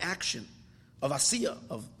man of action, of asiyah,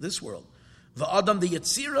 of this world. V'adam the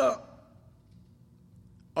yetzira,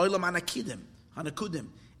 olam hanakudim,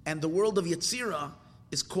 and the world of yetzira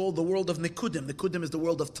is called the world of nikudim. Nikudim is the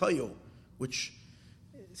world of tayo, which,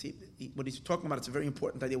 see, what he's talking about, it's a very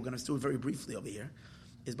important idea. We're going to do it very briefly over here.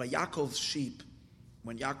 Is by Yaakov's sheep,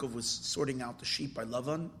 when Yaakov was sorting out the sheep by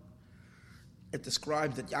Lavan, it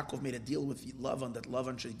describes that Yaakov made a deal with Lavan that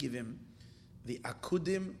Lavan should give him the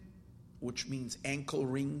akudim, which means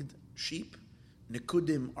ankle-ringed sheep.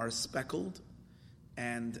 Nikudim are speckled,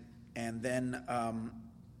 and then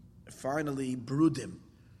finally brudim.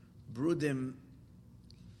 Brudim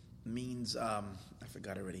means I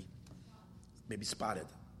forgot already. Maybe spotted.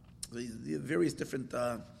 The various different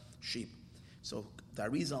sheep. So the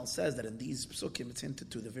Arizal says that in these psukim it's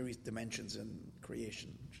hinted to the various dimensions in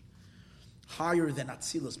creation. Higher than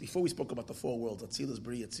Atzilus. Before we spoke about the four worlds, Atzilus,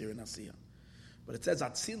 Bri, Yetzirah, and Asiyah. But it says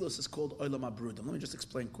Atzilus is called Olam HaBrudim. Let me just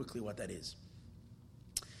explain quickly what that is.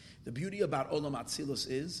 The beauty about Olam Atzilus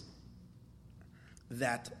is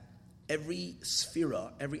that every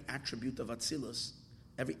sphera, every attribute of Atzilus,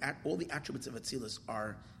 all the attributes of Atzilus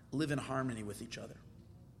live in harmony with each other.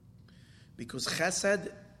 Because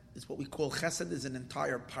Chesed is what we call Chesed is an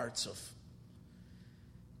entire parts of.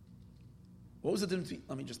 What was the difference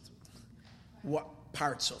between, what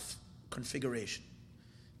parts of configuration?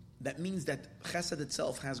 That means that Chesed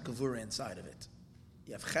itself has Gevura inside of it.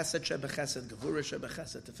 You have Chesed Shebe Chesed, Gevura Shebe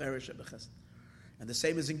Chesed, Teferet Shebe Chesed. And the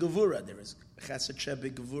same is in Gevura. There is Chesed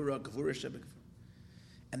Shebe Gevura, Gevura Shebe Gevura.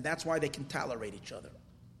 And that's why they can tolerate each other.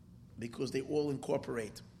 Because they all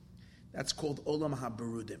incorporate. That's called Olam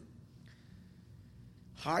HaBerudim.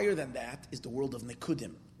 Higher than that is the world of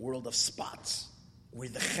Nekudim, world of spots, where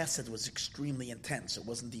the Chesed was extremely intense. It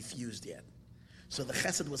wasn't diffused yet. So the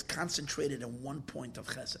Chesed was concentrated in one point of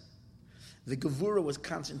Chesed. The Gevura was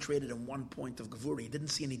concentrated in one point of Gevura. You didn't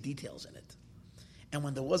see any details in it. And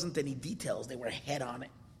when there wasn't any details, they were head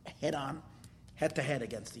to head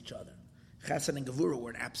against each other. Chesed and Gevura were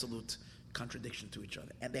an absolute contradiction to each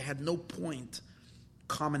other. And they had no point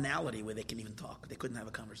commonality where they can even talk. They couldn't have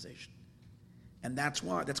a conversation. And that's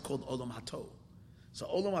why, that's called Olam HaTov. So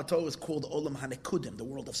Olam HaTov is called Olam HaNekudim, the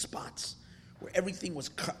world of spots, where everything was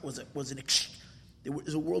there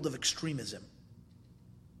was a world of extremism.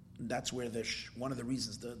 And that's where one of the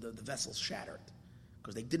reasons the vessels shattered,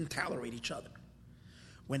 because they didn't tolerate each other.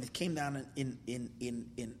 When it came down in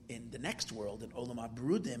the next world, in Olam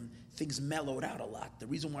HaBerudim, things mellowed out a lot. The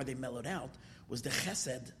reason why they mellowed out was the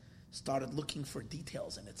Chesed started looking for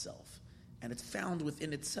details in itself. And it found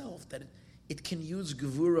within itself that it can use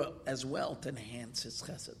Gevura as well to enhance its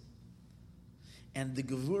Chesed. And the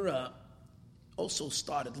Gevura also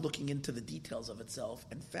started looking into the details of itself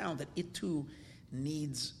and found that it too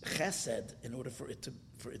needs Chesed in order for its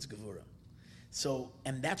Gevura. So,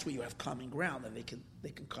 and that's where you have common ground, and they can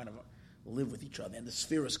kind of live with each other, and the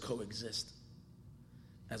spheres coexist,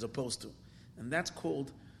 as opposed to, and that's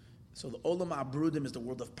called. So the Olam HaBerudim is the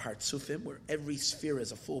world of Partsufim, where every sphere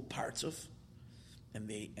is a full Partsuf, and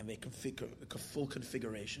they configure a full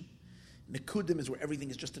configuration. Nekudim is where everything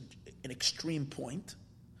is just an extreme point,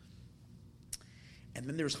 and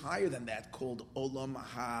then there's higher than that called Olam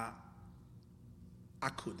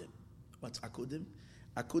HaAkudim. What's Akudim?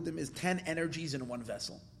 Akudim is 10 energies in one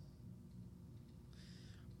vessel.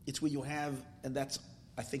 It's where you have, and that's,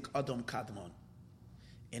 I think, Adam Kadmon.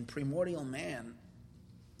 In primordial man,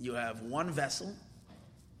 you have one vessel,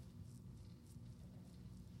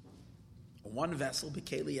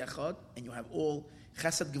 B'Keli Echad, and you have all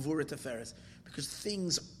Chesed, Gevura, Teferes, because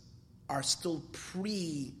things are still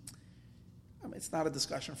it's not a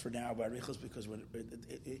discussion for now about Arichos, because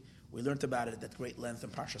we learned about it at great length in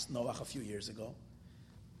Parshas Noach a few years ago.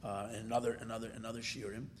 And another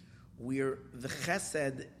shiurim, where the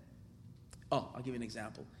Chesed. I'll give you an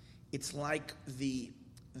example. It's like the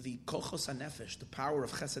kochos hanefesh, the power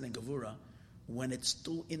of Chesed and Gevura, when it's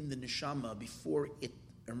still in the neshama before it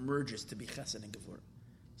emerges to be Chesed and Gevura.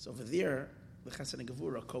 So over there, the Chesed and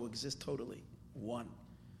Gevura coexist totally, one,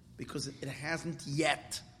 because it hasn't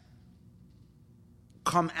yet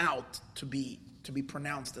come out to be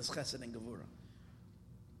pronounced as Chesed and Gevura.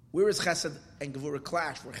 Where is Chesed and Gevura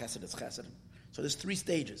clash? Where Chesed is Chesed. So there's 3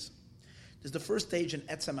 stages. There's the first stage in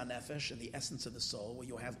Etzem HaNefesh, in the essence of the soul, where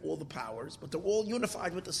you have all the powers, but they're all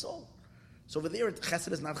unified with the soul. So over there,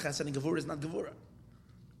 Chesed is not Chesed and Gevura is not Gevura.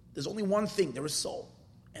 There's only one thing, there is soul.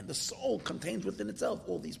 And the soul contains within itself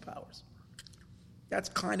all these powers. That's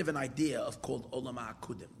kind of an idea of called Olam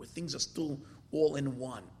HaAkudim, where things are still all in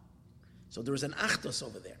one. So there is an Achdus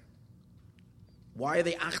over there. Why are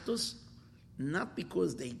they Achdus? Not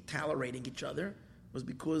because they're tolerating each other, it was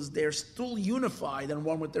because they're still unified and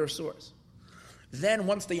one with their source. Then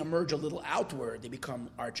once they emerge a little outward, they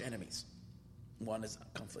become arch enemies. One is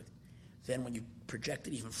conflict. Then when you project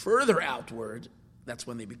it even further outward, that's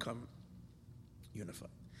when they become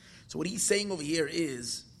unified. So what he's saying over here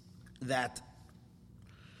is that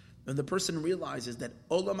when the person realizes that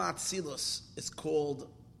Olam HaAtzilus is called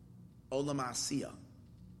Olam HaAsiyah,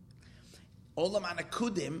 Olam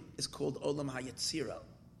HaNekudim is called Olam HaYetzirah.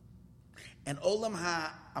 And Olam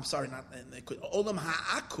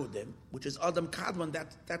HaAkudim, which is Adam Kadmon,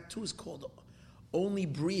 that too is called only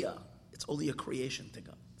Bria. It's only a creation to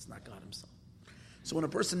God. It's not God himself. So when a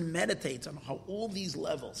person meditates on how all these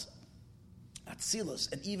levels,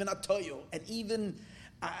 Atzilus, and even Atoyo, and even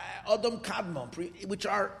Adam Kadmon, which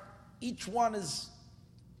are each one is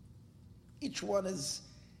what's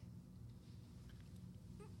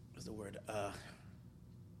the word?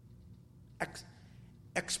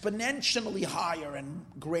 Exponentially higher and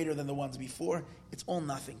greater than the ones before. It's all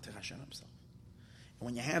nothing to Hashem himself. And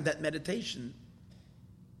when you have that meditation,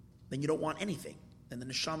 then you don't want anything. And the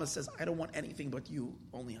neshama says, I don't want anything but you,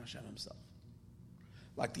 only Hashem himself.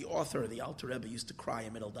 Like the author of the Alter Rebbe used to cry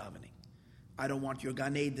in middle davening. I don't want your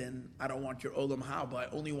Gan Eden, I don't want your Olam Haba, I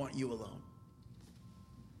only want you alone.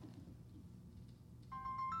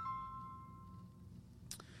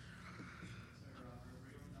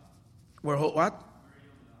 We're what?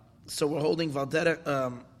 So we're holding Valdera.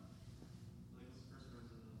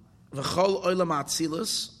 V'chol olam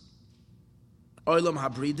atzilus, olam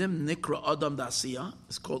habridim, nikra adam dasiya.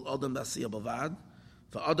 It's called adam dasiya bavad.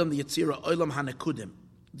 V'adam the yitzira olam hanekudim.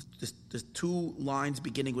 There's two lines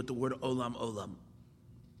beginning with the word olam olam.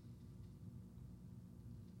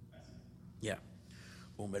 Yeah.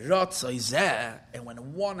 And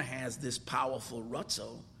when one has this powerful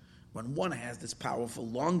ratzo, when one has this powerful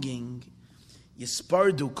longing,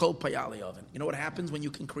 yispardu kol payali oven. You know what happens when you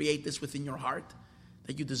can create this within your heart?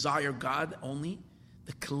 That you desire God only?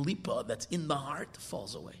 The kalipa that's in the heart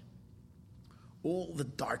falls away. All the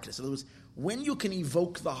darkness. In other words, when you can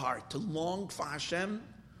evoke the heart to long for Hashem,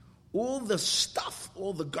 all the stuff,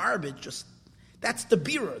 all the garbage, that's the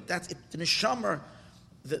birur. That's it, the neshama.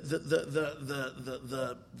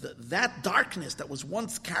 That darkness that was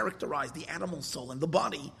once characterized the animal soul and the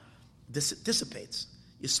body dissipates.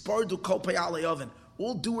 Yispardu kol payalei oven.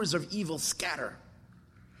 All doers of evil scatter.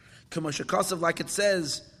 Kamoshakasav, like it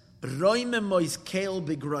says, when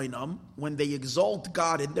they exalt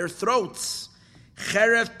God in their throats,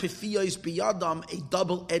 cherev pifiyos biyadam, a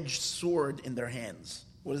double-edged sword in their hands.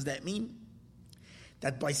 What does that mean?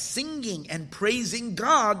 That by singing and praising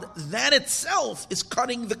God, that itself is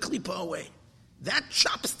cutting the klipa away. That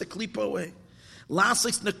chops the klipa away.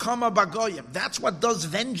 Lasix nekama bagoyim. That's what does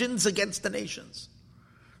vengeance against the nations.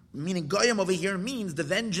 Meaning goyim over here means the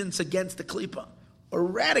vengeance against the klipa.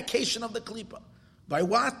 Eradication of the klipa. By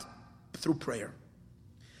what? Through prayer.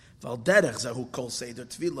 Valderech zahu kol seder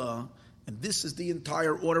tefillah. And this is the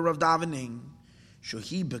entire order of davening.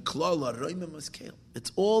 Shohi beklala roimim askel.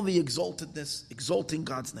 It's all the exaltedness, exalting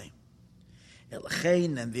God's name.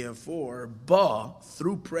 Elchein, and therefore, ba,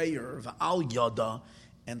 through prayer, va'al yada,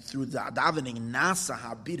 and through the davening, nasa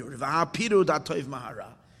habidur, va'hapiru da'toiv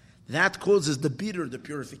mahara. That causes the bitter, the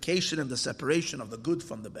purification and the separation of the good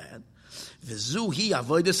from the bad. V'zuhi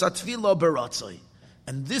avodas atfila beratzoi.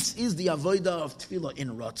 And this is the avodah of tefillah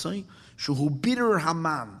in ratzoi. Shuhu bitter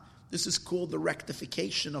haman. This is called the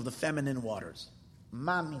rectification of the feminine waters.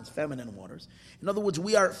 Man means feminine waters. In other words,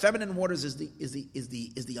 feminine waters is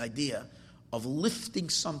the idea of lifting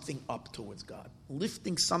something up towards God,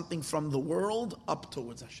 lifting something from the world up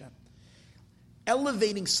towards Hashem,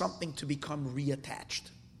 elevating something to become reattached,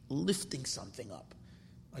 lifting something up,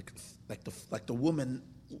 like the woman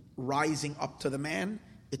rising up to the man.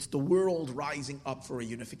 It's the world rising up for a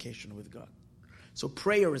unification with God. So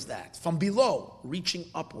prayer is that from below reaching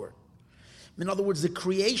upward. In other words, the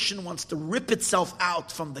creation wants to rip itself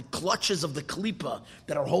out from the clutches of the klipa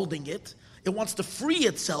that are holding it. It wants to free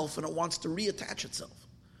itself and it wants to reattach itself.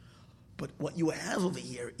 But what you have over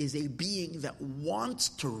here is a being that wants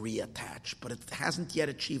to reattach, but it hasn't yet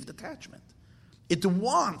achieved attachment. It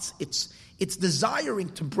wants, it's desiring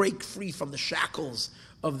to break free from the shackles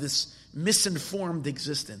of this misinformed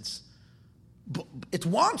existence. But it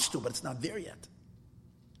wants to, but it's not there yet.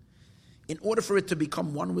 In order for it to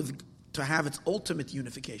become one with, to have its ultimate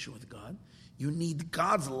unification with God, you need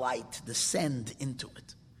God's light to descend into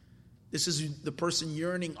it. This is the person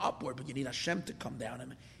yearning upward, but you need Hashem to come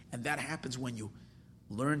down. And that happens when you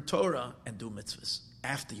learn Torah and do mitzvahs,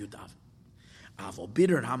 after you daven. Avol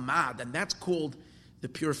bitter and hamad, and that's called the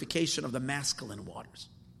purification of the masculine waters.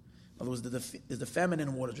 In other words, there's the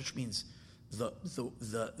feminine waters, which means the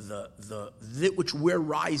which we're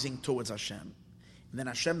rising towards Hashem. And then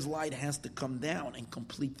Hashem's light has to come down and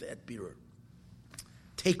complete that birur.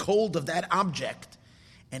 Take hold of that object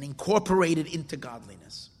and incorporate it into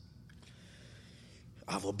godliness.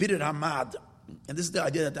 Avol bitter hamad. And this is the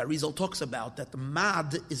idea that Arizal talks about, that the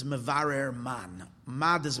mad is mevarer man.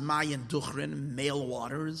 Mad is mayan duchrin, male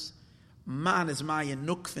waters. Man is mayan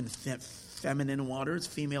nukfin, feminine waters,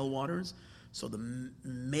 female waters. So the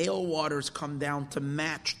male waters come down to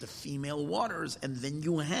match the female waters, and then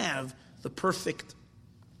you have the perfect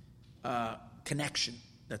connection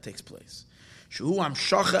that takes place.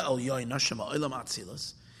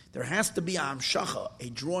 There has to be a amshacha, a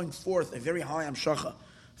drawing forth, a very high amshacha,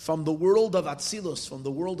 from the world of Atzilus, from the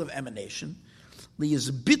world of emanation,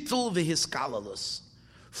 Liyizbitul v'hiskalalus.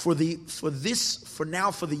 For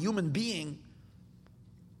the human being,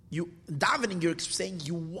 you davening, you're saying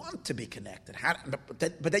you want to be connected. But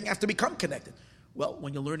then you have to become connected. Well,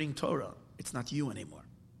 when you're learning Torah, it's not you anymore.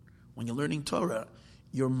 When you're learning Torah,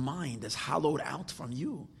 your mind is hollowed out from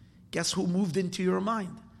you. Guess who moved into your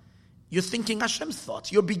mind? You're thinking Hashem's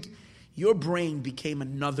thoughts. Your brain became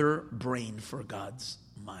another brain for God's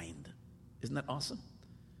mind. Isn't that awesome?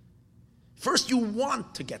 First, you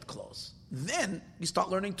want to get close. Then you start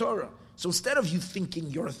learning Torah. So instead of you thinking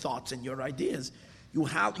your thoughts and your ideas, you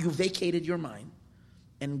vacated your mind,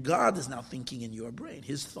 and God is now thinking in your brain.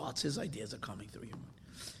 His thoughts, His ideas are coming through your mind.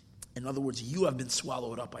 In other words, you have been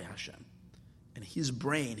swallowed up by Hashem, and His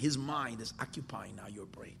brain, His mind is occupying now your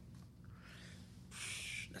brain.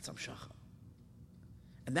 That's Hamshacha.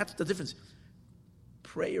 And that's the difference.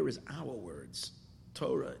 Prayer is our words.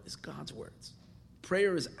 Torah is God's words.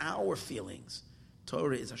 Prayer is our feelings.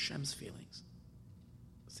 Torah is Hashem's feelings.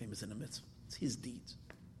 Same as in a mitzvah. It's His deeds.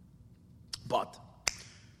 But,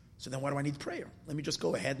 so then why do I need prayer? Let me just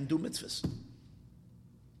go ahead and do mitzvahs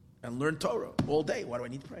and learn Torah all day. Why do I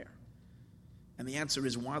need prayer? And the answer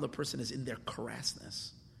is, while the person is in their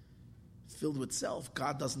crassness, filled with self,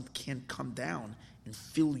 God can't come down and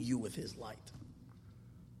fill you with His light.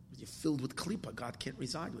 When you're filled with klipa, God can't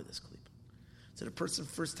reside with His klipa. So the person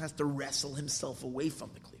first has to wrestle himself away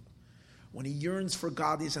from the klipa. When he yearns for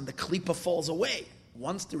God, and the klipa falls away.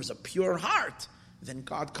 Once there is a pure heart, then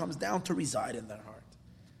God comes down to reside in that heart.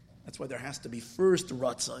 That's why there has to be first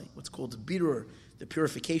ratzai, what's called birur, the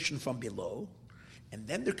purification from below, and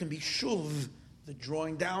then there can be shuv, the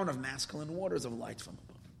drawing down of masculine waters of light from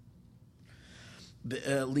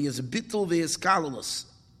above. Liyazbitul ve'eskalulus.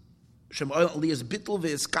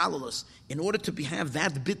 In order to have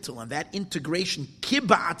that bittul and that integration,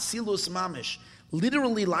 kiba atzilus mamish,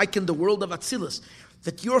 literally like in the world of Atzilus,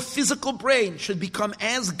 that your physical brain should become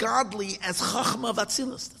as godly as Chachma of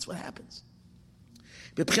Atzilus. That's what happens.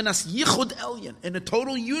 B'pchinas yichud elyon, in a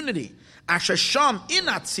total unity. Asher sham in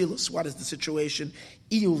Atzilus, what is the situation?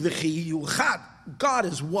 Iyu v'chi yuchad. God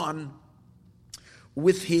is one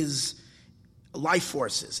with His life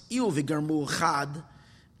forces. Iyu v'garmu chad.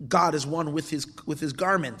 God is one with his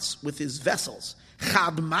garments, with His vessels.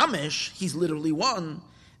 Chad mamish, He's literally one.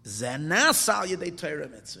 Zanasal yedei Torah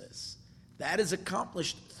mitzvahs. That is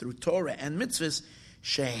accomplished through Torah and mitzvahs.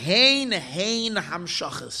 Shehein hein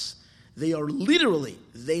hamshachas. They literally,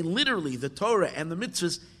 the Torah and the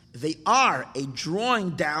mitzvahs, they are a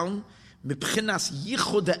drawing down mipchinas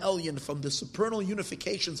yichud elyon, from the supernal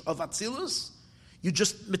unifications of Atzilus. You're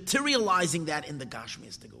just materializing that in the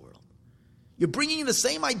Gashmiistic world. You're bringing the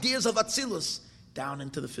same ideas of Atzilus down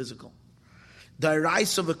into the physical.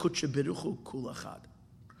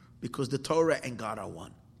 Because the Torah and God are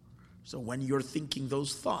one. So when you're thinking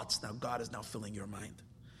those thoughts, now God is now filling your mind.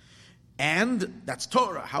 And that's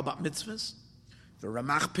Torah. How about mitzvahs? The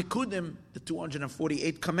Ramach Pekudim, the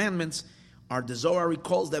 248 commandments, the Zohar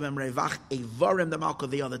recalls them, Revach Evarim the Malka,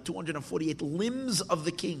 they are the 248 limbs of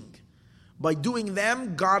the king. By doing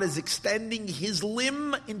them, God is extending His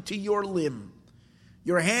limb into your limb.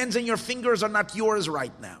 Your hands and your fingers are not yours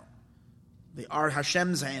right now. They are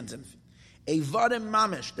Hashem's hands and Evarim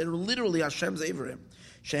Mamish, they're literally Hashem's Evarim.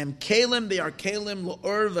 Shem Kalim, they are Kalim,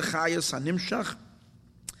 L'or v'chayos hanimshach.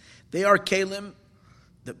 They are Kalim,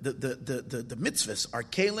 the mitzvahs are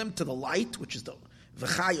Kalim to the light, which is the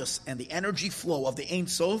v'chayos, and the energy flow of the Ein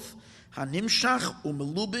Sof, hanimshach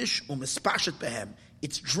u'melubish u'mispashet behem.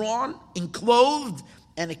 It's drawn, enclosed,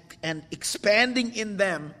 and expanding in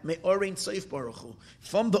them, me'orein soif baruch hu,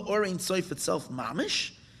 from the orein soif itself,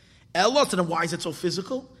 mamish. Elot, and why is it so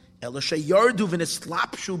physical? It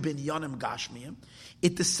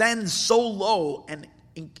descends so low and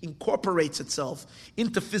incorporates itself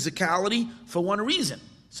into physicality for one reason,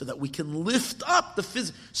 so that we can lift up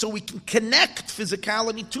so we can connect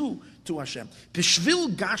physicality to Hashem.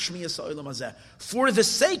 For the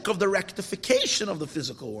sake of the rectification of the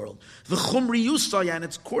physical world, the chumriyusaya and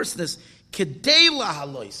its coarseness,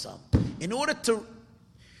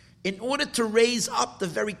 in order to raise up the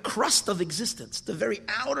very crust of existence, the very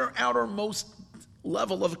outermost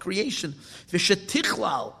level of creation,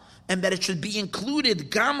 and that it should be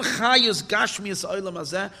included, gam chayus gashmius olam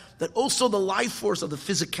hazeh, that also the life force of the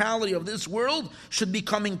physicality of this world should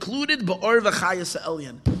become included ba'or v'chayus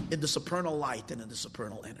elyon, in the supernal light and in the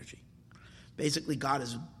supernal energy. Basically, God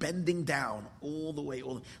is bending down all the way,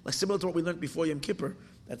 like similar to what we learned before Yom Kippur.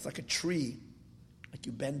 That's like a tree, like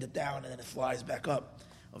you bend it down and then it flies back up.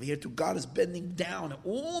 Over here too, God is bending down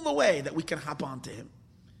all the way that we can hop onto Him.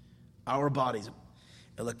 Our bodies.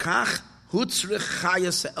 Elakach That's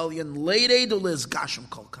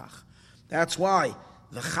why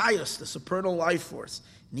the chayos, the supernal life force,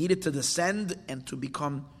 needed to descend and to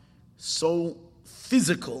become so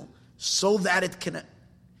physical so that it can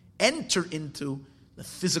enter into the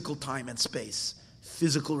physical time and space,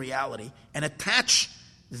 physical reality, and attach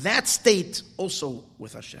that state also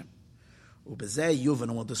with Hashem. When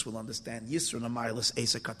this will understand Yisro Namaylis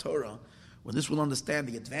Esek Torah, when this will understand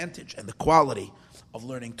the advantage and the quality of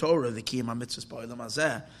learning Torah, the Kiyam HaMitzvahs Ba'olam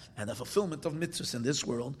Hazeh, and the fulfillment of mitzvahs in this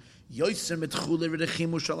world,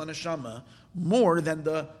 more than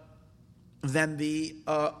the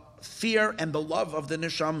fear and the love of the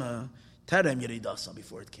neshama, terem yeridasa,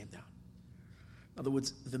 before it came down. In other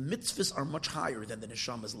words, the mitzvahs are much higher than the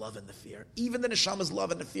neshama's love and the fear. Even the neshama's love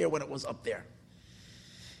and the fear when it was up there.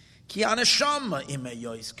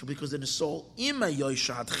 Because in the soul, even though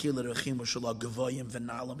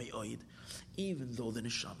the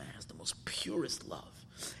neshama has the most purest love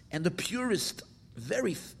and the purest,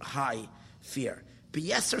 very high fear,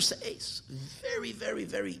 very, very,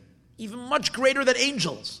 very, even much greater than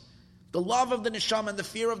angels. The love of the neshama and the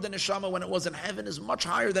fear of the neshama when it was in heaven is much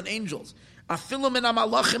higher than angels. Even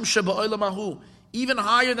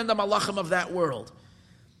higher than the malachim of that world.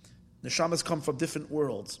 Neshamas come from different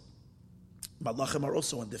worlds. Malachim are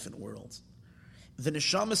also in different worlds. The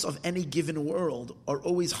neshamas of any given world are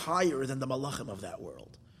always higher than the malachim of that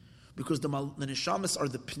world. Because the neshamas are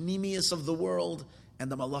the pnimius of the world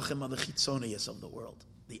and the malachim are the chitzonius of the world,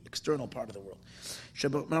 the external part of the world.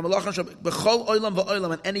 In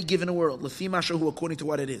any given world, according to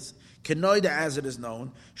what it is, as it is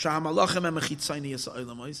known, that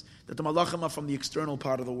the malachim are from the external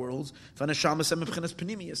part of the world, and the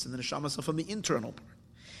neshamas are from the internal part.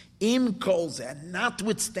 Im kolzeh,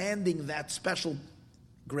 notwithstanding that special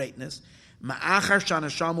greatness,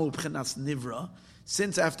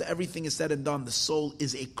 since after everything is said and done, the soul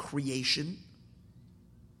is a creation.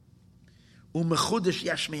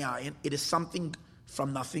 It is something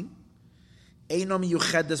from nothing. And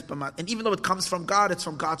even though it comes from God, it's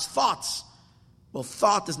from God's thoughts. Well,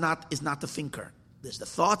 thought is not the thinker. There's the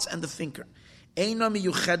thoughts and the thinker.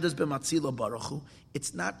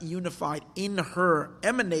 It's not unified in her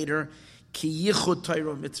emanator,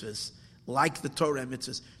 like the Torah and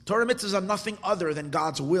mitzvahs. Torah and mitzvahs are nothing other than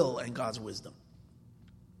God's will and God's wisdom.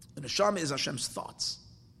 The neshama is Hashem's thoughts.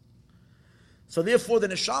 So therefore the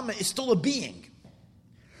neshama is still a being.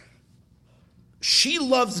 She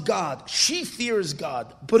loves God, she fears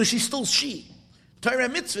God, but is she still she? Torah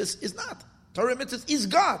and mitzvahs is not. Torah and mitzvahs is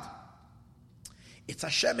God. It's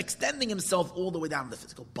Hashem extending Himself all the way down to the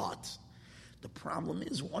physical. But the problem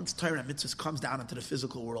is, once Torah and mitzvahs comes down into the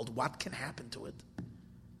physical world, what can happen to it?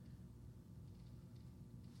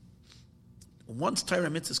 Once Torah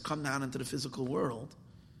and mitzvahs come down into the physical world,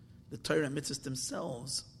 the Torah and mitzvahs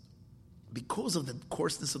themselves, because of the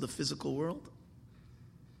coarseness of the physical world,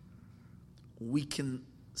 we can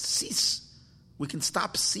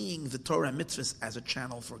stop seeing the Torah and mitzvahs as a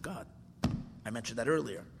channel for God. I mentioned that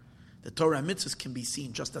earlier. The Torah and mitzvahs can be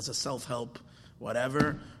seen just as a self-help,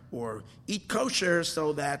 whatever, or eat kosher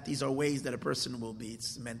so that these are ways that a person will be,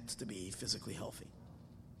 it's meant to be physically healthy.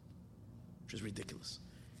 Which is ridiculous.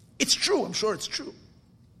 It's true, I'm sure it's true.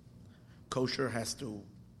 Kosher has to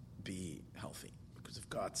be healthy, because if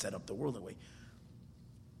God set up the world that way.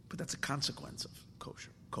 But that's a consequence of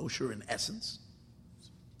kosher. Kosher in essence,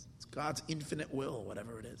 it's God's infinite will,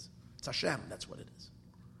 whatever it is. It's Hashem, that's what it is.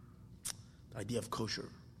 The idea of kosher,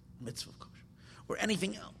 mitzvah of kosher, or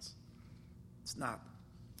anything else. It's not.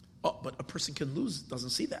 Oh, but a person can lose,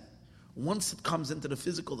 doesn't see that. Once it comes into the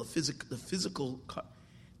physical,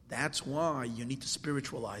 that's why you need to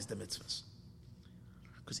spiritualize the mitzvahs.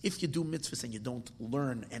 Because if you do mitzvahs and you don't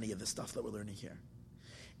learn any of the stuff that we're learning here,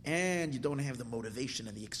 and you don't have the motivation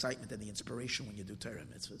and the excitement and the inspiration when you do Torah and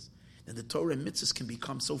mitzvahs, then the Torah and mitzvahs can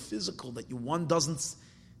become so physical that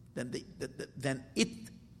then it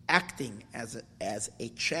acting as a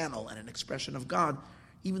channel and an expression of God,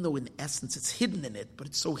 even though in essence it's hidden in it, but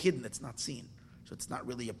it's so hidden it's not seen. So it's not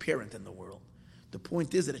really apparent in the world. The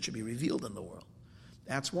point is that it should be revealed in the world.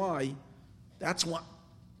 That's what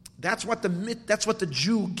the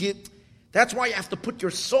Jew get. That's why you have to put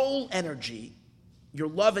your soul energy, your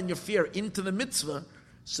love and your fear into the mitzvah,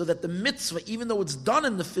 so that the mitzvah, even though it's done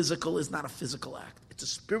in the physical, is not a physical act. It's a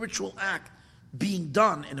spiritual act being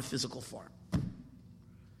done in a physical form.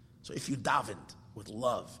 So if you davened with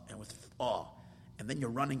love and with awe, and then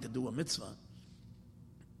you're running to do a mitzvah,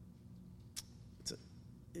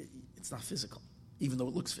 it's not physical, even though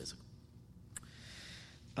it looks physical.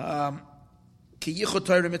 Ki yichud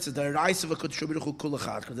Torah mitzvah, the Reis of a Kodesh Baruch Hu kul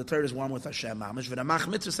echad, because the Torah is one with Hashem mamish. V'ramach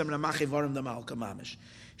mitzvah sem ramach evarim the malka mamish.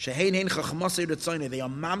 Shehein hein chachmasei retzoyne, they are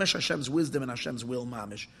mamish Hashem's wisdom and Hashem's will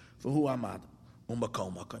mamish. For who amad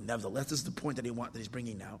umakom makom. Nevertheless, this is the point that he's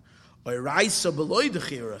bringing now. Oiraisa beloy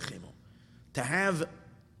dechir achimu, to have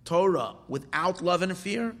Torah without love and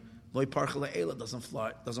fear, loy parchel eila,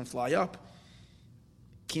 doesn't fly up.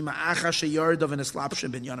 Kima acha sheyardav and eslapshe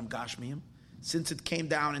binyanim gashmiyim. Since it came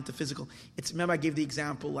down into physical, remember I gave the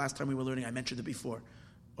example last time we were learning, I mentioned it before,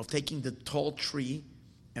 of taking the tall tree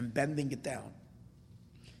and bending it down.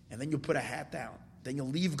 And then you put a hat down. Then you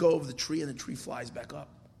leave go of the tree and the tree flies back up.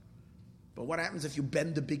 But what happens if you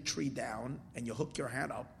bend the big tree down and you hook your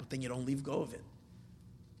hat up, but then you don't leave go of it?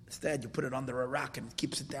 Instead, you put it under a rock and it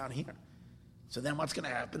keeps it down here. So then what's going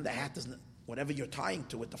to happen? The hat doesn't, whatever you're tying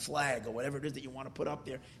to it, the flag or whatever it is that you want to put up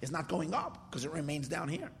there, is not going up because it remains down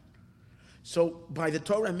here. So by the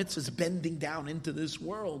Torah mitzvahs bending down into this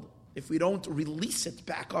world, if we don't release it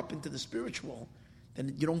back up into the spiritual,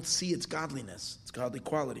 then you don't see its godliness, its godly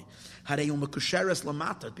quality.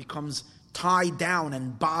 It becomes tied down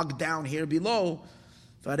and bogged down here below.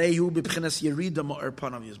 It's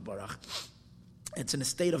in a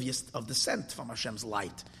state of descent from Hashem's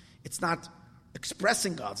light. It's not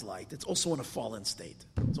expressing God's light. It's also in a fallen state.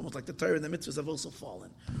 It's almost like the Torah and the mitzvahs have also fallen.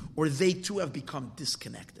 Or they too have become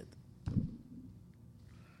disconnected.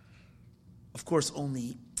 Of course,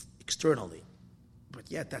 only externally,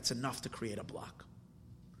 but yet that's enough to create a block.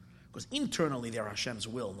 Because internally, they're Hashem's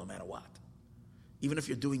will, no matter what. Even if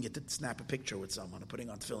you're doing it to snap a picture with someone or putting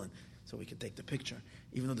on tefillin so we can take the picture,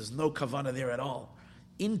 even though there's no kavanah there at all,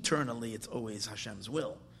 internally it's always Hashem's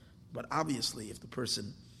will. But obviously, if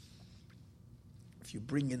you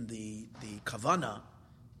bring in the kavanah,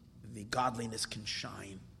 the godliness can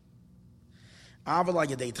shine. But when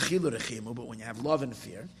you have love and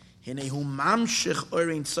fear, we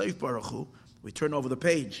turn over the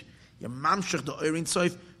page.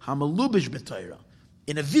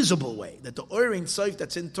 In a visible way, that the Oirin Soif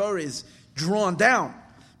that's in Torah is drawn down.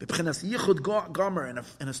 In a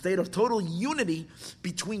state of total unity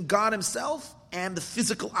between God Himself and the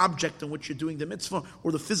physical object in which you're doing the mitzvah,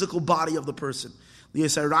 or the physical body of the person. In the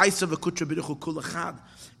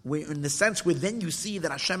sense where then you see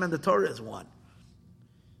that Hashem and the Torah is one.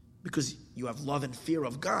 Because you have love and fear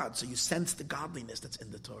of God, so you sense the godliness that's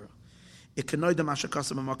in the Torah. As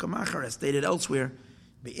stated elsewhere,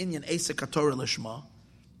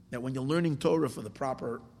 that when you're learning Torah with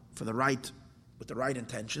the right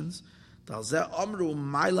intentions,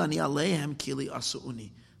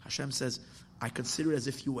 Hashem says, I consider it as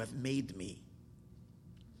if you have made me.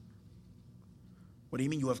 What do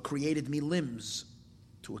you mean? You have created me limbs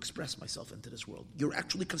to express myself into this world. You're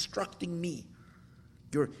actually constructing me.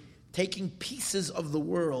 You're taking pieces of the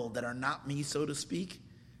world that are not me, so to speak,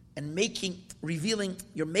 and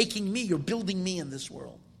you're making me, you're building me in this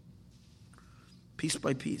world. Piece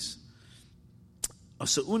by piece. When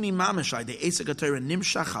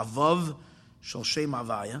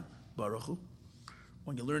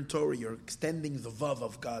you learn Torah, you're extending the Vav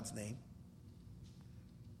of God's name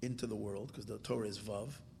into the world, because the Torah is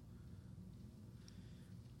Vav.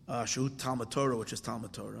 Shehut Talmud Torah, which is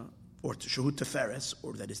Talmud Torah. Or Shehut Teferes,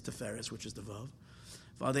 or that is Teferes, which is the Vav.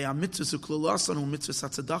 And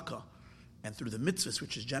through the mitzvahs,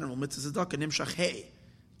 which is general mitzvahs tzedakah, nimshach hey,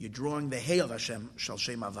 you're drawing the hey of Hashem, shal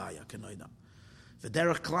shem avaya, kenoida.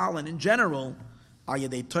 V'derech klal, and in general,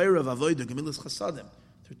 ayadei Torah v'avodah gemilas chasadim,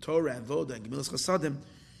 through Torah and Vodah and gemilas chasadim,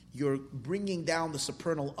 you're bringing down the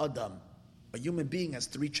supernal Adam. A human being has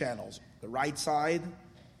three channels: the right side,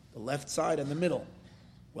 the left side, and the middle.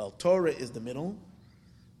 Well, Torah is the middle.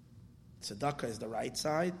 Tzedakah is the right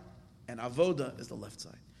side, and Avodah is the left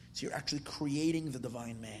side. So you're actually creating the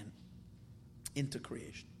divine man into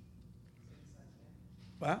creation.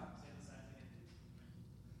 What?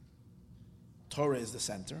 Torah is the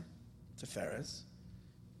center, Teferes.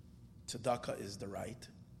 Tzedakah is the right,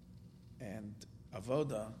 and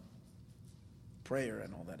Avodah, prayer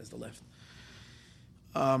and all that, is the left.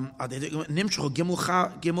 Nimshol Gimel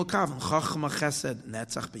Kav, Chachma Chesed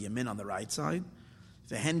Netzach B'Yamin on the right side.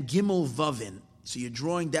 Vehen Gimel Vavin. So you're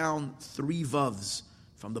drawing down three Vavs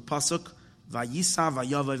from the Pasuk, Vayisa,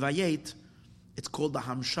 Vayava, Vayet. It's called the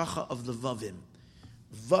Hamshacha of the Vavim.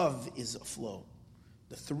 Vav is a flow.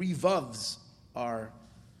 The three Vavs are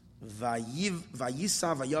Vayisa,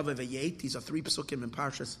 Vayava, Vayet. These are three Pasukim in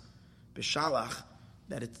Parshas Beshalach,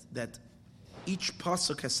 that each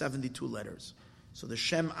Pasuk has 72 letters. So the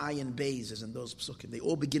Shem, Ayin, Beis is in those Pasukim. They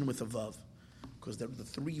all begin with a Vav, because they're the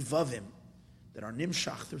three Vavim that are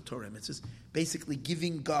nimshach through Torah. It's just basically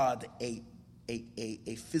giving God a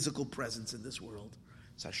a physical presence in this world.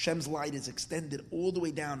 So Hashem's light is extended all the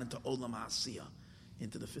way down into Olam HaAsiyah,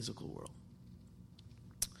 into the physical world.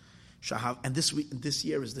 And this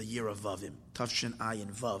year is the year of Vavim, Tafshin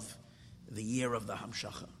Ayin Vav, the year of the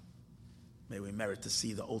Hamshacha. May we merit to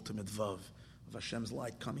see the ultimate Vav of Hashem's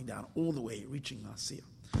light coming down all the way, reaching Asiyah.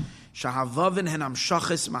 Shahavavin hen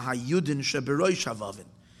Hamshachas mahayudin sheberoi shavavin.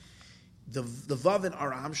 The Vavin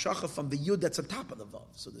are a Hamshacha from the Yud that's on top of the Vav.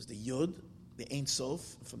 So there's the Yud, the Ein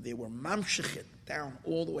Sof, from there we're mamshechit down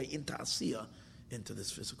all the way into Asiyah, into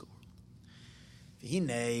this physical world.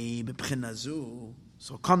 V'hinei b'pchinazu,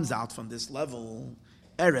 so it comes out from this level,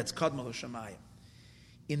 Eretz Kadmal Shamayim.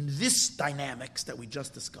 In this dynamics that we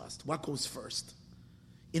just discussed, what goes first?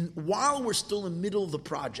 While we're still in the middle of the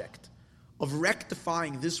project of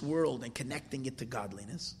rectifying this world and connecting it to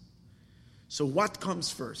godliness, so what comes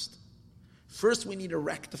first? First, we need to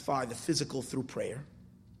rectify the physical through prayer,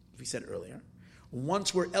 as we said earlier.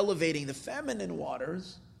 Once we're elevating the feminine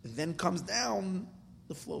waters, then comes down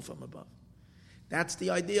the flow from above. That's the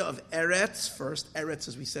idea of Eretz first. Eretz,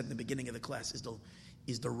 as we said in the beginning of the class, is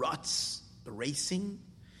the ruts, the racing.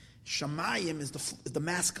 Shamayim is the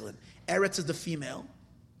masculine. Eretz is the female.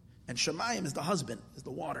 And Shamayim is the husband, is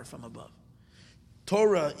the water from above.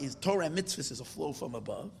 Torah and mitzvahs is a flow from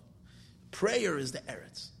above. Prayer is the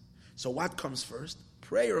Eretz. So what comes first?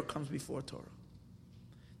 Prayer comes before Torah.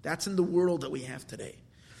 That's in the world that we have today.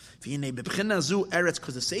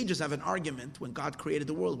 Because the sages have an argument when God created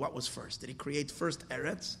the world, what was first? Did he create first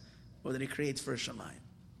Eretz or did he create first Shamayim?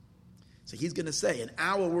 So he's going to say, in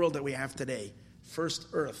our world that we have today, first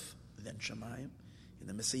earth, then Shamayim. In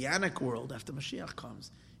the Messianic world, after Mashiach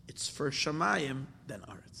comes, it's first Shamayim, then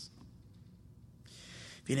Eretz.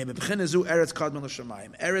 Eretz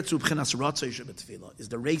is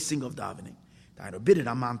the racing of davening.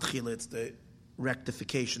 It's the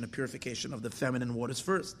rectification, the purification of the feminine waters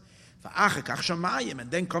first.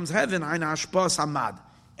 And then comes heaven.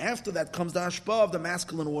 After that comes the hashpah of the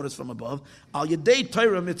masculine waters from above. Al yedei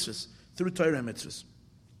Torah mitzvahs, through Torah mitzvahs.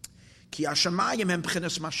 Ki hashamayim hem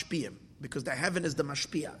b'chinas mashpiyim, because the heaven is the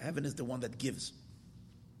mashpia. Heaven is the one that gives.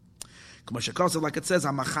 Like it says,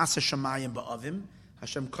 Hamachas hashamayim ba'avim.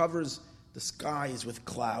 Hashem covers the skies with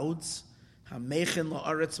clouds. Hamechin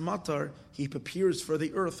la'aretz matar. He prepares for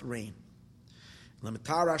the earth rain.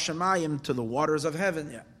 Lemitar hashamayim, to the waters of heaven.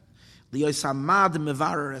 Yeah. Liyos hamad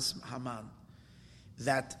mevareres haman.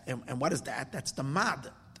 That and what is that? That's the mad.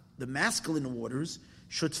 The masculine waters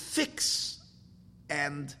should fix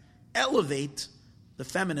and elevate the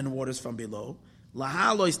feminine waters from below.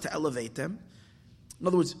 Lahalois, to elevate them. In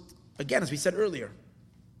other words, again, as we said earlier,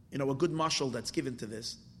 a good mashal that's given to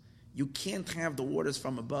this, you can't have the waters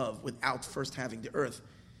from above without first having the earth.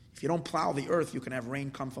 If you don't plow the earth, you can have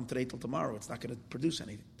rain come from today till tomorrow. It's not going to produce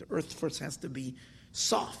anything. The earth first has to be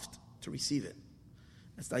soft to receive it.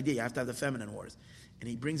 That's the idea. You have to have the feminine waters. And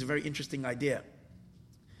he brings a very interesting idea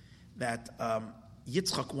that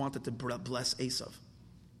Yitzchak wanted to bless Esav.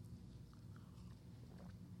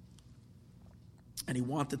 And he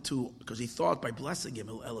wanted to, because he thought by blessing him,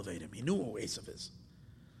 he'll elevate him. He knew who Esav is.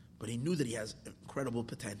 But he knew that he has incredible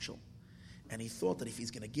potential. And he thought that if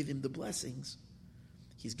he's going to give him the blessings,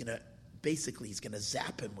 he's going to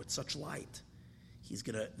zap him with such light.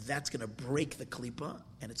 That's going to break the klipa,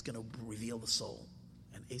 and it's going to reveal the soul.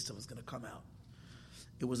 And Esav is going to come out.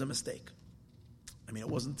 It was a mistake. It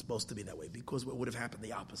wasn't supposed to be that way, because what would have happened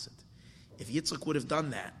the opposite. If Yitzchak would have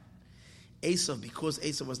done that, because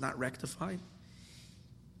Esav was not rectified,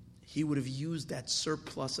 he would have used that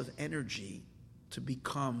surplus of energy to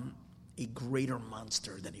become a greater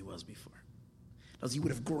monster than he was before. Because he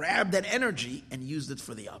would have grabbed that energy and used it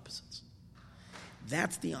for the opposites.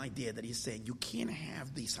 That's the idea that he's saying. You can't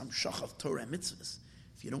have these hamshach of Torah and mitzvahs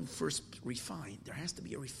if you don't first refine. There has to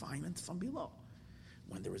be a refinement from below.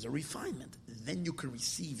 When there is a refinement, then you can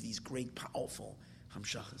receive these great, powerful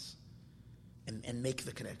hamshachas and make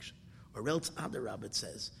the connection. Or else, Adarab, it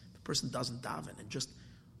says, if a person doesn't daven and just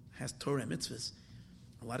has Torah and mitzvahs,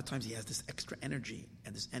 a lot of times he has this extra energy,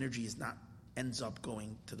 and this energy ends up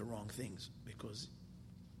going to the wrong things, because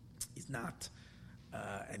he's not,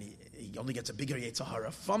 and he only gets a bigger Yetzer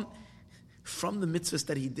Hara from the mitzvahs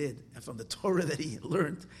that he did, and from the Torah that he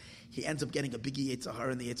learned. He ends up getting a bigger Yetzer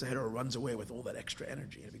Hara, and the Yetzer Hara runs away with all that extra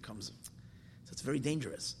energy, and it becomes, so it's very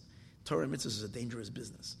dangerous. Torah and mitzvahs is a dangerous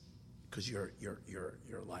business, because you're a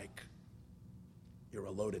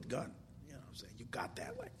loaded gun. You know what I'm saying? You got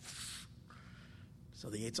that, so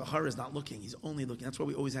the Yetzer Hara is not looking, he's only looking. That's why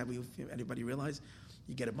we always have, anybody realize?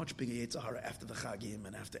 You get a much bigger Yetzer Hara after the Chagim,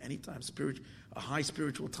 and after any time, a high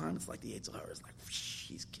spiritual time, it's like the Yetzer Hara is like,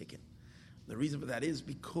 he's kicking. The reason for that is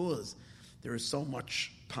because there is so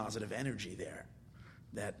much positive energy there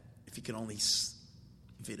that if it only is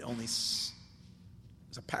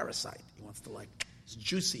a parasite, he wants to it's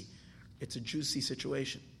juicy. It's a juicy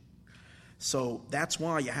situation. So that's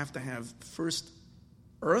why you have to have first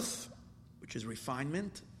earth, which is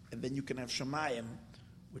refinement, and then you can have shamayim,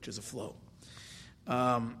 which is a flow.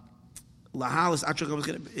 Lahal is actually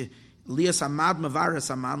going to lias amad mavaras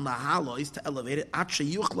aman lahalo is to elevate it.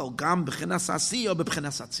 Yuchlal gam b'chinas asiya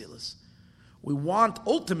b'chinas atzilus. We want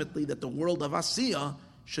ultimately that the world of asiya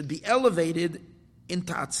should be elevated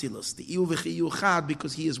into atzilus, the iu v'chi yuchad,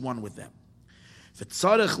 because he is one with them.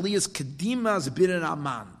 V'tzarech lias kedimas birin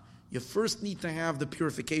aman. You first need to have the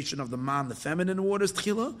purification of the man, the feminine waters,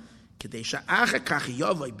 tchila. Kedesha achar kach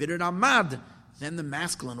yavai birin amad. Then the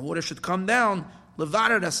masculine water should come down,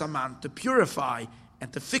 levarer asaman, to purify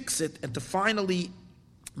and to fix it and to finally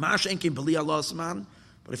mash enkim b'li Allah man.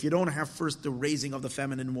 But if you don't have first the raising of the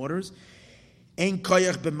feminine waters, ein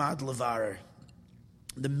koyach b'mad levarer.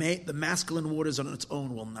 The masculine waters on its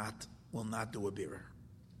own will not do a birur.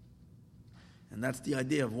 And that's the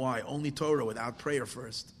idea of why only Torah without prayer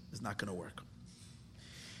first is not going to work.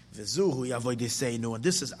 V'zuhu yavodah seinu, and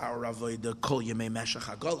this is our avodah kol yemei meshach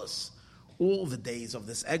hagolos, all the days of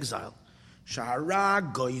this exile.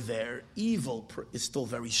 Shahara goiver, evil is still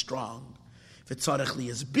very strong. V'tzarech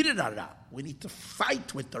liyasbir hara, we need to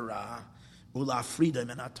fight with the ra, ula freedom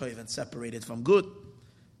and atoiv, and separate it from good.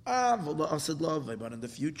 But in the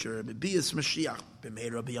future, b'bias Mashiach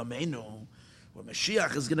b'meira b'yameinu, where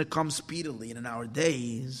Mashiach is going to come speedily and in our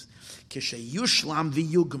days, yushlam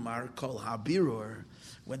v'yugmar kol habirur,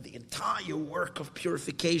 when the entire work of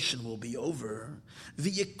purification will be over,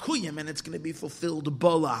 v'yekuyim, and it's going to be fulfilled,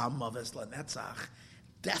 bola hamaves lanetzach,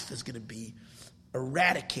 death is going to be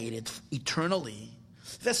eradicated eternally.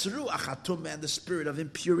 V'esruach hatum, and the spirit of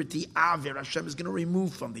impurity, avir, Hashem is going to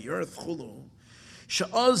remove from the earth, chulu.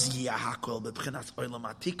 She'oz yihakol b'bchinas olam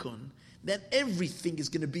hatikun, then everything is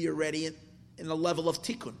going to be already in a level of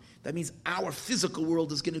tikkun. That means our physical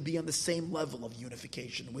world is going to be on the same level of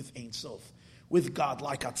unification with Ein Sof, with God,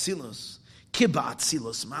 like Atzilus, Kiba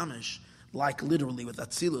Atzilus Mamish, like literally with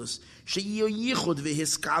Atzilus.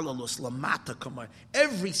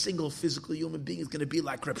 Every single physical human being is going to be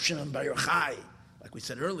like Reb Shimon Bar Yochai, like we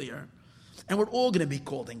said earlier, and we're all going to be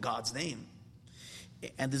called in God's name.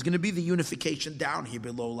 And there's going to be the unification down here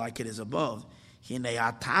below, like it is above.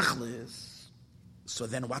 So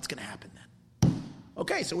then, what's going to happen then?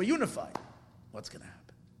 Okay, so we're unified. What's going to happen?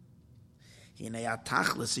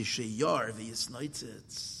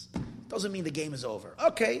 Doesn't mean the game is over.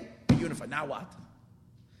 Okay, we're unified. Now what?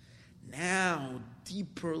 Now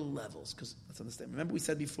deeper levels. Because let's understand. Remember we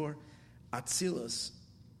said before, Atzilus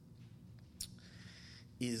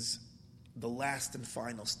is the last and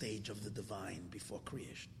final stage of the divine before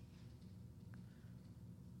creation.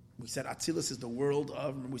 We said Atzilus is the world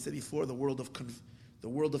of, remember we said before, the world of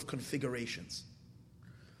configurations,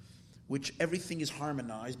 which everything is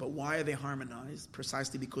harmonized. But why are they harmonized?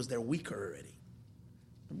 Precisely because they're weaker already.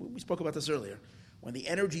 We spoke about this earlier. When the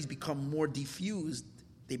energies become more diffused,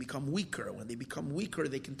 they become weaker. When they become weaker,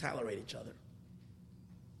 they can tolerate each other.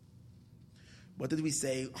 What did we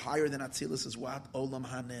say? Higher than Atzilus is what? Olam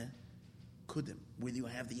Haneh Kudim, where you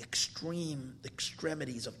have the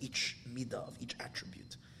extremities of each midah, of each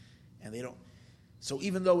attribute. And they don't. So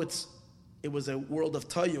even though it was a world of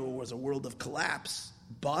tayu, it was a world of collapse,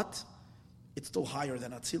 but it's still higher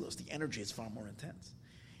than Atzilus. The energy is far more intense.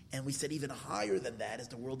 And we said even higher than that is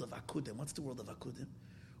the world of Akudim. What's the world of Akudim?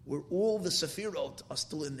 Where all the Sefirot are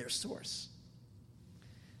still in their source.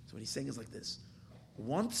 So what he's saying is like this.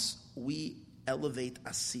 Once we elevate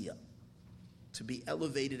Asiya to be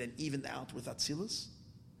elevated and evened out with Atzilus,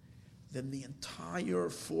 then the entire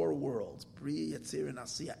four worlds, Bri, Yetzir, and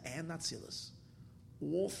Asiya, and Atzilus,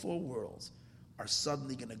 all four worlds are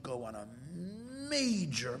suddenly going to go on a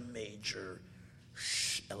major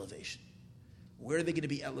elevation. Where are they going to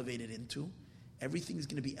be elevated into? Everything is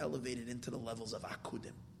going to be elevated into the levels of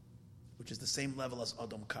Akudim, which is the same level as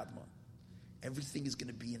Adam Kadmon. Everything is going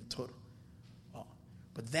to be in total. Oh.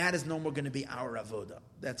 But that is no more going to be our avoda.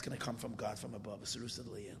 That's going to come from God from above.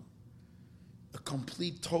 A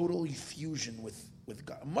complete, total fusion with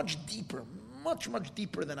God. Much deeper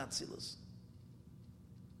than Atzilus.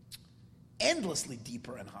 Endlessly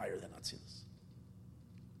deeper and higher than Atzilus.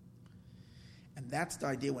 And that's the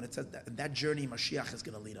idea when it says that. And that journey, Mashiach is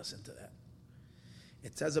going to lead us into that.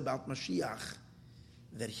 It says about Mashiach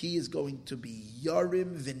that he is going to be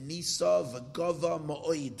Yarim v'nisa v'gava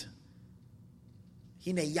ma'oid.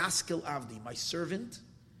 Hine Yaskil Avdi, my servant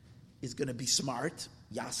is going to be smart.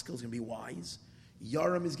 Yaskil is going to be wise.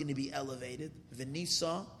 Yarim is going to be elevated.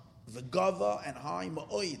 V'nisa, V'gava and high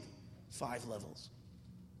ma'oid, 5 levels.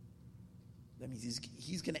 That means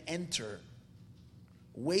he's going to enter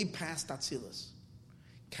way past Atzilus,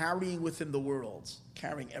 carrying with him the worlds,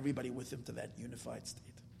 carrying everybody with him to that unified state.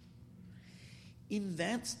 In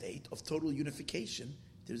that state of total unification,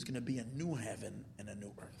 there's going to be a new heaven and a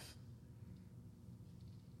new earth.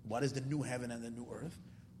 What is the new heaven and the new earth?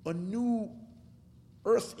 A new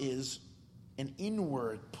earth is an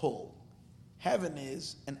inward pull. Heaven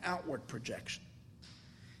is an outward projection.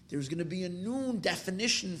 There's going to be a new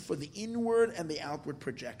definition for the inward and the outward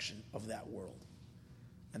projection of that world.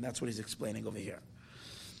 And that's what he's explaining over here.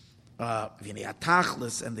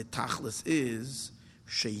 Tachlis, and the tachlis is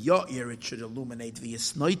sheyoir, it should illuminate the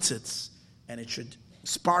yisnoitzitz, and it should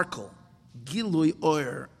sparkle. Gilui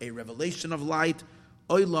oir, a revelation of light,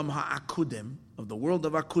 oilam ha'akudim, of the world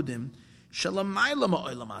of akudim, shalamayla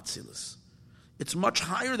ma'oilam atzilus. It's much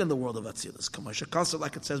higher than the world of atzilus. Kamashakasa,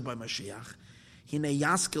 like it says by Mashiach, Hine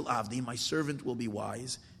yaskil avdi, my servant will be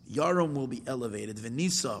wise, Yarom will be elevated,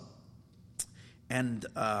 Venisa, and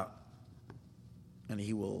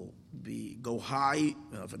he will go high,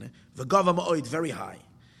 V'gava ma'oid, very high.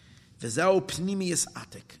 V'zeo pnimius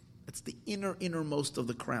atik, it's the innermost of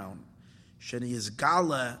the crown. Sheni is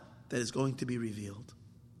gala, that is going to be revealed.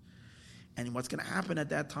 And what's going to happen at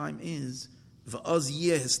that time is, V'az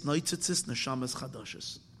yeh hisnoitzitzis neshamas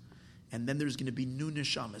chadashis. And then there's going to be new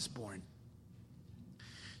neshamas born.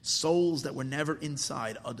 Souls that were never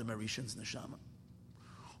inside Adam Arishan's neshama.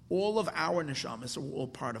 All of our neshamas are all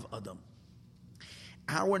part of Adam.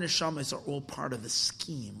 Our neshamas are all part of the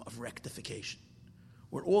scheme of rectification.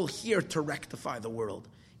 We're all here to rectify the world.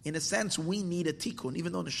 In a sense, we need a tikkun,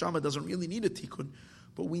 even though neshama doesn't really need a tikkun,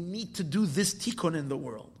 but we need to do this tikkun in the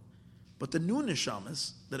world. But the new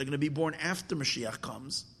neshamas that are going to be born after Mashiach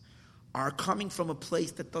comes are coming from a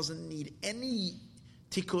place that doesn't need any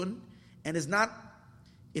tikkun and is not,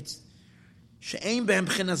 it's she'ein behem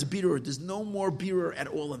b'chinas birur, there's no more birur at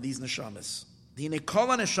all in these neshamas. The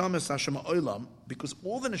nekala neshamas Hashem ha'olam, because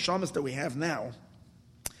all the neshamas that we have now,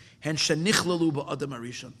 hen shenichlalu ba'adam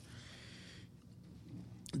harishon.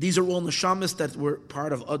 These are all neshamas that were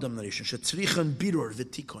part of Adam Harishon. Shetzrichen birur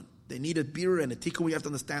v'tikun. They needed birur and a tikkun. We have to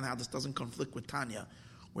understand how this doesn't conflict with Tanya,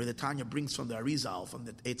 where the Tanya brings from the Arizal, from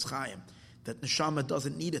the Eitz Chaim, that neshama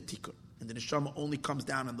doesn't need a tikkun, and the neshama only comes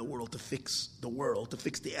down in the world to fix the world, to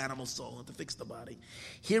fix the animal soul, and to fix the body.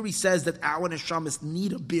 Here he says that our neshamas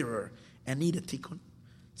need a birur and need a tikkun.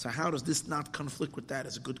 So how does this not conflict with that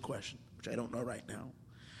is a good question, which I don't know right now.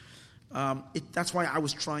 That's why I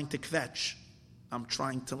was trying to kvetch. I'm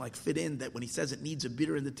trying to fit in that when he says it needs a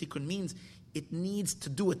birur and the tikkun means it needs to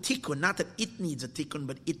do a tikkun, not that it needs a tikkun,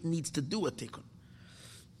 but it needs to do a tikkun.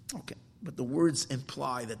 Okay, but the words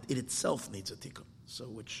imply that it itself needs a tikkun. So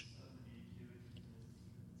which,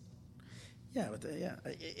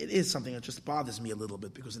 it is something that just bothers me a little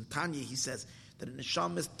bit, because in Tanya he says that the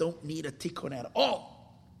neshamas don't need a tikkun at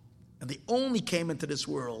all, and they only came into this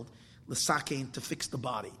world l'sakein, to fix the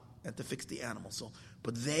body and to fix the animal soul,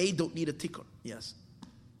 but they don't need a tikkun. Yes.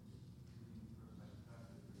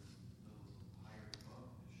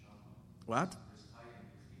 What?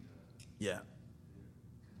 Yeah.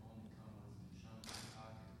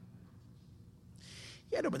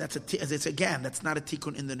 Yeah, no, but that's that's not a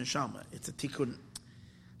tikkun in the neshama. It's a tikkun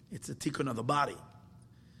of the body.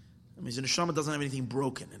 I mean, the neshama doesn't have anything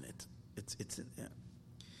broken in it.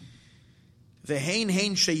 Ve'hein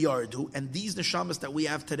hein sheyardu, and these neshamas that we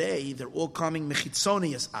have today, they're all coming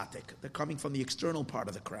mechitzonius atik. They're coming from the external part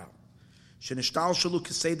of the crown. Shenishtal shalu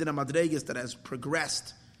keseidin amadregas, that has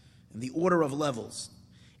progressed in the order of levels.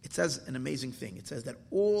 It says an amazing thing. It says that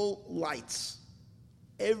all lights,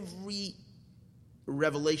 every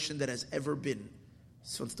revelation that has ever been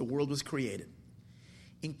since the world was created,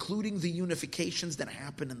 including the unifications that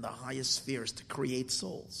happen in the highest spheres to create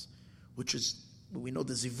souls, which is, we know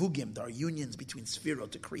the zivugim, there are unions between sphero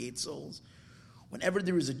to create souls. Whenever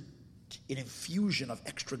there is an infusion of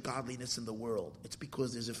extra godliness in the world, it's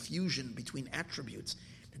because there's a fusion between attributes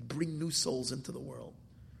that bring new souls into the world.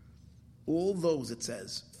 All those, it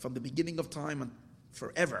says, from the beginning of time and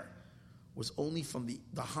forever, was only from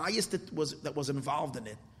the highest that was involved in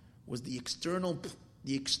it was the external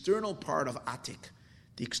part of Atik,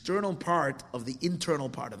 the external part of the internal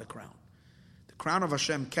part of the crown. The crown of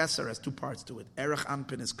Hashem Keser has 2 parts to it. Erech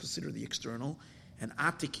Anpin is considered the external, and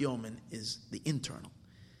Atik Yomin is the internal.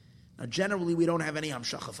 Now, generally, we don't have any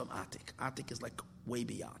Hamshacha from Atik. Atik is way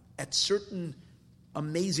beyond. At certain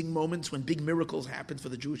amazing moments when big miracles happened for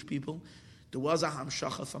the Jewish people, there was a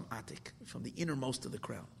Hamshacha from Atik, from the innermost of the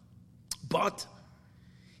crown. But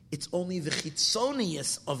it's only the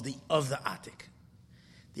chitzonius of the Atik.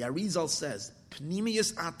 The Arizal says,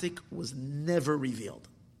 Pnimius Atik was never revealed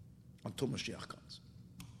until Mashiach comes.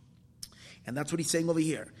 And that's what he's saying over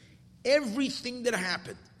here. Everything that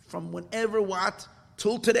happened, from whenever what,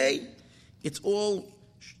 till today, it's all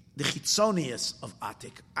the chitzonius of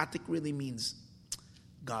Atik. Atik really means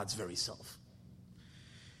God's very self.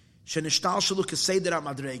 Shenishtalshalu keseder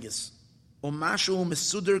amadreges, umashu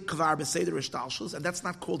mesuder kvar beseder ishtalshalus, and that's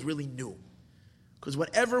not called really new, because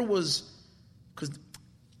whatever was, because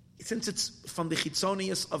since it's from the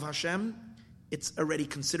chitzonius of Hashem, it's already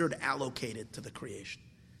considered allocated to the creation.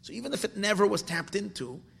 So even if it never was tapped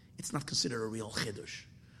into, it's not considered a real chiddush.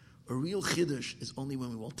 A real chiddush is only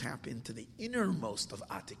when we will tap into the innermost of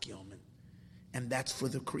Atik Yomin, and that's for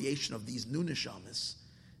the creation of these new neshamas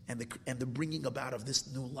and the bringing about of this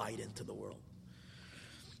new light into the world.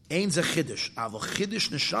 Ein ze chiddush, avol chiddush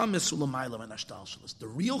neshamas ulamayla v'nashtalshalos. The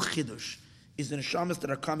real chiddush is the neshamas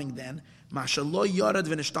that are coming then, mashalo yarad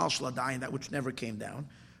v'nashtalshal adayin, that which never came down.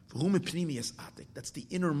 V'hu mepnimius Atik, that's the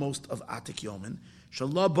innermost of Atik Yomin.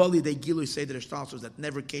 Shallah bali de gilu seder ishtalshalos, that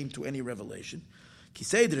never came to any revelation.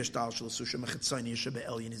 He's explaining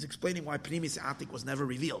why Pnimis Atik was never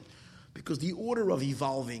revealed. Because the order of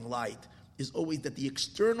evolving light is always that the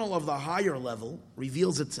external of the higher level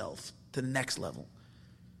reveals itself to the next level.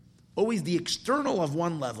 Always the external of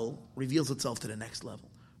one level reveals itself to the next level,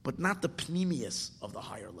 but not the Pnimius of the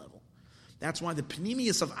higher level. That's why the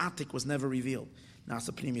Pnimius of Atik was never revealed.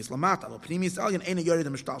 Nasa Pnimius Lamata, Pnimius Alyan, Eina Yored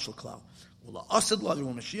Mishtal Shel Klal. Ula Asad Lavi,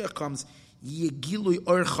 when Mashiach comes, there's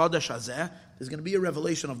going to be a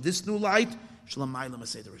revelation of this new light, totally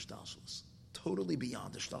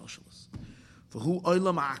beyond the Shtalshalos.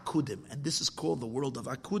 And this is called the world of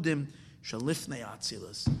Akudim,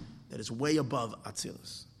 that is way above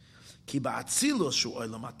Atzilus.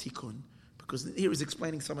 Because here he's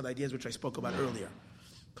explaining some of the ideas which I spoke about earlier.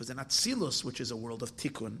 Because in Atzilus, which is a world of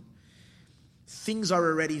Tikkun, things are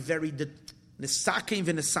already very Nisakim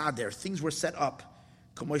v'Nisader, things were set up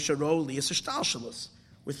where things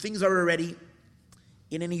are already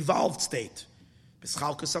in an evolved state.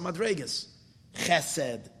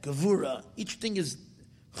 Chesed, Gevura, each thing is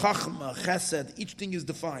Chachma, Chesed, each thing is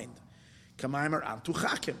defined. You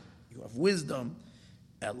have wisdom.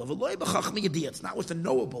 It's not with the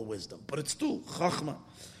knowable wisdom, but it's still Chachma.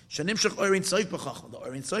 The Orin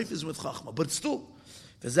Soif is with Chachma, but it's still.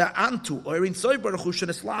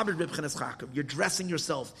 You're dressing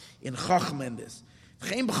yourself in Chachma in this.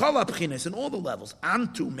 In all the levels,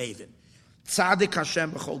 Antu Mavin, Tzadik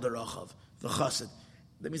Hashem b'chol derachav, the Chassid.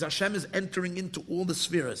 That means Hashem is entering into all the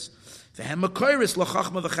spheres. V'hem makoyris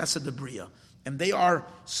l'chachma v'chesed abriya, and they are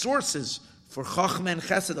sources for Chachma and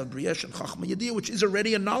Chesed of Briyesh and Chachma Yediyah, which is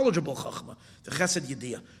already a knowledgeable Chachma, the Chesed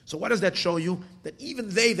Yediyah. So what does that show you? That even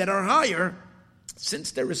they that are higher,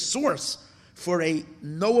 since there is source for a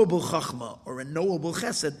knowable Chachma or a knowable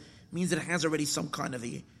Chesed, means that it has already some kind of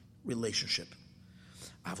a relationship.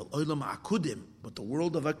 But the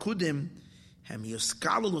world of Akudim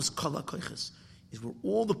is where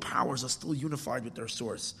all the powers are still unified with their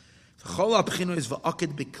source. They're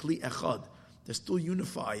still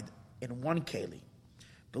unified in one keli.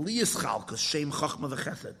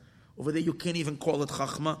 Over there you can't even call it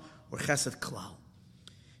Chachma or Chesed Klal.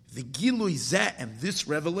 And this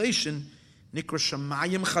revelation, Nikra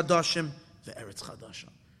Shamayim Chadashim ve'eretz Chadasha.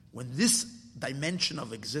 When this dimension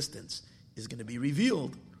of existence is going to be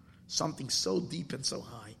revealed, something so deep and so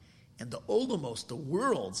high, and the Olamos, the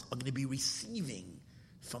worlds, are going to be receiving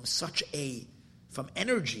from from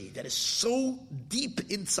energy that is so deep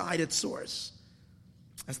inside its source.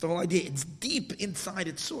 That's the whole idea. It's deep inside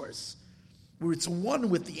its source, where it's one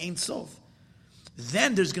with the Ein Sof.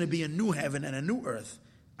 Then there's going to be a new heaven and a new earth.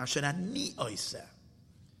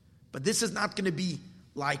 But this is not going to be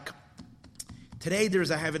like, today there's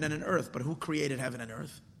a heaven and an earth, but who created heaven and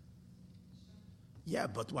earth? Yeah,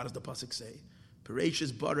 but what does the pasuk say?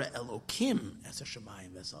 Pereshis bara Elokim as a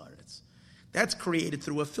Shemayim v'Haaretz. That's created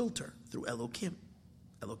through a filter, through Elokim.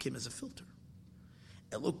 Elokim is a filter.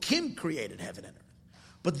 Elokim created heaven and earth.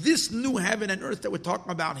 But this new heaven and earth that we're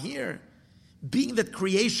talking about here, being that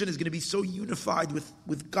creation is going to be so unified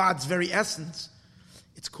with God's very essence,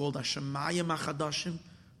 it's called Hashemayim HaChadashim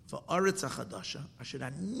v'Haaretz HaChadasha Asher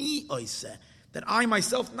Ani Oiseh, that I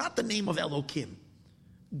myself, not the name of Elokim,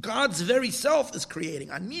 God's very self is creating.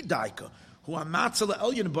 Ani Daika, who Amatzah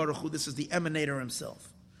Elyon Baruch Hu, this is the emanator himself.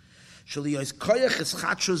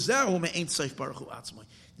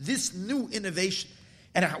 This new innovation,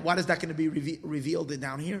 and what is that going to be revealed in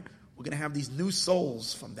down here? We're going to have these new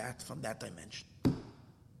souls from that dimension.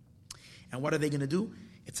 And what are they going to do?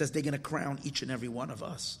 It says they're going to crown each and every one of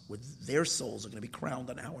us with their souls are going to be crowned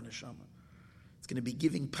on our neshama. It's going to be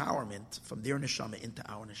giving empowerment from their neshama into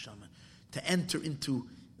our neshama to enter into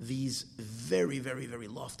these very, very, very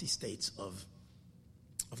lofty states of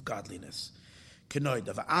godliness. But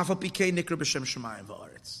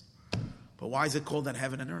why is it called that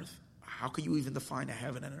heaven and earth? How can you even define a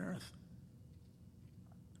heaven and an earth?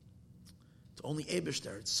 It's only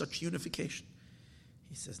Eibishter. It's such unification.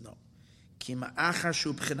 He says no.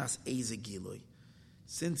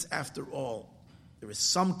 Since after all, there is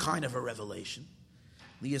some kind of a revelation.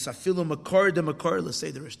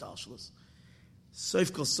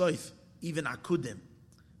 Soif kol soif, even akudim.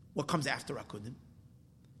 What comes after akudim?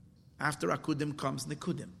 After akudim comes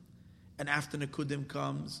nekudim. And after nekudim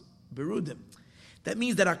comes berudim. That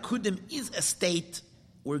means that akudim is a state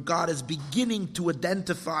where God is beginning to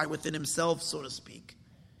identify within himself, so to speak,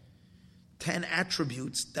 10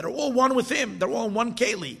 attributes that are all one with him. They're all one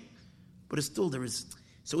keli. But it's still there is.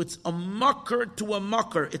 So it's a mucker to a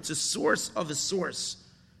mucker. It's a source of a source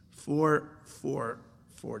for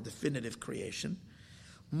definitive creation.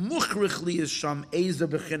 Muchrichli is sham eza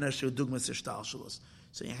bechina shudugmas ishtalshalos.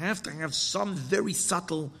 So you have to have some very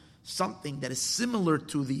subtle something that is similar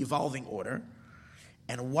to the evolving order.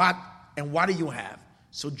 And what do you have?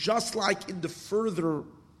 So just like in the further,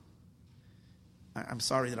 I'm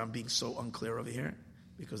sorry that I'm being so unclear over here,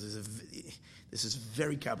 because this is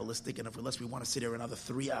very Kabbalistic, and unless we want to sit here another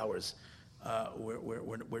 3 hours,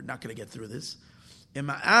 we're not going to get through this.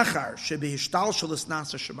 And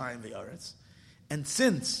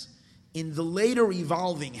since in the later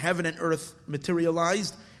evolving heaven and earth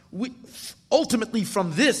materialized, ultimately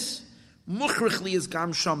from this, muchrichli is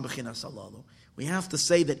gam sham b'chinas halalu. We have to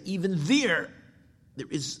say that even there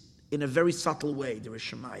is, in a very subtle way, there is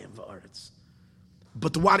Shemayim v'aretz.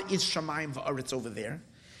 But what is Shemayim v'aretz over there?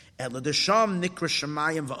 Eladasham nikra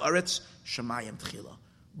Shemayim v'aretz, Shemayim tchila.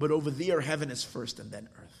 But over there, heaven is first and then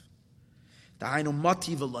earth. Da'ainu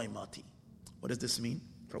mati v'loy mati. What does this mean?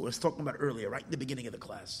 I was talking about earlier, right in the beginning of the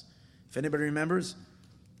class. If anybody remembers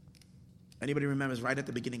right at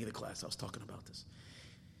the beginning of the class, I was talking about this.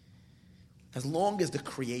 As long as the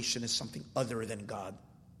creation is something other than God,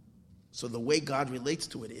 so the way God relates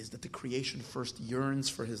to it is that the creation first yearns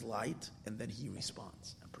for his light, and then he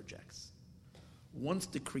responds and projects. Once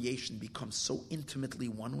the creation becomes so intimately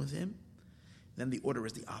one with him, then the order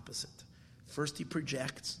is the opposite. First he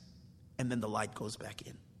projects, and then the light goes back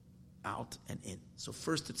in, out and in. So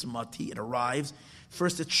first it's mati, it arrives.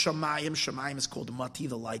 First it's shamayim. Shamayim is called mati.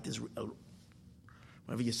 The light is.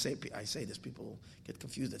 Whenever you say, I say this, people get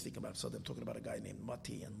confused. They think about, so I'm talking about a guy named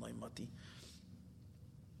Mati and Loy Mati.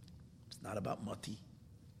 It's not about Mati.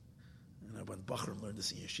 And when Bachram learned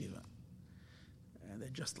this in yeshiva, and they're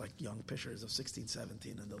just like young pishers of 16,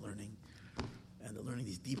 17, and they're learning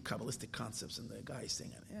these deep Kabbalistic concepts. And the guy's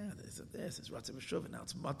saying, this is Ratzav Shuv, and now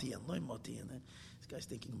it's Mati and Loy Mati, and then this guy's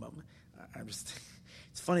thinking about. It's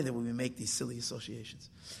funny that when we make these silly associations.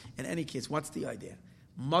 In any case, what's the idea?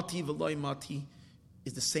 Mati v'Loy Mati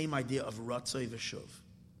is the same idea of Ratzoi v'Shuv.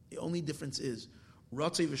 The only difference is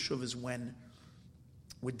Ratzoi v'Shuv is when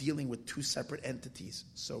we're dealing with two separate entities.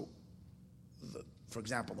 So, for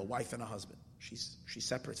example, the wife and a husband, she's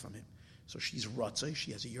separate from him. So she's Ratzoi,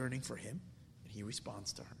 she has a yearning for him, and he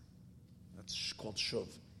responds to her. That's called Shuv.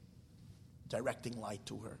 Directing light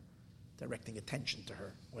to her, directing attention to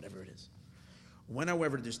her, whatever it is. When,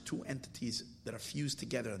 however, there's two entities that are fused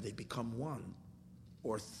together and they become one,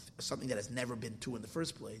 or something that has never been two in the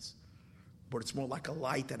first place, but it's more like a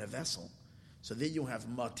light and a vessel. So then you have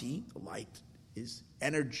mati, the light is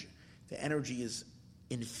energy. The energy is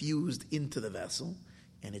infused into the vessel,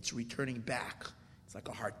 and it's returning back. It's like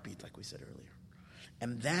a heartbeat, like we said earlier.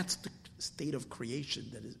 And that's the state of creation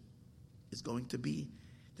that is going to be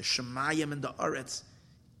the Shemayim and the Aretz,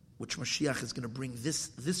 which Mashiach is going to bring this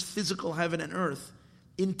physical heaven and earth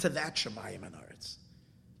into that Shemayim and Aretz.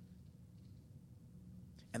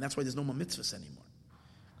 And that's why there's no more mitzvahs anymore.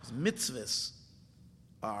 Because mitzvahs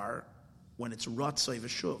are when it's Ratzoi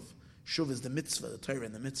v'Shuv. Shuv is the mitzvah, the Torah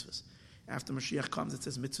and the mitzvahs. After Mashiach comes, it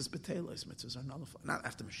says mitzvahs betelos. Mitzvahs are nullified. Not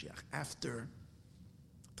after Mashiach. After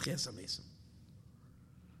Tchias HaMesim.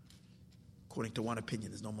 According to one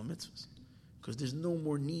opinion, there's no more mitzvahs. Because there's no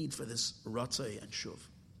more need for this Ratzoi and Shuv.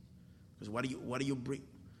 Because what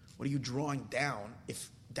are you drawing down if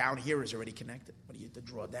down here is already connected? What do you have to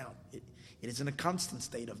draw down? It is in a constant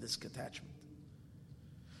state of this attachment.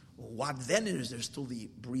 What then is, there's still the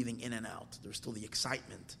breathing in and out. There's still the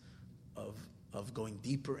excitement of going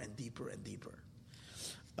deeper and deeper and deeper.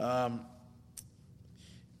 The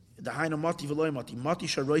Hainu Mati v'Loy Mati. Mati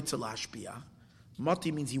sharoitza lashpia.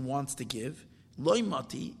 Mati means he wants to give. Loy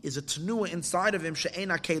Mati is a tenua inside of him.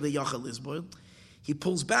 She'ena kele yachal izboil. He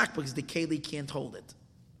pulls back because the keli can't hold it.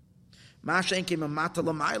 When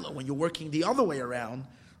you're working the other way around,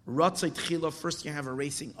 first you have a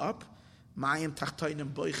racing up,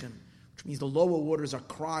 which means the lower waters are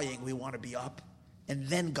crying, we want to be up, and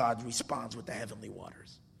then God responds with the heavenly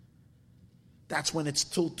waters. That's when it's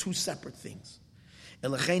still two separate things.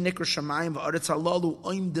 And this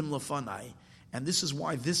is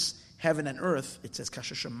why this heaven and earth, it says,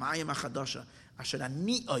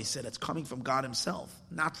 it's coming from God himself,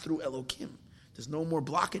 not through Elokim. There's no more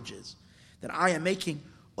blockages. That I am making,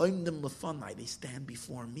 they stand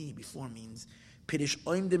before me. Before means, pidish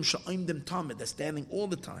oimdim sha'oimdim tamid, they're standing all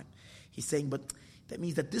the time. He's saying, but that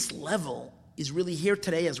means that this level is really here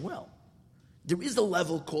today as well. There is a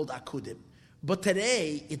level called akudim, but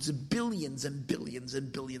today it's billions and billions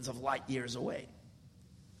and billions of light years away.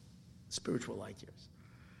 Spiritual light years.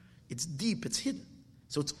 It's deep, it's hidden.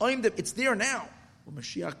 So it's oimdim, it's there now. When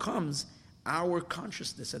Mashiach comes, our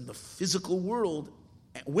consciousness and the physical world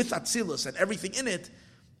with Atzilus and everything in it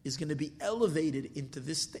is going to be elevated into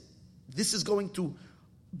this thing. This is going to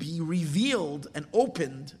be revealed and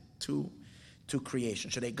opened to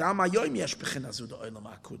creation. It's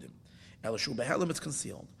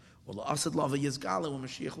concealed. When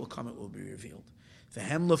Mashiach will come, it will be revealed.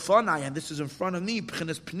 And this is in front of me. Now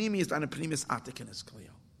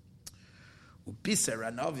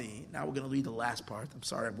we're going to read the last part. I'm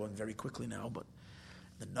sorry, I'm going very quickly now, but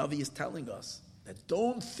the Navi is telling us that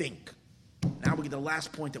don't think, now we get the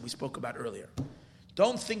last point that we spoke about earlier.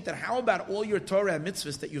 Don't think that how about all your Torah and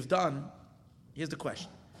mitzvahs that you've done? Here's the question.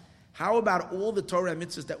 How about all the Torah and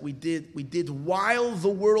mitzvahs that we did while the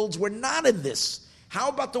worlds were not in this? How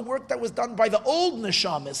about the work that was done by the old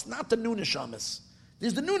neshamas, not the new neshamas?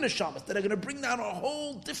 There's the new neshamas that are going to bring down a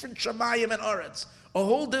whole different shamayim and aretz, a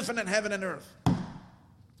whole different heaven and earth.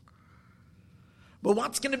 But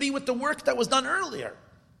what's going to be with the work that was done earlier?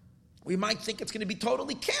 We might think it's going to be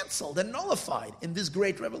totally canceled and nullified in this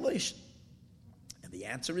great revelation. And the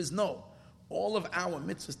answer is no. All of our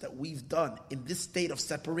mitzvahs that we've done in this state of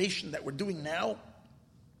separation that we're doing now,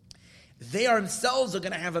 they themselves are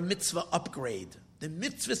going to have a mitzvah upgrade. The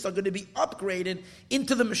mitzvahs are going to be upgraded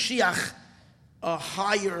into the Mashiach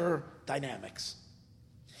higher dynamics.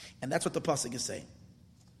 And that's what the pasuk is saying.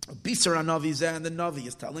 Bisar Hanavi and the Navi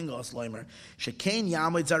is telling us, Leimer, Shekein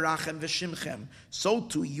Yamid Zarachem v'Shimchem, so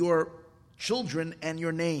to your children and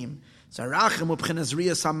your name, Zarachem u'B'chinas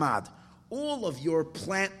Riyas Hamad. All of your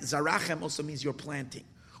plant, Zarachem also means your planting.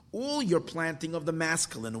 All your planting of the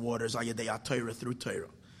masculine waters are Yedei Torah through Torah.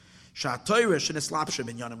 Sha'Torah sheneslapshe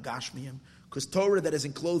b'inyanim gashmiyim, because Torah that is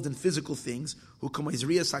enclosed in physical things, who kamais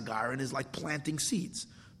Riyas Hagarin, is like planting seeds.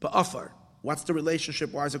 But Afar. What's the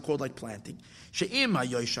relationship? Why is it called like planting? Even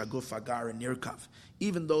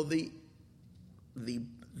though the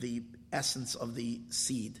essence of the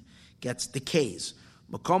seed gets decays,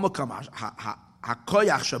 the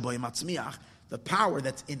power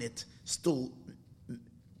that's in it still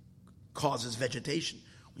causes vegetation.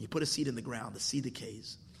 When you put a seed in the ground, the seed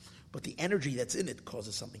decays, but the energy that's in it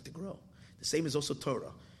causes something to grow. The same is also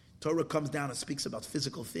Torah. Torah comes down and speaks about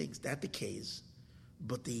physical things. That decays,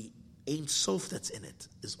 but the Ein Sof that's in it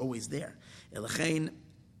is always there. That's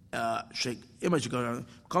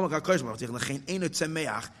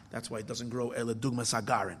why it doesn't grow.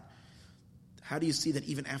 How do you see that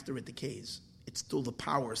even after it decays, it's still, the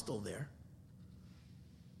power is still there?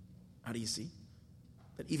 How do you see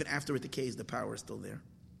that even after it decays, the power is still there?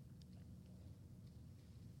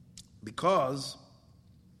 Because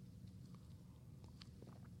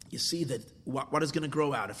you see that what is going to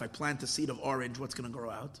grow out? If I plant a seed of orange, what's going to grow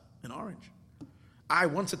out? An orange.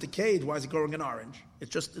 Once it decayed, why is it growing an orange?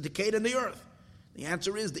 It's just decayed in the earth. The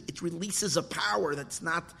answer is that it releases a power that's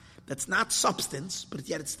not substance, but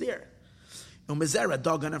yet it's there. Umezera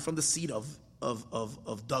dagan, from the seed of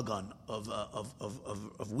dagan,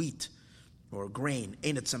 of wheat or grain,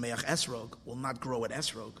 Einet Sameach Esrog, will not grow at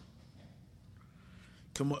Esrog.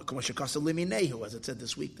 As it said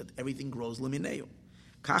this week, that everything grows limineu.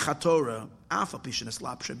 Kacha Torah, afa pishin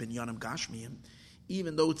eslapshe binyanim gashmiyim.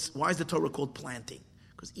 Even though why is the Torah called planting?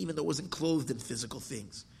 Because even though it wasn't clothed in physical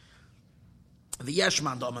things. And there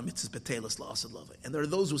are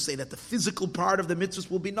those who say that the physical part of the mitzvahs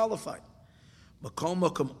will be nullified. The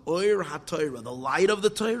light of the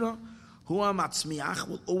Torah, will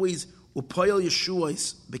always upoyel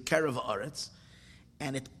Yeshuas b'kerev haaretz,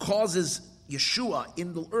 and it causes Yeshua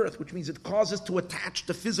in the earth, which means it causes to attach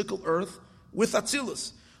the physical earth with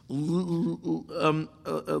Atzilus. B'kerev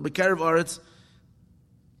haaretz.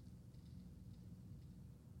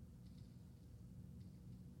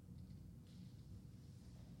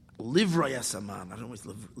 Livrei esaman. I don't know what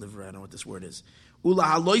livrei. I don't know what this word is. Ula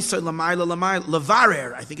haloisai lamayla lamayla.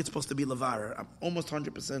 Levarer. I think it's supposed to be levarer. I'm almost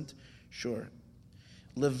 100% sure.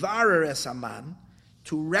 Levarer esaman.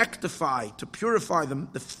 To rectify, to purify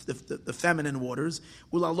the feminine waters,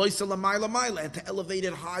 ula haloisai lamayla lamayla, and to elevate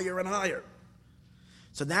it higher and higher.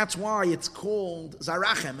 So that's why it's called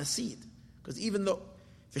zarachem, a seed. Because even though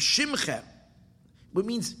v'shimchem, that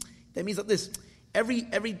means like this. Every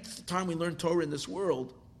time we learn Torah in this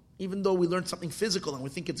world, even though we learn something physical and we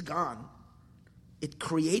think it's gone, it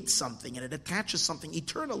creates something and it attaches something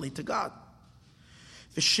eternally to God.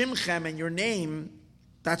 V'shimchem, and your name,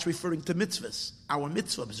 that's referring to mitzvahs, our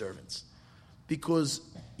mitzvah observance. Because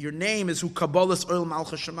your name is Hu Kabbalas Oil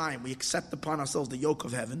Malchus Shemayim. We accept upon ourselves the yoke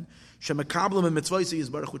of heaven. Shemekablam and mitzvahs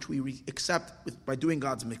Yisbarach, which we accept by doing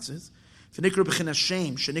God's mitzvahs. V'nikra b'chin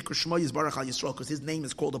Hashem, shenikra Shmo Yisbarach al Yisrael, because His name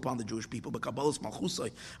is called upon the Jewish people. But Kabbalas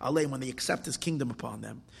Malchusay Aleim, when they accept His kingdom upon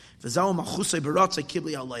them. V'zau Malchusay Beratzay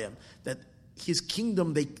Kibli Aleim, that His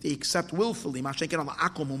kingdom they accept willfully. Mashenken al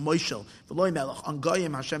Akom u'Moishel v'loy Melech. On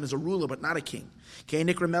Goyim Hashem is a ruler but not a king.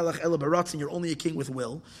 Ke'nikra Melech Ela Beratzin, you're only a king with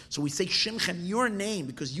will. So we say Shimchem, your name,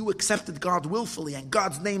 because you accepted God willfully, and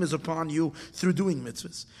God's name is upon you through doing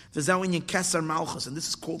mitzvahs. V'zau inyan Keser Malchus, and this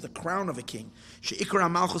is called the crown of a king. She'ikra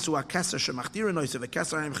Malchus hu HaKeser shemachtir noise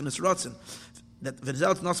v'Keser Haim Chines Ratzin. That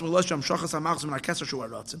v'zau tznas v'losham shachas HaMalchus min HaKeser shu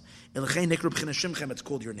HaRatzin. Elchei nikra b'china Shimchem, it's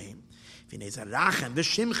called your name. Which is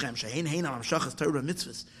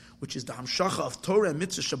the hamshacha of Torah and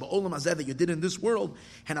mitzvahs sheba'olam hazeh that you did in this world,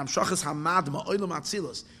 and hamshachas hamad ma'olam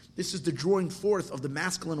atzilus. This is the drawing forth of the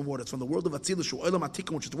masculine waters from the world of atzilus, she'olam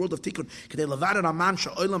atikun, which is the world of tikkun, kedei levarer aman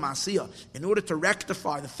she'olam asiyah, in order to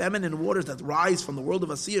rectify the feminine waters that rise from the world of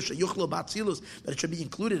asiyah, she'yuchlo ba'atzilus, that it should be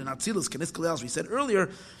included in atzilus, kenis kalel, as we said earlier.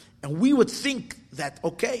 And we would think that,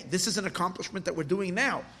 okay, this is an accomplishment that we're doing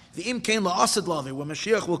now. The imkain la'asad lavi, when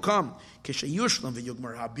Mashiach will come, keshayushlam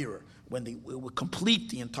v'yugmar ha'birur, when we will complete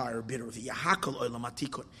the entire birur, v'yahakal olam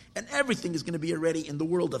ha'tikun, and everything is going to be already in the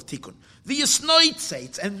world of tikkun. V'yasnoit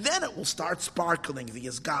seitz, and then it will start sparkling,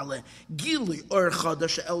 v'yasgale gili or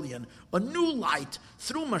chadash elyon, a new light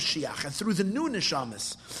through Mashiach and through the new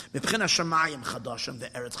neshamas, mipchina shamayim chadashim, the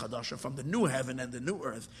eretz chadashim, from the new heaven and the new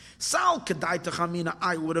earth. Sal kedai tachamina,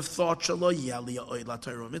 I would have thought shalo yaliyah oila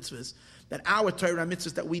Torah mitzvahs, that our Torah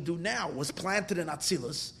mitzvahs that we do now was planted in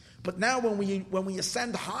Atzilus, but now when we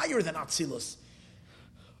ascend higher than Atzilus,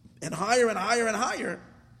 and higher and higher and higher,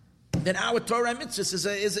 then our Torah mitzvahs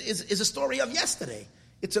is a story of yesterday.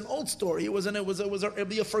 It's an old story. It'll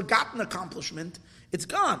be a forgotten accomplishment. It's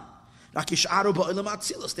gone. They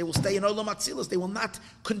will stay in Olam Atzilus. They will not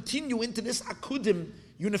continue into this Akudim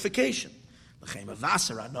unification. That's why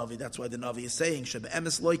the Navi is saying,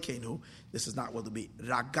 this is not what it'll be.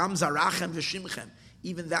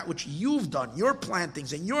 Even that which you've done, your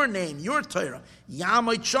plantings and your name, your Torah,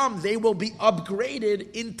 they will be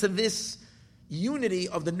upgraded into this unity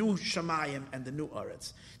of the new Shemayim and the new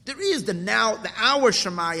Aretz. There is our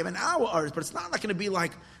Shemayim and our Aretz, but it's not going to be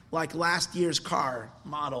like last year's car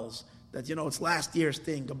models, that, it's last year's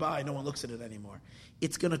thing, goodbye, no one looks at it anymore.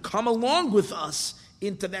 It's going to come along with us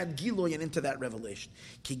into that Giloy and into that revelation.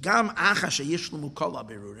 Because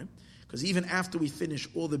even after we finish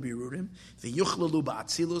all the Birurim, the Yuchlalu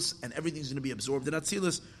Ba'atzilus, and everything's going to be absorbed in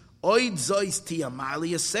Atzilus, Oid Zois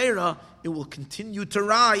Tiamali Yasera, it will continue to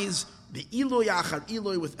rise, the Iloy Achar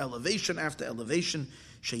Iloy, with elevation after elevation,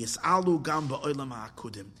 Sheyasalu Gam Ba'olam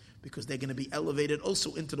HaAkudim, because they're going to be elevated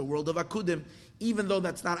also into the world of Akudim, even though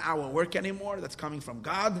that's not our work anymore, that's coming from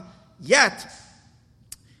God, yet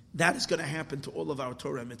that is going to happen to all of our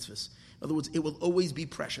Torah mitzvahs. In other words, it will always be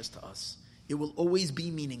precious to us. It will always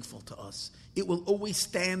be meaningful to us. It will always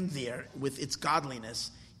stand there with its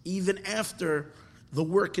godliness, even after the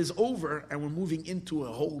work is over and we're moving into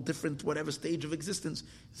a whole different whatever stage of existence.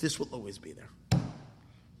 This will always be there.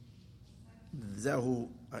 Zahu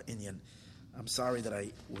Inyan. I'm sorry that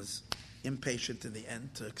I was impatient in the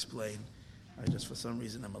end to explain. For some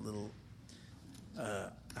reason, I'm a little... I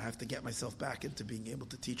have to get myself back into being able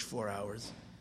to teach 4 hours.